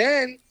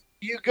 Then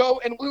you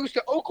go and lose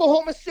to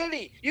Oklahoma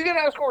City. You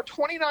got to score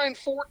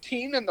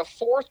 29-14 in the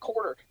fourth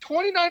quarter.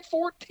 29-14.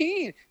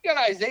 You got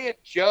Isaiah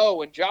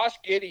Joe and Josh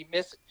Giddey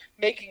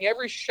making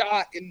every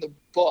shot in the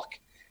book.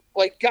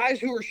 Like, guys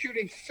who are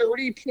shooting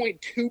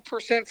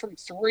 30.2% from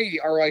 3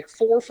 are like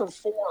 4 for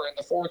 4 in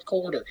the fourth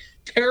quarter.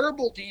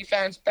 Terrible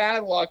defense,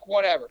 bad luck,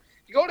 whatever.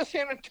 You go to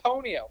San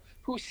Antonio,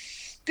 who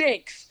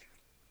stinks.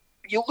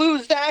 You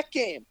lose that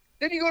game.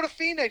 Then you go to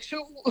Phoenix,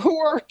 who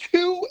are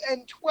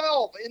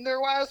 2-12 in their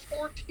last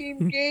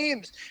 14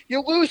 games.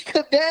 You lose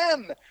to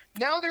them.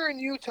 Now they're in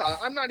Utah.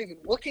 I'm not even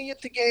looking at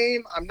the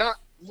game. I'm not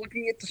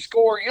looking at the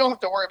score. You don't have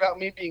to worry about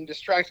me being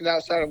distracted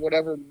outside of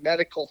whatever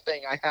medical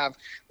thing I have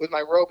with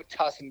my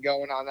Robitussin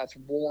going on that's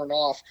worn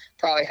off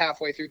probably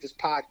halfway through this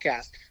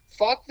podcast.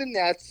 Fuck the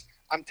Nets.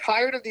 I'm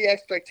tired of the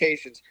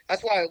expectations.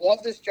 That's why I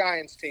love this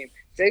Giants team.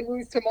 If they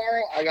lose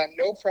tomorrow, I got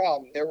no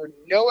problem. There were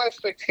no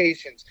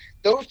expectations.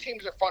 Those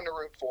teams are fun to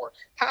root for.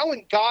 How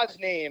in God's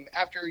name,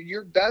 after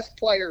your best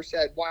player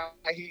said why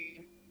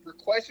he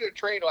requested a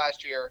trade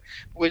last year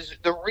was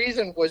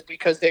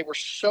because they were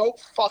so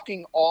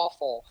fucking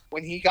awful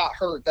when he got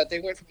hurt that they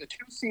went from the 2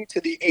 seed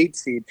to the 8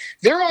 seed.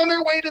 They're on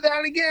their way to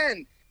that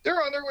again.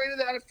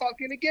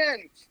 Fucking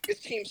again. This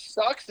team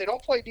sucks. They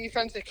don't play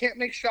defense. They can't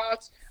make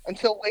shots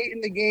until late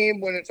in the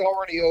game when it's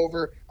already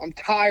over. I'm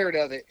tired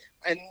of it.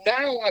 And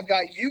now I've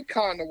got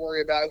UConn to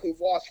worry about, who've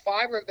lost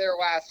 5 of their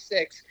last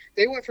 6.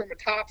 They went from a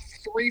top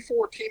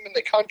 3-4 team in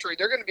the country.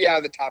 They're going to be out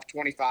of the top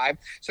 25.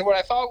 So what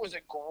I thought was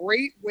a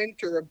great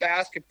winter of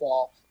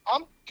basketball,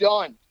 I'm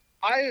done.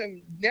 I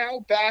am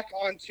now back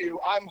onto,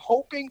 I'm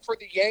hoping for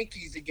the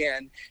Yankees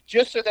again,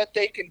 just so that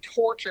they can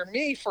torture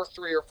me for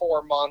 3 or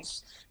 4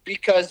 months,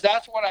 because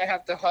that's what I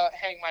have to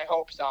hang my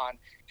hopes on,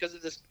 because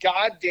of this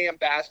goddamn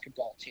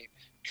basketball team.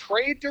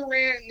 Trade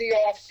Durant in the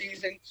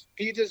offseason.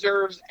 He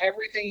deserves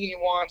everything he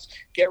wants.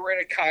 Get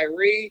rid of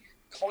Kyrie.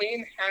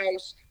 Clean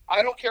house.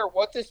 I don't care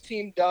what this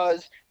team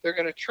does. They're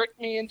going to trick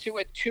me into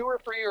it 2 or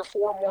 3 or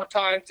 4 more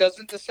times.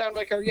 Doesn't this sound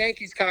like our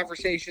Yankees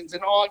conversations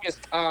in August,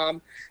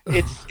 Tom?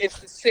 It's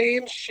the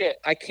same shit.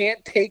 I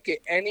can't take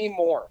it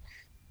anymore.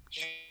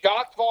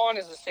 Jacque Vaughn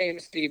is the same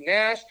as Steve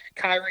Nash.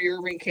 Kyrie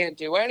Irving can't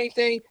do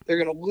anything.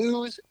 They're going to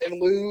lose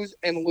and lose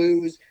and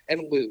lose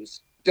and lose.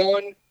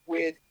 Done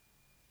with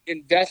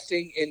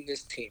investing in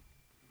this team.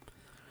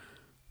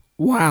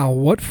 Wow,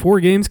 what 4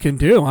 games can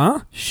do,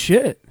 huh?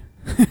 Shit.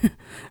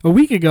 A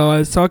week ago, I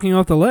was talking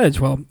off the ledge.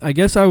 Well, I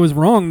guess I was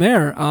wrong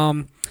there.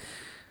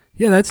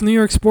 Yeah, that's New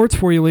York sports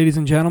for you, ladies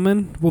and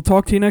gentlemen. We'll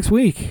talk to you next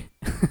week.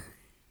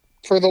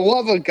 For the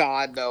love of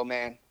God, though,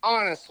 man.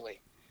 Honestly.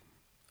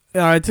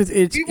 We went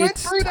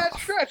through that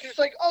stretch. It's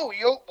like, oh,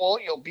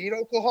 you'll beat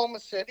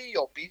Oklahoma City.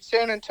 You'll beat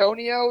San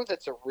Antonio.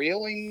 That's a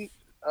reeling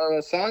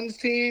Suns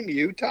team.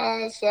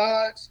 Utah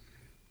sucks.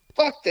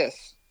 Fuck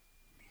this.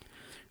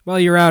 Well,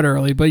 you're out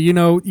early, but you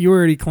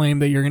already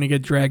claimed that you're going to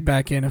get dragged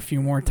back in a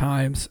few more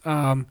times.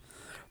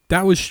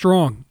 That was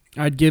strong.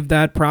 I'd give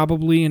that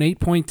probably an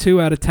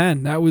 8.2 out of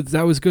 10.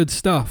 That was good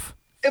stuff.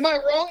 Am I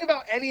wrong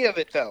about any of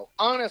it, though?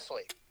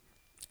 Honestly.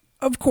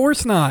 Of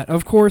course not.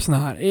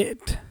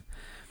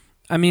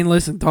 I mean,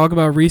 listen, talk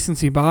about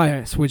recency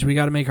bias, which we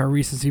got to make our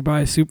recency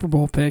bias Super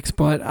Bowl picks,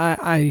 but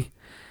I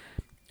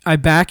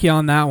back you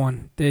on that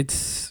one.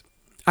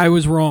 I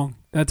was wrong.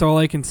 That's all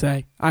I can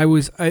say.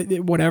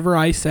 Whatever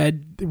I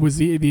said was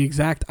the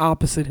exact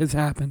opposite has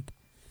happened.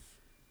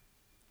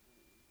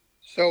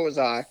 So was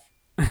I.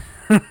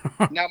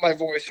 Now my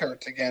voice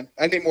hurts again.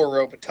 I need more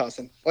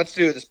Robitussin. Let's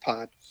do this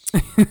pod.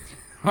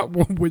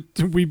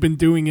 We've been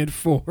doing it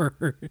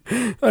for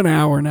an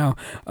hour now.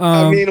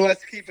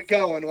 Let's keep it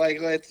going.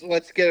 Like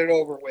let's get it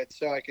over with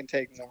so I can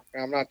take more.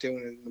 I'm not doing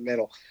it in the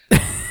middle.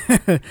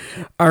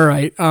 All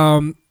right.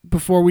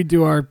 Before we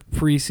do our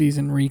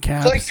preseason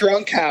recap, it's like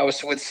Drunk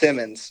House with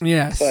Simmons.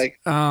 Yes. It's like,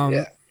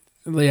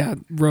 yeah,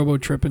 Robo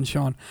tripping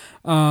Sean.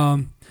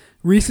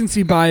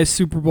 Recency bias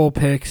Super Bowl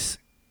picks.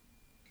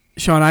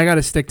 Sean, I got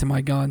to stick to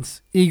my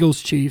guns.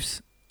 Eagles,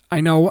 Chiefs.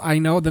 I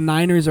know the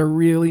Niners are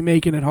really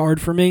making it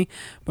hard for me,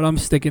 but I'm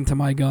sticking to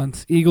my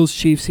guns. Eagles,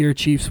 Chiefs here.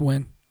 Chiefs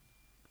win.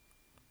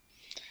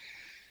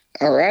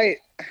 All right.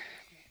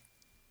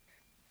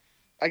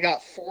 I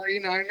got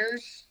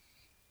 49ers,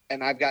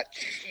 and I've got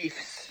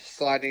Chiefs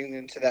sliding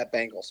into that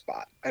Bengals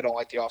spot. I don't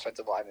like the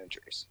offensive line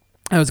injuries.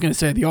 I was going to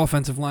say the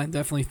offensive line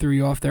definitely threw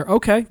you off there.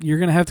 Okay, you're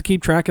going to have to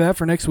keep track of that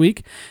for next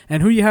week.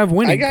 And who you have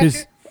winning? I got you.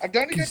 I've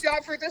done a good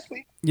job for this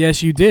week.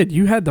 Yes, you did.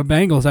 You had the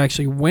Bengals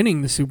actually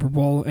winning the Super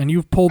Bowl, and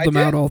you've pulled them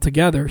out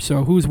altogether.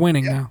 So who's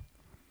winning now?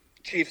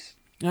 Chiefs.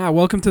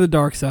 Welcome to the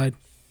dark side.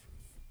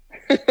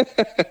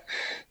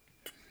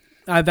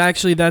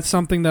 That's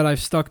something that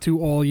I've stuck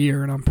to all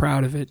year, and I'm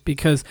proud of it,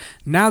 because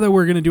now that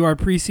we're going to do our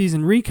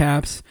preseason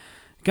recaps,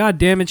 God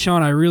damn it,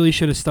 Sean, I really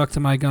should have stuck to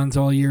my guns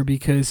all year,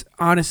 because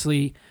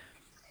honestly,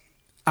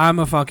 I'm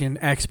a fucking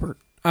expert.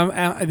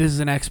 This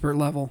is an expert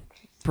level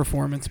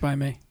performance by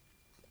me.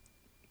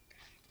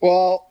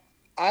 Well,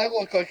 I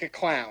look like a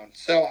clown,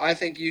 so I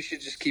think you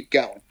should just keep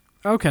going.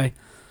 Okay.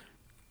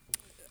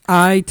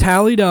 I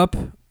tallied up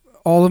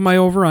all of my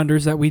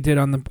over-unders that we did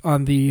on the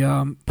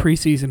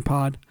preseason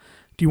pod.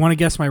 Do you want to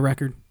guess my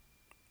record?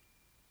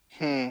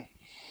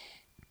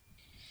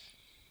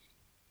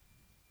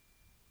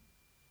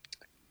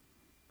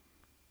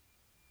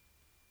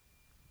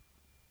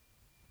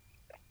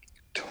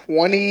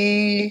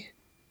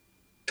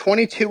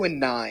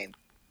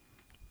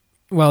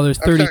 Well, there's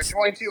 30.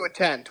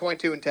 22-10.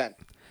 22-10.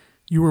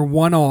 You were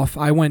one off.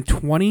 I went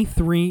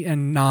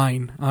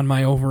 23-9 on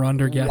my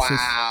over/under guesses.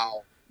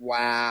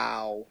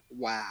 Wow.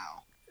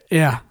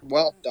 Yeah.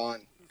 Well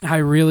done. I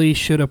really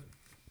should have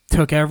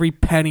took every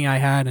penny I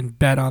had and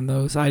bet on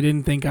those. I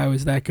didn't think I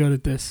was that good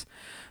at this.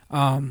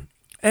 And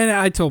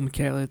I told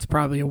Michaela it's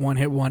probably a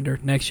one-hit wonder.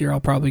 Next year I'll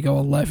probably go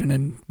 11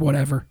 and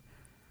whatever.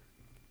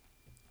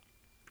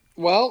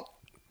 Well,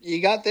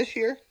 you got this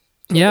year.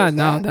 So yeah,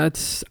 no,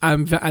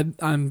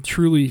 I'm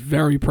truly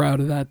very proud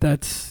of that.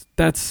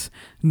 That's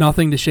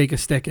nothing to shake a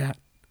stick at.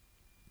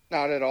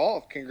 Not at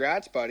all.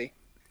 Congrats, buddy.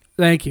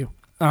 Thank you.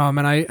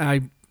 And I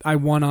I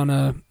won on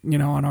a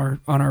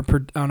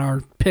on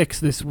our picks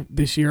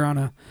this year on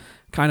a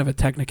kind of a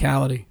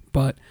technicality,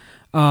 but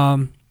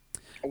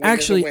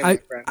actually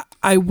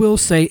I will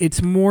say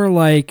it's more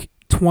like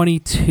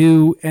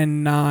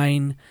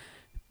 22-9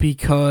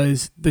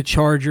 because the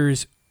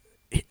Chargers,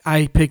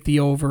 I picked the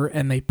over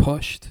and they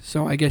pushed.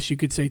 So I guess you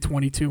could say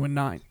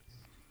 22-9.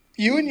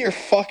 You and your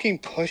fucking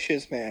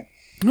pushes, man.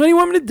 What do you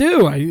want me to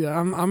do?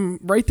 I'm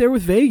right there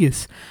with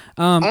Vegas.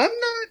 I'm not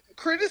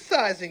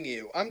criticizing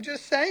you. I'm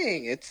just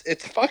saying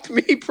it's fucked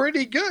me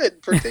pretty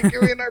good,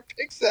 particularly in our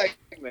pick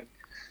segment,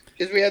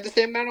 because we had the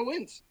same amount of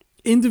wins.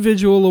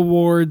 Individual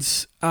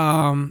awards,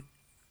 I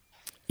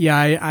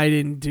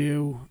didn't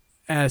do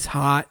as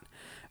hot.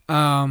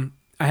 I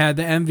had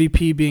the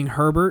MVP being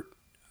Herbert.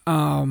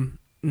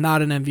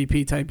 Not an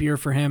MVP type year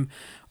for him.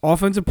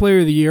 Offensive Player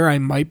of the Year, I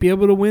might be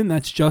able to win.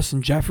 That's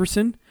Justin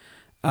Jefferson.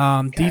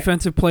 Okay.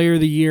 Defensive Player of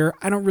the Year,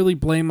 I don't really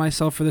blame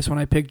myself for this one.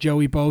 I picked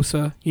Joey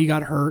Bosa. He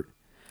got hurt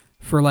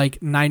for like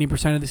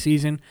 90% of the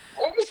season.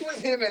 What was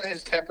with him and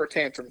his temper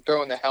tantrum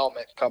throwing the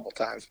helmet a couple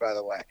times, by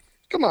the way?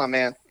 Come on,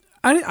 man.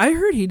 I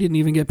heard he didn't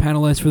even get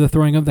penalized for the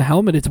throwing of the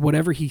helmet. It's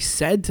whatever he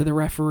said to the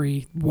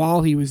referee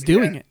while he was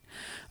doing it.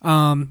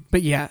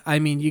 But yeah, I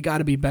mean, you got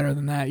to be better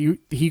than that.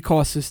 He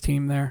cost his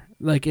team there,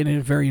 like in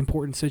a very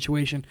important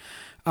situation.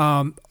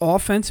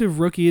 Offensive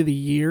Rookie of the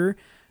Year,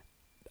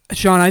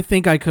 Sean, I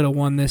think I could have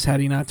won this had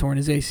he not torn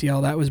his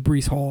ACL. That was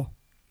Breece Hall.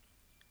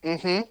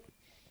 Mm-hmm.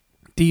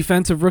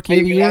 Defensive Rookie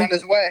of the Year. On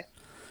his way.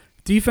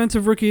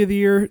 Defensive Rookie of the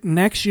Year.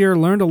 Next year,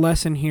 learned a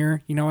lesson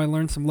here. You know, I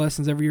learned some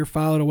lessons every year.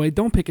 File it away.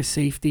 Don't pick a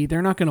safety.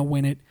 They're not going to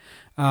win it.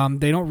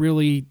 They don't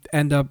really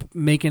end up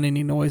making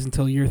any noise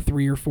until year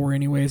 3 or 4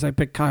 anyways. I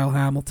picked Kyle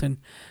Hamilton.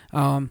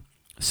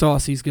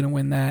 Saucy's going to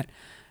win that.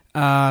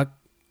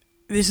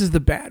 This is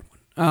the bad one.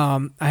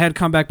 I had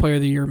Comeback Player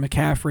of the Year,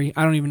 McCaffrey.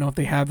 I don't even know if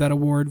they have that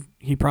award.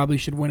 He probably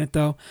should win it,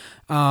 though.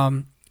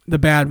 The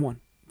bad one.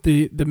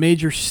 The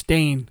major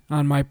stain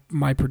on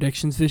my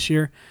predictions this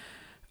year.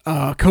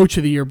 Coach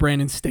of the Year,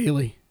 Brandon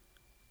Staley.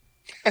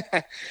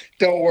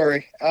 Don't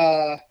worry.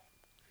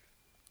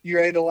 You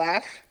ready to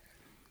laugh?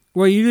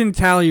 Well, you didn't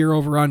tally your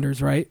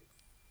over-unders, right?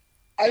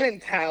 I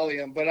didn't tally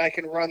them, but I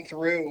can run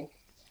through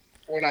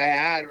what I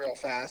had real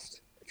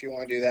fast if you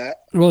want to do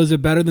that. Well, is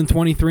it better than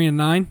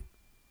 23-9?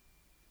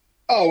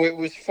 Oh, it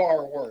was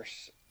far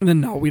worse.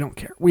 Then no, we don't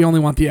care. We only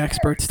want the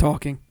experts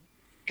talking.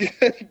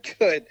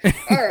 Good.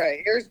 All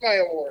right, here's my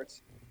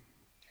awards.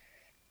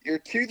 Your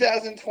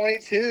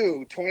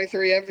 2022-23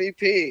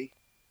 MVP,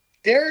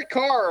 Derek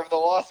Carr of the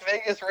Las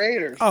Vegas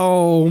Raiders.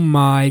 Oh,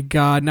 my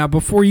God. Now,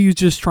 before you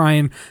just try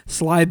and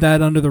slide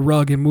that under the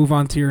rug and move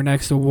on to your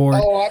next award.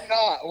 Oh, I'm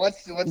not.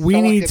 Let's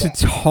we need to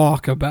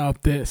talk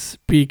about this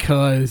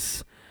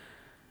because,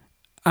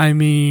 I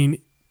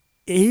mean,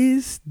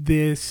 is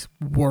this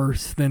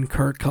worse than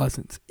Kirk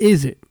Cousins?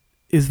 Is it?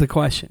 Is the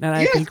question.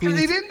 And yes, because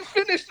he didn't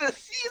finish the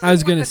season. I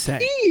was going to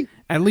say,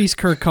 at least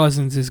Kirk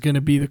Cousins is going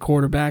to be the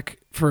quarterback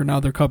for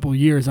another couple of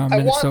years on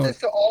Minnesota. I want this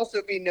to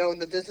also be known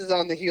that this is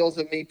on the heels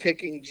of me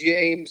picking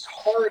James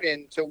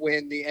Harden to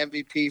win the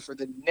MVP for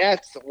the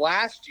Nets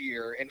last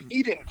year, and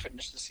he didn't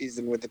finish the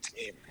season with the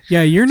team.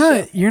 Yeah, you're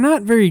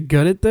not very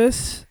good at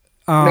this.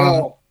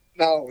 No,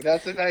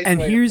 that's a nice way of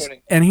putting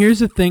it. And here's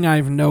the thing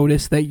I've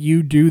noticed that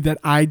you do that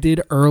I did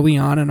early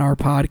on in our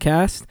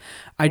podcast.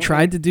 I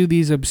tried to do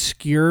these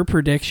obscure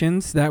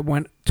predictions that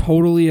went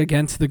totally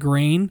against the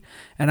grain,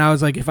 and I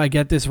was like, if I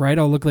get this right,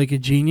 I'll look like a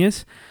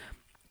genius.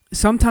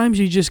 Sometimes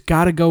you just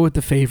got to go with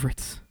the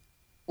favorites.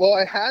 Well,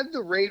 I had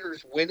the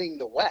Raiders winning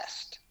the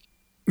West.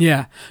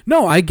 Yeah.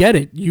 No, I get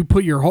it. You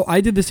put your whole... I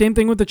did the same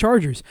thing with the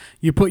Chargers.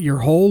 You put your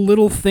whole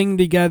little thing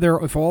together.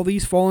 If all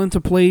these fall into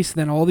place,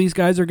 then all these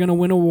guys are going to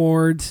win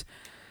awards.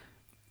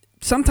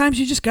 Sometimes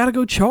you just got to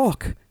go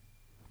chalk.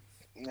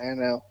 I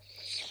know.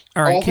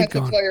 All right, keep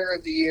going. Offensive Player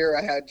of the Year,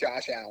 I had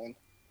Josh Allen.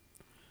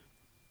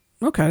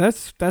 Okay,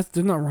 there's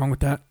nothing wrong with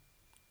that.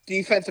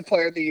 Defensive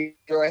Player of the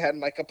Year, I had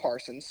Micah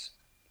Parsons.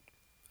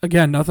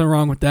 Again, nothing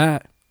wrong with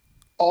that.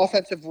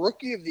 Offensive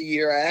Rookie of the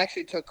Year, I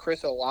actually took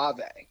Chris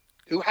Olave,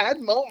 who had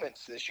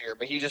moments this year,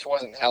 but he just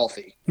wasn't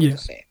healthy with the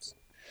Saints.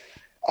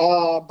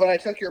 But I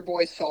took your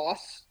boy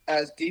Sauce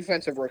as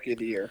Defensive Rookie of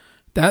the Year.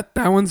 That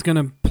one's going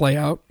to play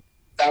out.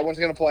 That one's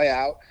going to play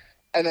out.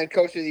 And then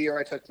Coach of the Year,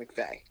 I took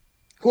McVay,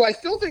 who I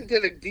still think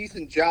did a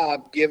decent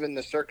job given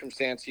the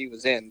circumstance he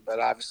was in,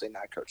 but obviously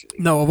not Coach of the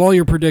Year. No, of all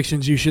your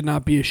predictions, you should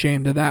not be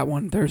ashamed of that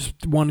one. There's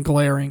one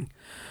glaring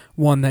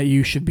one that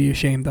you should be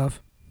ashamed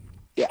of.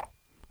 Yeah.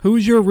 Who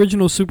was your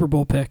original Super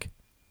Bowl pick?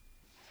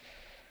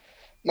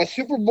 My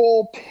Super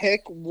Bowl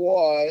pick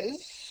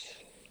was,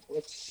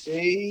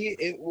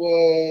 it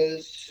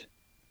was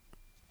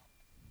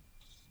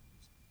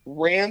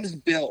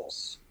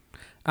Rams-Bills.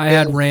 I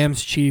had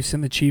Rams-Chiefs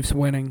and the Chiefs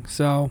winning.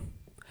 So,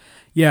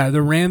 yeah,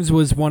 the Rams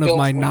was one of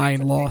my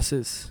 9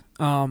 losses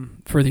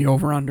for the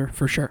over-under,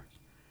 for sure.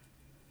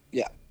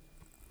 Yeah.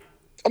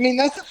 I mean,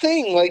 that's the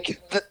thing.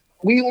 Like,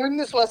 we learn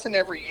this lesson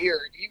every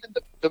year. Even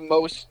the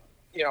most,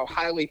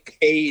 highly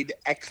paid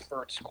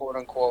experts,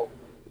 quote-unquote,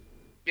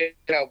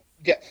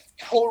 get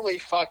totally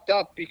fucked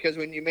up because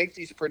when you make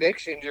these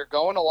predictions, you're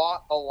going a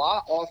lot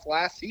off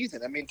last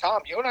season. I mean,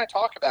 Tom, you and I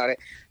talk about it.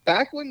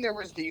 Back when there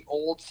was the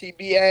old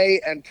CBA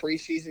and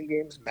preseason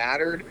games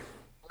mattered,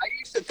 I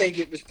used to think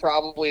it was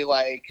probably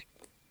like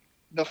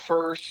the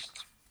first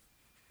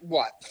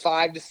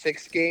 5 to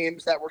 6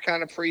 games that were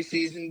kind of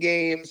preseason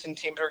games and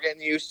teams were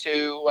getting used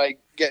to like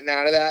getting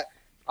out of that.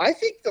 I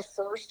think the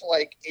first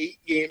like 8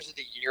 games of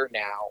the year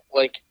now,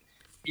 like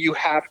you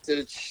have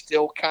to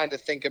still kind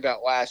of think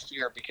about last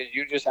year because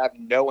you just have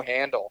no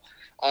handle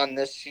on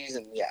this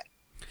season yet.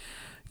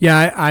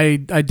 Yeah, I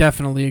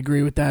definitely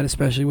agree with that,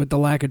 especially with the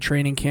lack of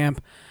training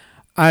camp.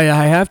 I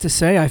have to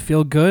say I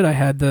feel good. I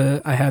had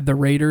the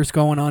Raiders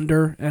going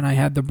under and I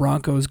had the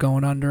Broncos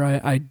going under.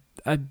 I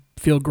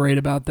feel great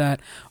about that.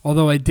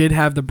 Although I did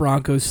have the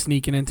Broncos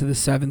sneaking into the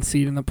 7th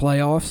seed in the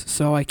playoffs,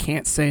 so I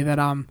can't say that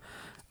I'm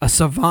a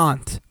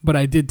savant, but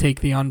I did take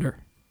the under.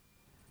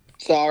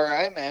 It's all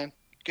right, man.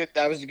 Good.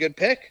 That was a good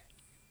pick.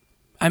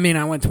 I mean,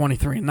 I went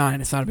 23-9.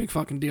 It's not a big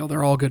fucking deal.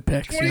 They're all good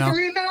picks.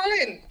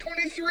 23-9.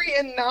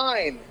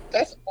 23-9.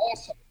 That's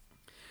awesome.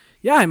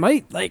 Yeah, I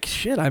might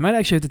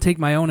actually have to take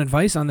my own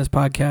advice on this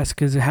podcast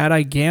because had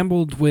I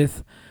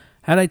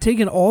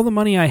taken all the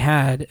money I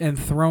had and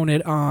thrown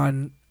it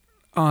on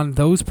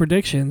those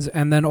predictions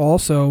and then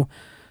also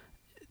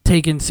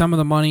taken some of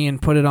the money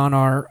and put it on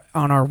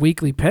our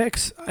weekly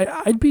picks,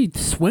 I'd be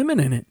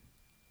swimming in it.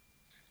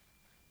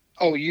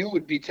 Oh, you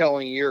would be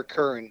telling your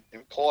current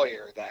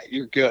employer that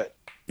you're good.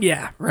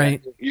 Yeah,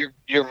 right.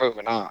 You're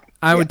moving on.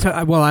 I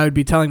would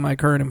be telling my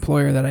current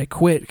employer that I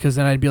quit because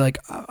then I'd be like,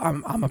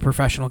 I'm a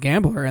professional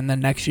gambler, and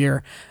then next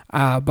year,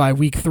 by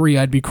week 3,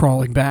 I'd be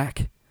crawling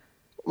back.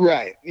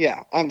 Right.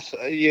 Yeah.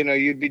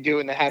 You'd be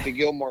doing the Happy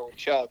Gilmore with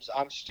Chubbs.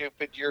 I'm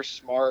stupid. You're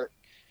smart.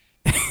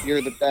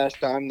 You're the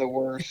best. I'm the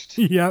worst.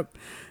 Yep.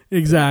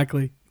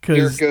 Exactly.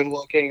 You're good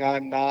looking.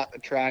 I'm not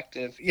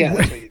attractive.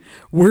 Yeah.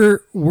 We're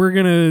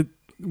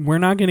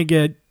not gonna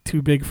get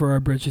too big for our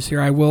britches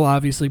here. I will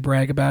obviously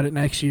brag about it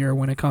next year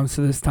when it comes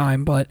to this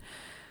time, but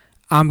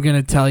I'm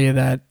gonna tell you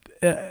that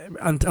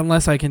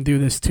unless I can do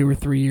this 2 or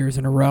 3 years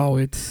in a row,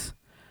 it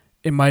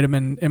might have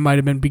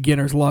been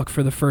beginner's luck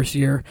for the first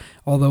year.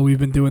 Although we've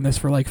been doing this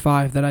for like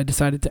 5, that I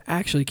decided to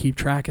actually keep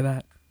track of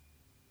that.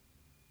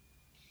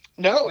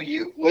 No,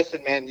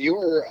 listen, man. You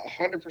were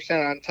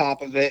 100% on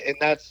top of it, and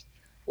that's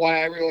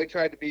why I really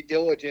tried to be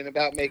diligent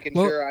about making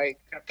sure I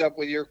kept up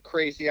with your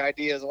crazy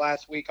ideas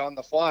last week on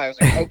the fly. I was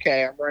like,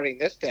 okay, I'm writing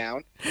this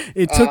down.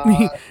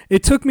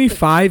 It took me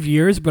 5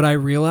 years, but I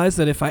realized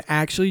that if I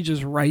actually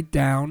just write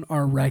down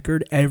our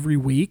record every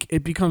week,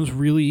 it becomes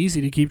really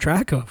easy to keep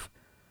track of.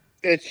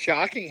 It's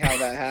shocking how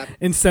that happened.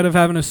 Instead of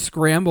having to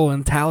scramble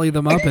and tally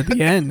them up at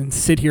the end and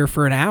sit here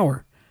for an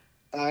hour.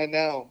 I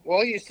know.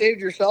 Well, you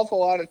saved yourself a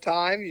lot of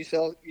time. You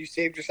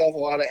saved yourself a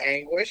lot of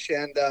anguish,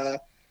 and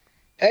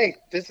hey,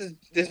 this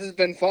has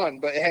been fun.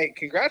 But hey,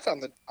 congrats on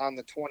the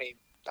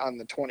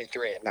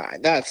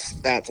 23-9.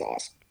 That's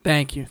awesome.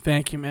 Thank you,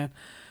 man.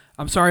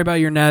 I'm sorry about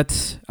your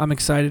Nets. I'm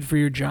excited for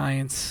your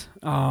Giants.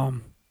 I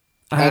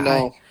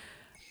know.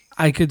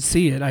 I could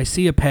see it. I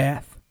see a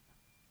path.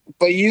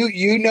 But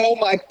you know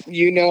my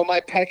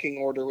pecking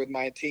order with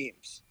my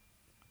teams.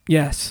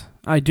 Yes,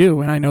 I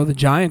do, and I know the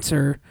Giants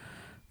are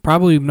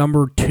probably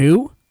number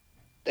 2.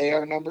 They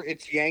are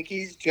it's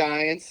Yankees,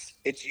 Giants,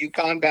 it's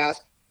UConn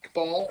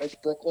basketball, it's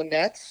Brooklyn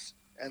Nets,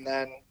 and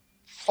then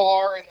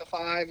far in the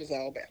 5 is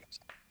Alabama.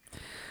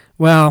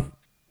 Well,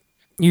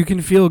 you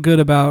can feel good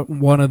about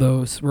one of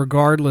those,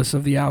 regardless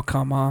of the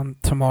outcome on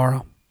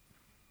tomorrow.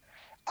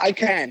 I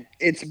can.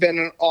 It's been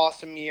an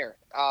awesome year.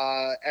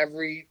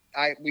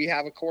 We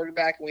have a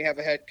quarterback and we have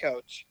a head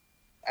coach,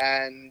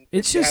 and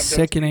it's just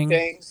sickening.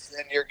 Things,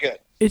 and you're good.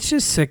 It's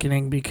just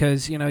sickening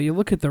because you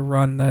look at the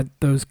run that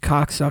those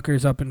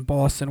cocksuckers up in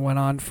Boston went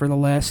on for the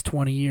last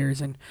 20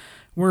 years, and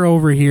we're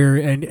over here,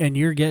 and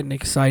you're getting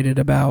excited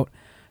about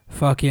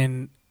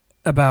the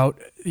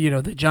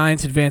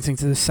Giants advancing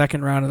to the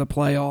second round of the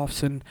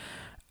playoffs, and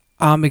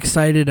I'm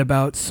excited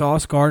about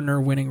Sauce Gardner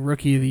winning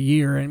Rookie of the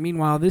Year, and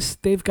meanwhile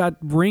they've got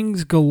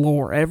rings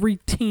galore. Every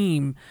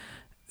team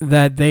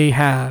that they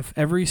have,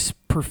 every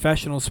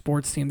professional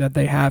sports team that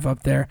they have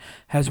up there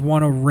has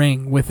won a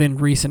ring within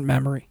recent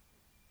memory.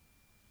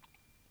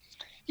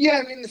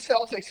 Yeah, I mean, the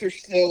Celtics are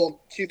still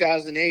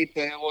 2008,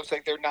 but it looks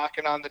like they're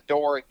knocking on the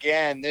door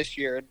again this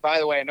year. And by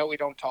the way, I know we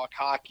don't talk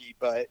hockey,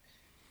 but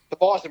the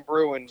Boston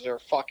Bruins are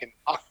fucking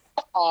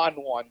on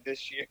one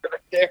this year.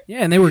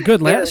 And they were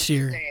good last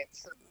year.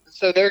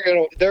 So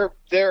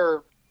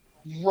they're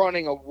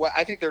running away.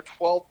 I think they're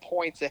 12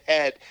 points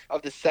ahead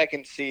of the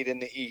second seed in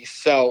the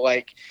East. So,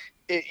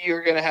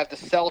 you're going to have the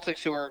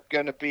Celtics, who are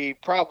going to be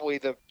probably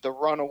the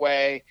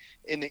runaway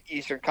in the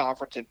Eastern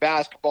Conference in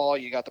basketball.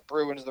 You got the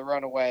Bruins, the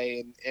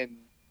runaway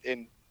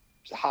in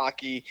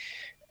hockey.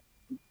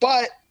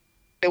 But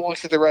it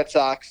looks like the Red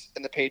Sox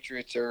and the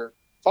Patriots are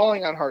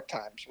falling on hard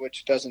times,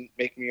 which doesn't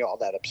make me all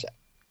that upset.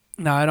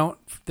 No, I don't.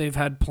 They've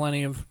had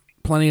plenty of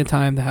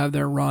time to have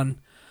their run.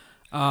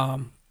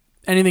 And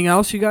Anything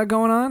else you got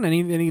going on?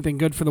 Anything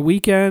good for the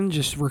weekend?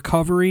 Just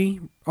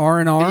recovery,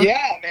 R&R?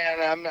 Yeah,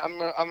 man,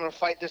 I'm gonna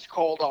fight this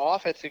cold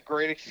off. It's a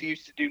great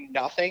excuse to do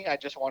nothing. I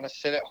just want to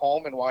sit at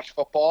home and watch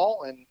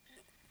football, and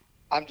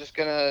I'm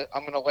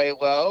gonna lay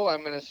low.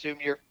 I'm gonna assume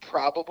you're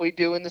probably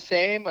doing the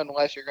same,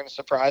 unless you're gonna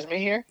surprise me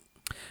here.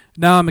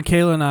 No,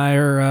 Michaela and I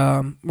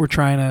are we're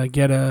trying to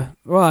get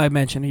I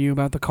mentioned to you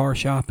about the car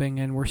shopping,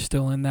 and we're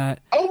still in that.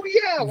 Oh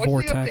yeah, what's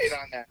vortex. the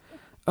update on that?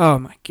 Oh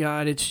my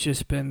God! It's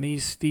just been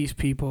these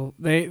people.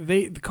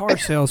 The car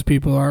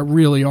salespeople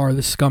really are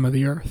the scum of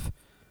the earth.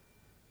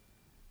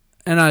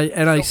 And what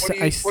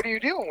are you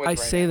dealing with? I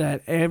say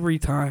that every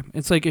time.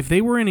 It's like if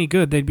they were any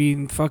good, they'd be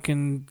in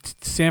fucking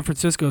San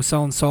Francisco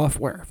selling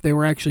software. If they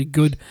were actually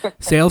good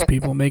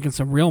salespeople making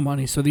some real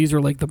money. So these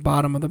are like the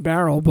bottom of the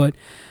barrel. But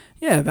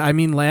yeah, I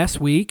mean, last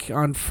week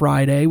on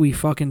Friday, we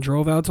fucking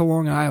drove out to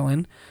Long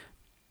Island.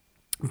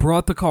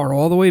 Brought the car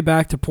all the way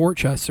back to Port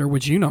Chester,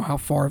 which you know how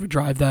far of a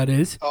drive that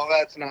is. Oh,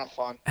 that's not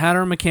fun. Had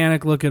our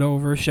mechanic look it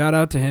over. Shout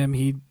out to him.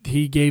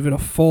 He gave it a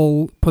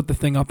full, put the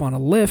thing up on a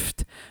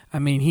lift. I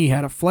mean, he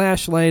had a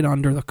flashlight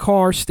under the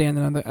car,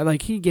 standing on the,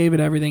 he gave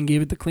it everything,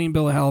 gave it the clean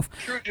bill of health.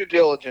 True due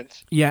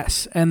diligence.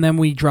 Yes, and then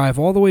we drive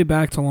all the way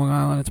back to Long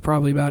Island. It's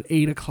probably about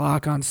 8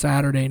 o'clock on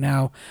Saturday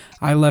now.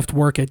 I left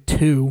work at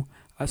 2,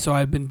 so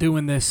I've been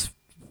doing this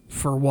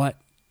for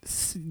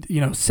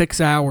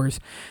 6 hours,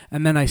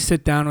 and then I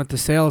sit down with the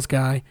sales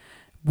guy.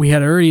 We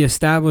had already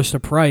established a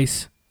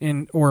price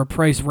a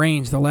price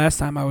range the last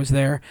time I was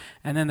there,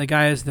 and then the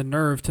guy has the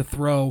nerve to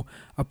throw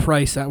a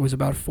price that was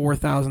about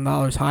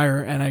 $4,000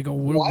 higher, and I go,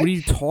 what are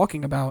you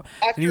talking about?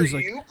 After and he was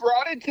you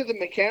brought it to the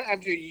mechanic,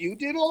 after you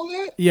did all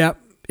that?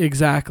 Yep,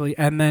 exactly.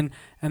 And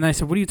I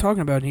said, what are you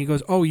talking about? And he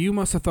goes, oh, you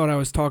must have thought I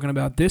was talking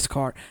about this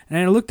car. And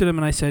I looked at him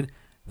and I said,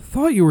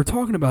 thought you were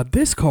talking about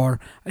this car.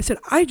 I said,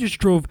 I just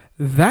drove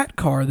that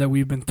car that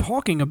we've been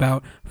talking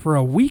about for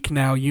a week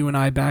now, you and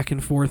I back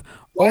and forth.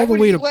 Why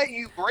would he let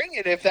you bring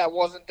it if that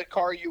wasn't the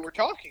car you were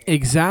talking about?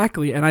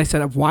 Exactly. And I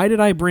said, why did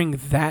I bring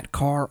that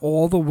car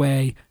all the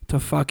way to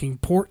fucking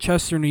Port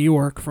Chester, New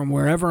York, from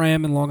wherever I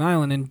am in Long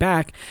Island and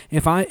back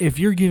if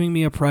you're giving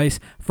me a price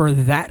for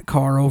that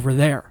car over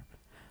there?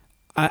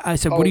 I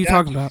said, what are you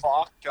talking about?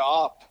 Fucked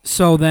up.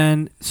 So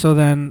then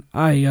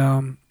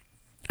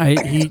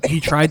he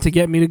tried to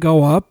get me to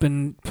go up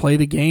and play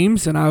the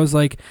games, and I was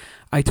like,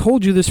 I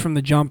told you this from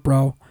the jump,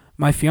 bro.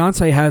 My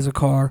fiance has a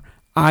car.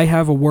 I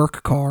have a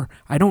work car.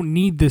 I don't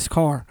need this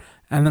car.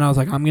 And then I was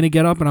like, I'm going to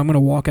get up and I'm going to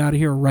walk out of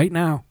here right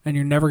now, and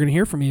you're never going to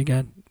hear from me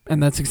again.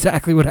 And that's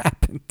exactly what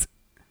happened.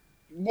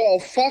 Well,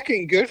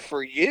 fucking good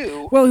for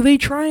you. Well, they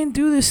try and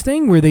do this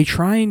thing where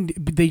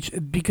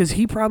because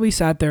he probably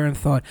sat there and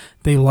thought,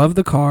 they love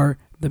the car.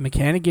 The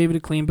mechanic gave it a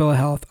clean bill of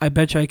health. I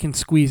bet you I can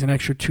squeeze an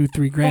extra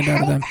 $2-3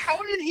 out of them.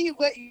 How did he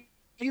let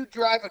you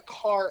drive a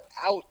car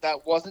out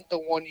that wasn't the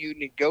one you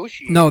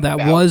negotiated? No,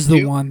 that was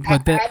the one.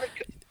 But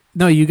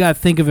no, you got to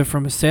think of it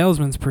from a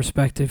salesman's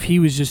perspective. He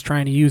was just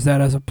trying to use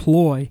that as a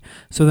ploy.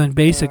 So then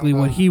basically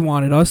what he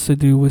wanted us to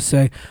do was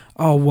say,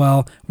 oh,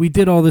 well, we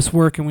did all this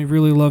work and we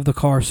really love the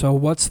car, so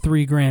what's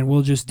 $3,000?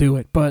 We'll just do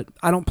it. But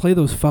I don't play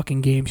those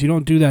fucking games. You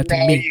don't do that to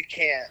me. No, you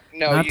can't.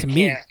 No, Not you to can't.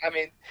 me. I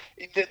mean,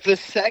 the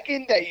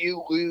second that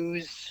you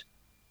lose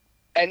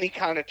any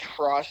kind of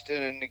trust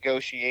in a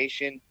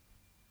negotiation,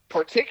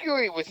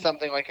 particularly with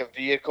something like a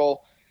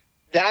vehicle,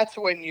 that's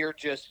when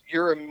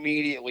you're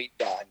immediately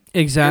done.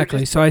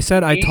 Exactly. So I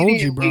said, I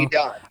told you, bro.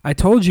 Done. I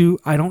told you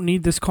I don't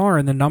need this car,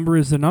 and the number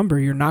is the number.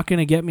 You're not going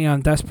to get me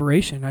on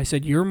desperation. I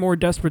said, you're more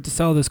desperate to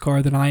sell this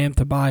car than I am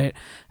to buy it,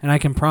 and I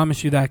can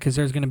promise you that because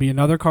there's going to be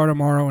another car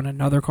tomorrow and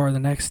another car the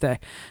next day.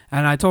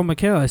 And I told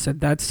Michaela, I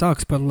said, that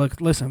sucks, but look,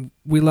 listen,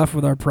 we left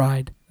with our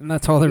pride, and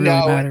that's all that really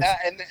matters.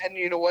 And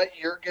you know what?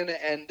 You're going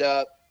to end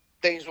up,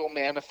 things will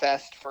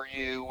manifest for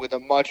you with a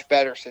much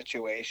better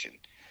situation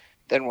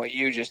than what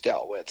you just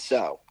dealt with.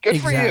 So,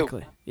 good for you.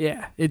 Exactly.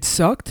 Yeah. It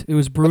sucked. It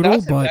was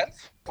brutal, but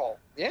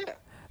yeah.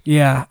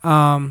 Yeah.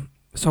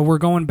 So we're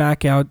going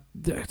back out.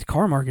 The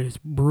car market is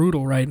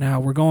brutal right now.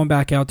 We're going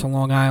back out to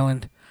Long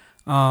Island.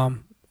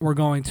 We're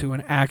going to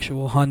an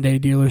actual Hyundai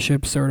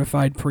dealership,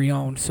 certified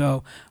pre-owned.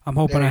 So I'm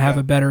hoping I have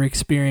a better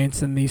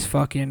experience than these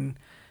fucking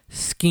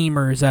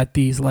schemers at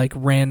these like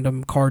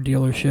random car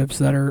dealerships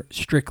that are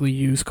strictly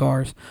used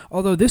cars.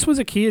 Although this was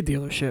a Kia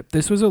dealership.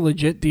 This was a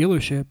legit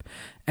dealership,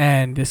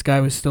 and this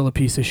guy was still a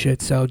piece of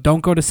shit. So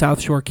don't go to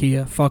South Shore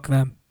Kia. Fuck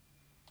them.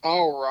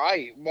 All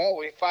right. Well,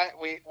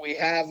 we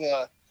have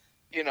a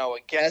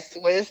guest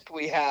list,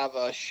 we have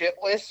a shit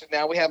list, and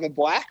now we have a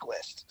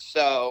blacklist.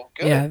 So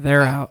good. Yeah,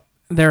 they're out.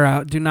 They're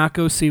out. Do not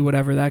go see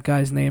whatever that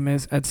guy's name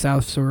is at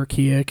South Shore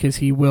Kia, because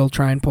he will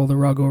try and pull the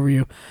rug over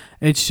you.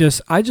 It's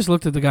just, I just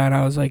looked at the guy and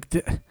I was like,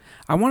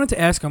 I wanted to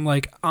ask him,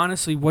 like,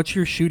 honestly, what's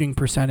your shooting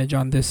percentage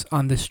on this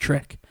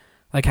trick?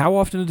 Like, how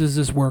often does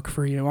this work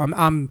for you?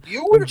 I'm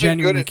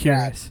genuinely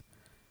curious.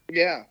 That.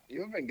 Yeah,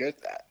 you have been good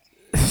at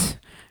that.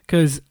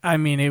 Because I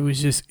mean, it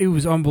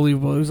was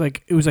unbelievable. It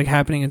was like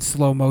happening in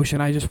slow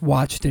motion. I just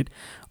watched it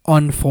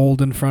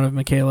unfold in front of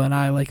Michaela and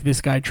I, like this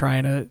guy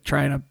trying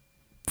to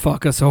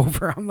fuck us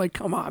over. I'm like,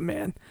 come on,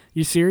 man.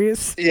 You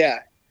serious? Yeah.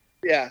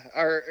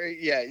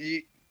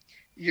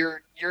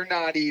 You're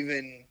not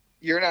even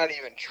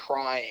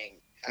trying.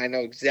 I know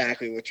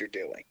exactly what you're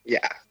doing.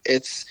 Yeah,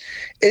 it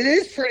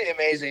is pretty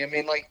amazing. I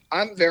mean, like,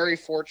 I'm very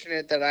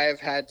fortunate that I have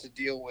had to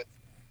deal with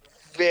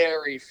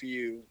very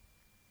few,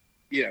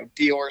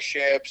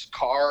 dealerships,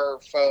 car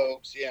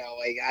folks.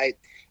 Like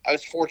I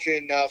was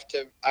fortunate enough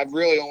I've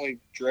really only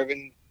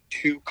driven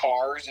 2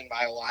 cars in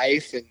my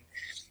life, and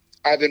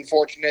I've been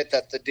fortunate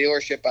that the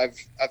dealership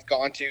I've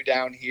gone to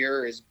down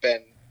here has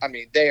been. I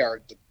mean, they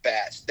are the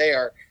best.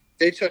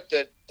 They took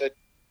the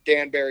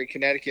Danbury,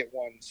 Connecticut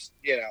ones,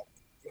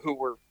 who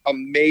were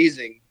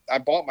amazing. I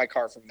bought my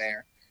car from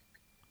there.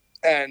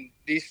 And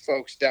these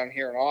folks down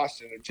here in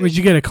Austin. Would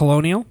you get a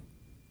Colonial?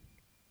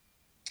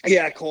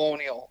 Yeah,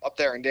 Colonial up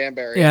there in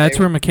Danbury. Yeah, that's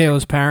where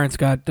Michaela's parents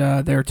got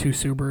their 2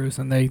 Subarus,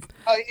 and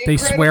they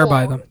swear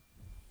by them.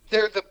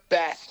 They're the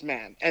best,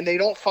 man. And they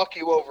don't fuck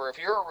you over. If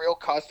you're a real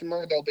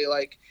customer, they'll be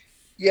like,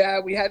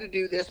 yeah, we had to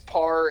do this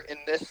part and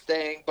this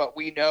thing, but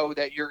we know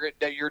that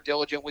you're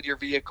diligent with your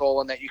vehicle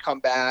and that you come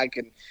back,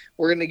 and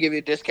we're going to give you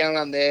a discount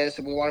on this,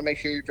 and we want to make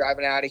sure you're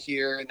driving out of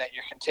here and that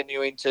you're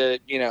continuing to,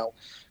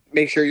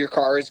 make sure your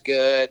car is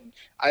good.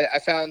 I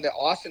found the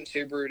Austin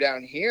Subaru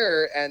down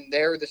here, and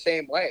they're the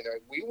same way. They're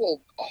like, we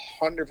will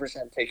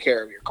 100% take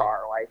care of your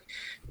car. Like,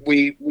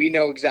 we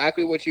know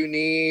exactly what you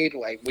need.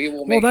 Like, we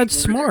will make that's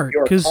sure smart,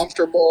 you're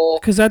comfortable.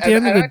 Because at the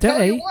end of the day,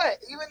 tell you what,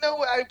 even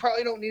though I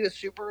probably don't need a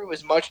Subaru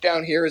as much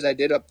down here as I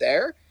did up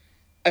there,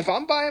 if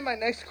I'm buying my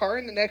next car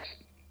in the next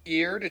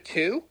year to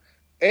 2,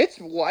 it's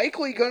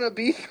likely going to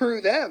be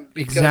through them.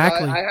 Because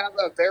exactly. I have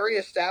a very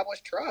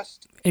established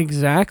trust.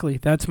 Exactly.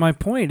 That's my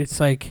point. It's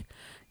like,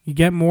 you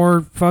get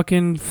more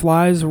fucking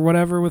flies or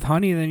whatever with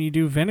honey than you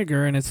do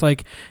vinegar, and it's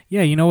like,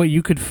 yeah, you know what,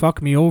 you could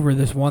fuck me over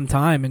this one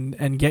time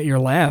and get your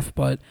laugh,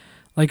 but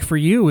like for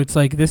you, it's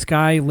like, this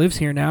guy lives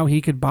here now,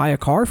 he could buy a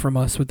car from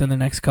us within the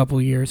next couple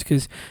of years,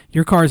 because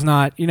your car's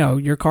not,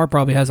 your car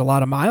probably has a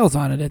lot of miles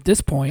on it at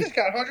this point. It's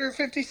got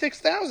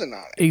 156,000 on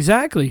it.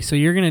 Exactly, so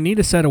you're going to need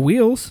a set of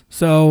wheels,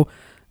 so...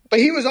 But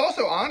he was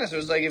also honest. It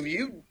was like,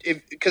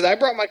 because I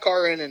brought my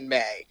car in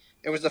May.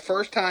 It was the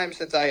first time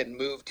since I had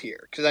moved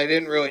here, because I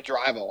didn't really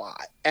drive a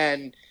lot.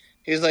 And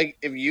he's like,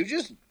 if you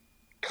just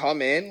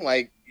come in,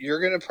 like,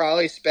 you're going to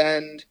probably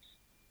spend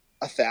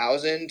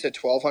 $1,000 to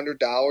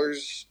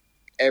 $1,200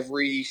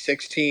 every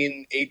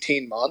 16,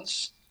 18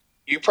 months.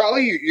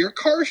 Your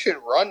car should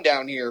run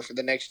down here for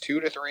the next 2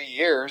 to 3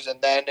 years.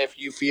 And then if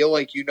you feel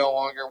like you no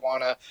longer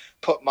want to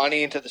put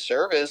money into the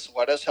service,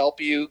 let us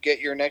help you get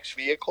your next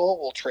vehicle.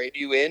 We'll trade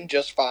you in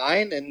just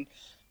fine, and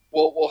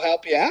we'll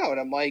help you out.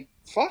 I'm like,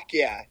 fuck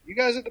yeah, you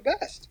guys are the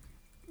best.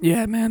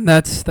 Yeah, man,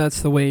 that's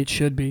the way it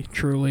should be,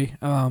 truly.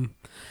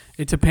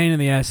 It's a pain in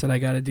the ass that I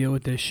got to deal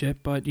with this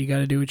shit, but you got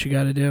to do what you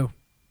got to do.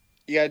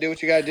 You got to do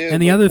what you got to do.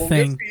 And the other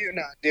thing, good for you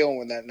not dealing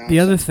with that nonsense. The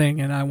other thing,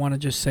 and I want to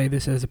just say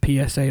this as a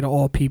PSA to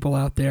all people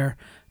out there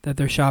that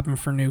they're shopping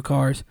for new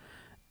cars,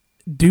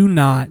 do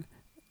not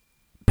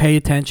pay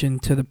attention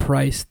to the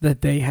price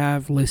that they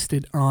have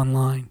listed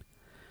online,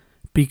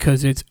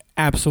 because it's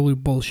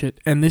absolute bullshit.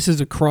 And this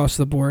is across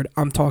the board.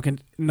 I'm talking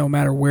no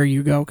matter where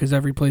you go, because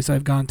every place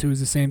I've gone to is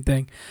the same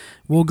thing.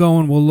 We'll go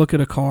and we'll look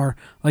at a car.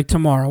 Like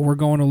tomorrow, we're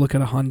going to look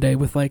at a Hyundai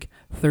with like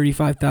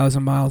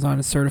 35,000 miles on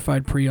it,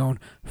 certified pre-owned,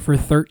 for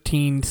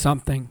 13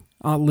 something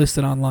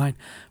listed online.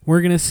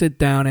 We're going to sit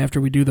down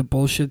after we do the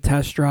bullshit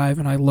test drive,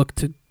 and I look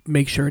to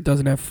make sure it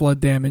doesn't have flood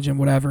damage and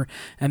whatever,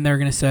 and they're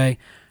going to say,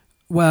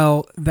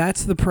 well,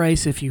 that's the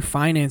price if you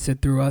finance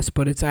it through us,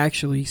 but it's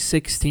actually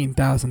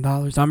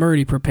 $16,000. I'm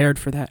already prepared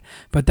for that.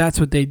 But that's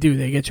what they do.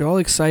 They get you all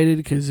excited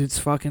because it's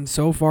fucking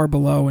so far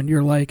below, and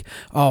you're like,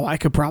 oh, I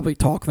could probably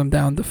talk them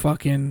down to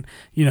fucking,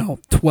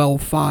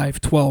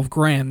 $12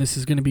 grand. This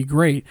is going to be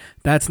great.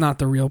 That's not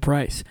the real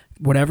price.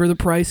 Whatever the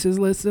price is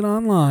listed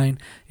online,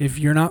 if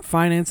you're not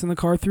financing the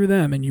car through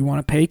them and you want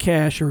to pay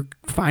cash or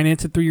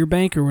finance it through your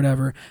bank or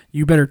whatever,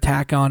 you better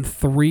tack on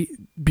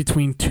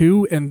between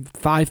 $2,000 and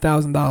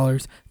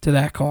 $5,000 to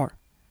that car.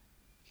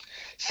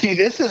 See,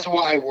 this is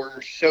why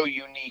we're so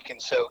unique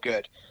and so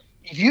good.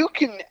 You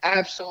can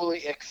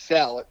absolutely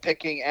excel at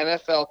picking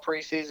NFL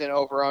preseason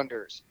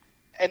over-unders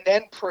and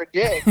then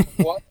predict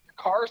what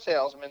car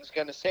salesman's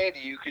going to say to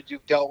you because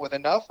you've dealt with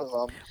enough of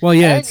them. Well,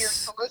 yeah, and you're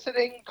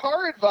soliciting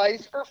car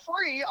advice for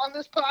free on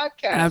this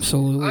podcast.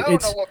 Absolutely. I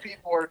don't know what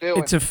people are doing.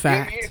 It's a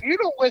fact. If you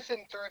don't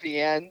listen through the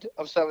end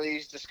of some of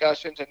these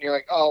discussions and you're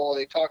like, oh, well,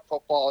 they talk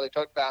football, they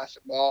talk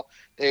basketball,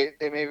 they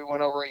maybe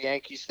went over a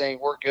Yankees thing,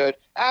 we're good.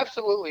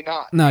 Absolutely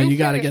not. No, you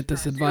got to get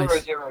this advice.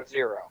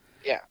 0-0-0.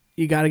 Yeah.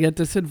 You got to get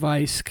this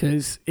advice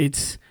because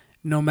it's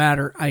no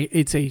matter.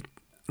 It's a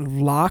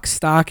lock,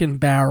 stock,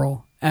 and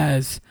barrel,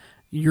 as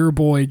your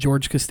boy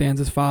George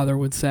Costanza's father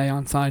would say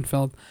on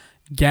Seinfeld.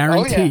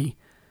 Guarantee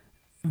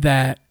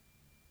that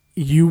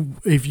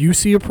if you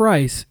see a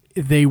price,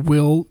 they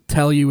will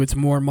tell you it's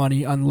more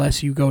money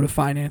unless you go to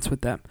finance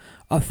with them.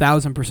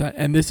 1,000%.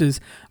 And this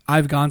is,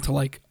 I've gone to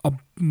like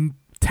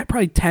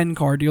probably 10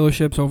 car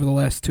dealerships over the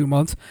last 2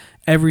 months,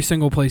 Every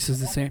single place is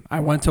the same. I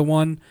went to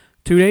one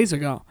 2 days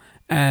ago,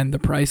 and the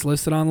price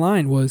listed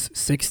online was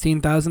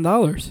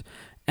 $16,000.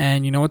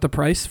 And you know what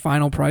the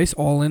final price,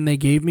 all in they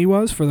gave me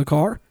was for the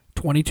car?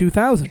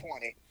 $22,000.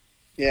 20.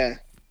 Yeah.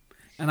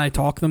 And I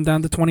talked them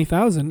down to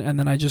 $20,000, and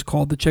then I just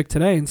called the chick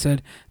today and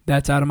said,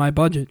 that's out of my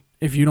budget.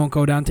 If you don't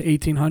go down to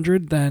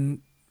 $1,800,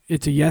 then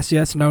it's a yes,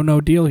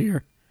 no deal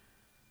here.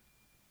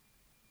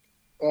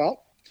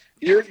 Well,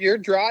 you're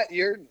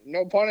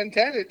no pun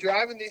intended,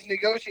 driving these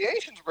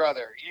negotiations,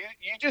 brother.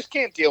 You just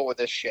can't deal with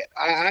this shit.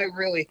 I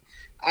really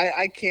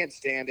can't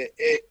stand it.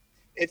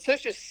 It's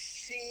such a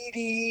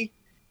seedy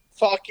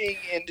fucking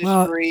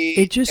industry.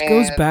 Well, it just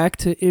goes back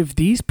to if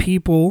these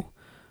people,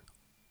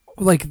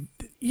 like,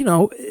 you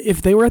know,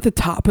 if they were at the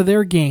top of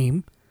their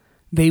game,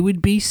 they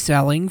would be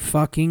selling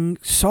fucking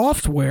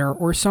software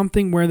or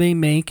something where they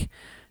make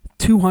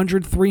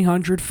 $200,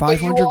 $300,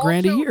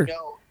 $500 a year.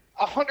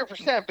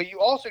 100%, but you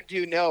also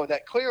do know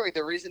that clearly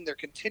the reason they're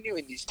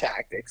continuing these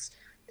tactics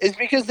is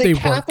because they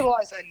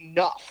capitalize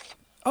enough.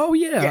 Oh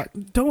yeah,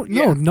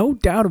 no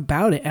doubt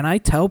about it. And I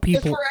tell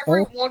people, for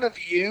every one of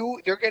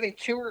you, they're getting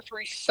 2 or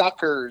 3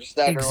 suckers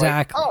that are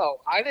like,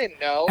 "Oh, I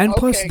didn't know." And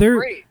plus,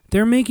 great.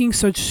 They're making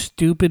such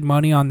stupid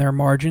money on their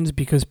margins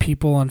because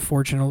people,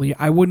 unfortunately,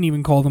 I wouldn't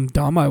even call them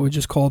dumb. I would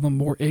just call them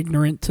more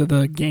ignorant to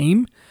the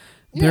game.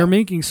 Yeah. They're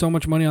making so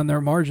much money on their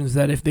margins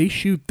that if they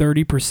shoot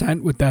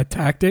 30% with that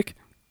tactic,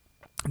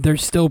 they're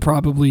still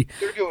probably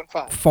doing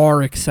fine.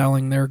 Far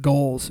excelling their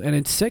goals, and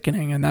it's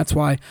sickening. And that's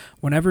why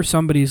whenever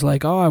somebody's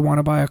like, "Oh, I want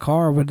to buy a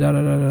car," with da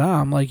da da da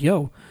da, I'm like,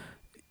 "Yo,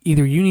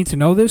 either you need to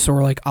know this,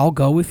 or like I'll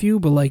go with you."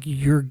 But like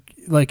you're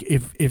like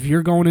if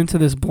you're going into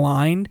this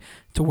blind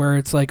to where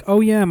it's like,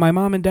 "Oh yeah, my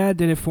mom and dad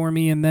did it for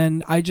me, and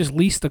then I just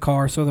leased the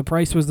car, so the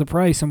price was the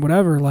price," and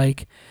whatever.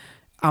 Like,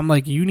 I'm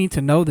like, you need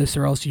to know this,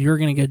 or else you're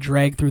gonna get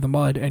dragged through the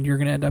mud, and you're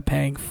gonna end up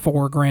paying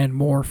 $4,000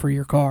 more for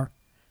your car.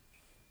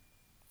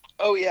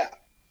 Oh yeah.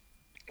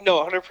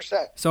 No,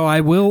 100%. So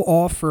I will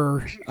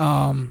offer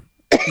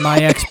my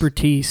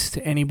expertise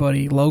to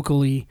anybody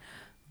locally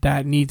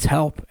that needs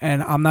help,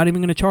 and I'm not even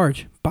going to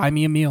charge. Buy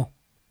me a meal.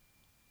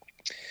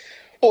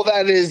 Well,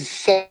 that is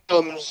some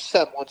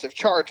semblance of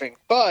charging,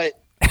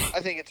 but I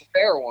think it's a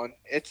fair one.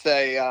 It's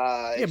a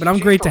yeah, but I'm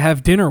great to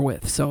have dinner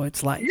with, so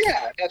it's like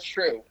that's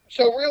true.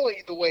 So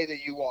really, the way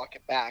that you walk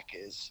it back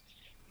is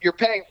you're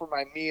paying for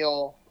my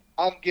meal.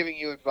 I'm giving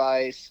you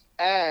advice,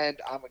 and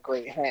I'm a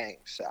great hang.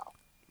 So.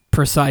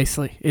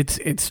 Precisely.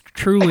 It's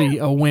truly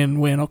a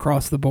win-win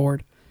across the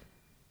board.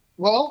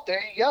 Well,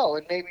 there you go.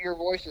 And maybe your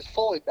voice is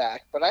fully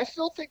back. But I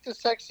still think the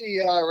sexy,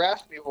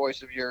 raspy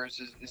voice of yours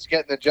is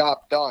getting the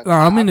job done.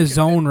 I'm in a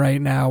zone right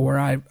now where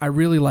I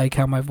really like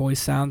how my voice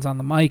sounds on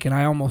the mic, and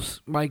I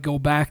almost might go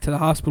back to the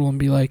hospital and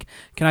be like,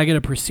 can I get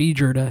a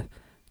procedure to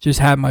just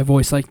have my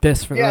voice like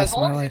this for the rest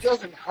of my life? As long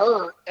as it doesn't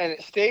hurt and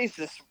it stays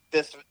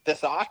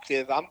this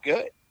octave, I'm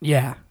good.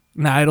 Yeah.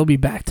 Nah, it'll be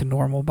back to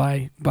normal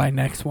by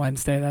next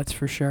Wednesday, that's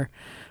for sure.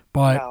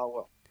 But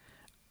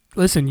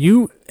listen,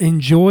 you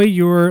enjoy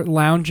your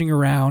lounging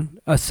around.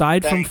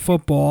 Aside from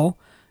football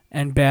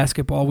and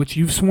basketball, which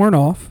you've sworn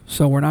off,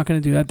 so we're not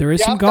going to do that. There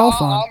is some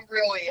golf on.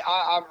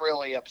 I'm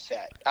really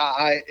upset.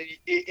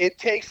 It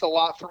takes a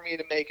lot for me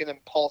to make an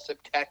impulsive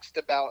text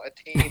about a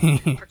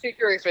team,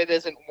 particularly if it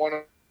isn't one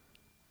of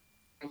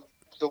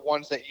the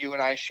ones that you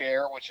and I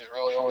share, which is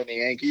really only the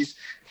Yankees.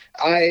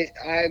 I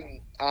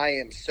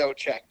am so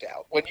checked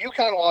out. When you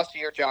kind of lost to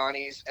your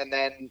Johnnies and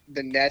then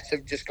the Nets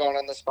have just gone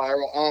on the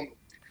spiral,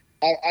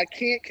 I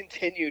can't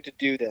continue to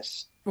do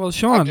this. Well,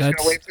 Sean, I'm just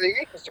gonna wait for the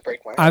Yankees to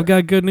break my heart. I've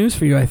got good news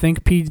for you. I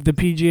think the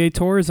PGA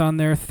Tour is on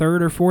their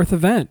 3rd or 4th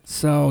event,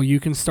 so you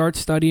can start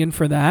studying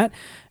for that.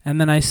 And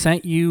then I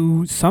sent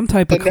you some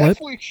type of clip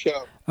Netflix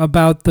show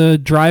about the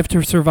Drive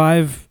to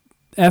Survive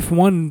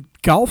F1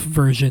 golf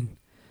version.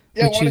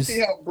 Yeah, I want to see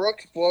how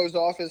Brooks blows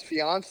off his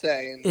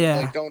fiance and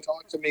like, don't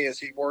talk to me as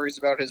he worries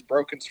about his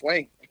broken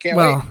swing. I can't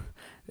wait. Well,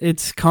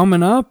 it's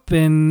coming up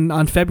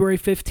on February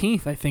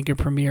 15th, I think it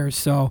premieres.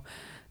 So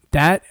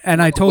that,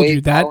 and I told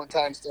you that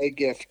Valentine's Day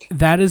gift.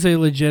 That is a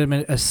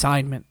legitimate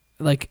assignment.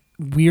 Like,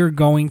 we're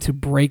going to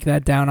break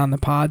that down on the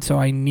pod, so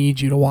I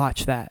need you to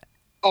watch that.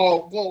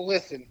 Oh, well,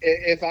 listen,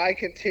 if I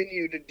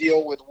continue to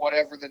deal with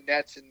whatever the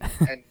Nets and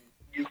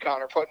UConn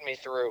are putting me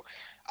through,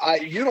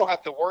 you don't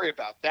have to worry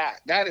about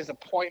that. That is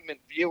appointment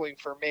viewing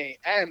for me,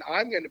 and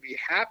I'm going to be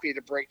happy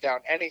to break down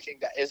anything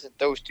that isn't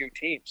those two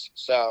teams.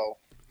 So,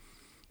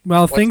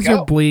 well, things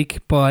are bleak,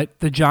 but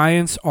the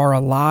Giants are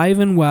alive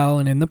and well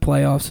and in the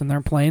playoffs, and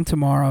they're playing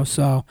tomorrow.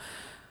 So,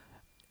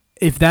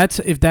 if that's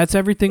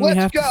everything we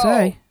have to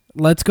say,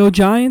 let's go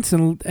Giants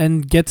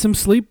and get some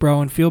sleep,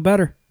 bro, and feel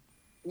better.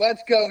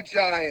 Let's go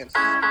Giants.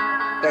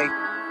 Thank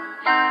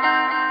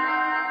you.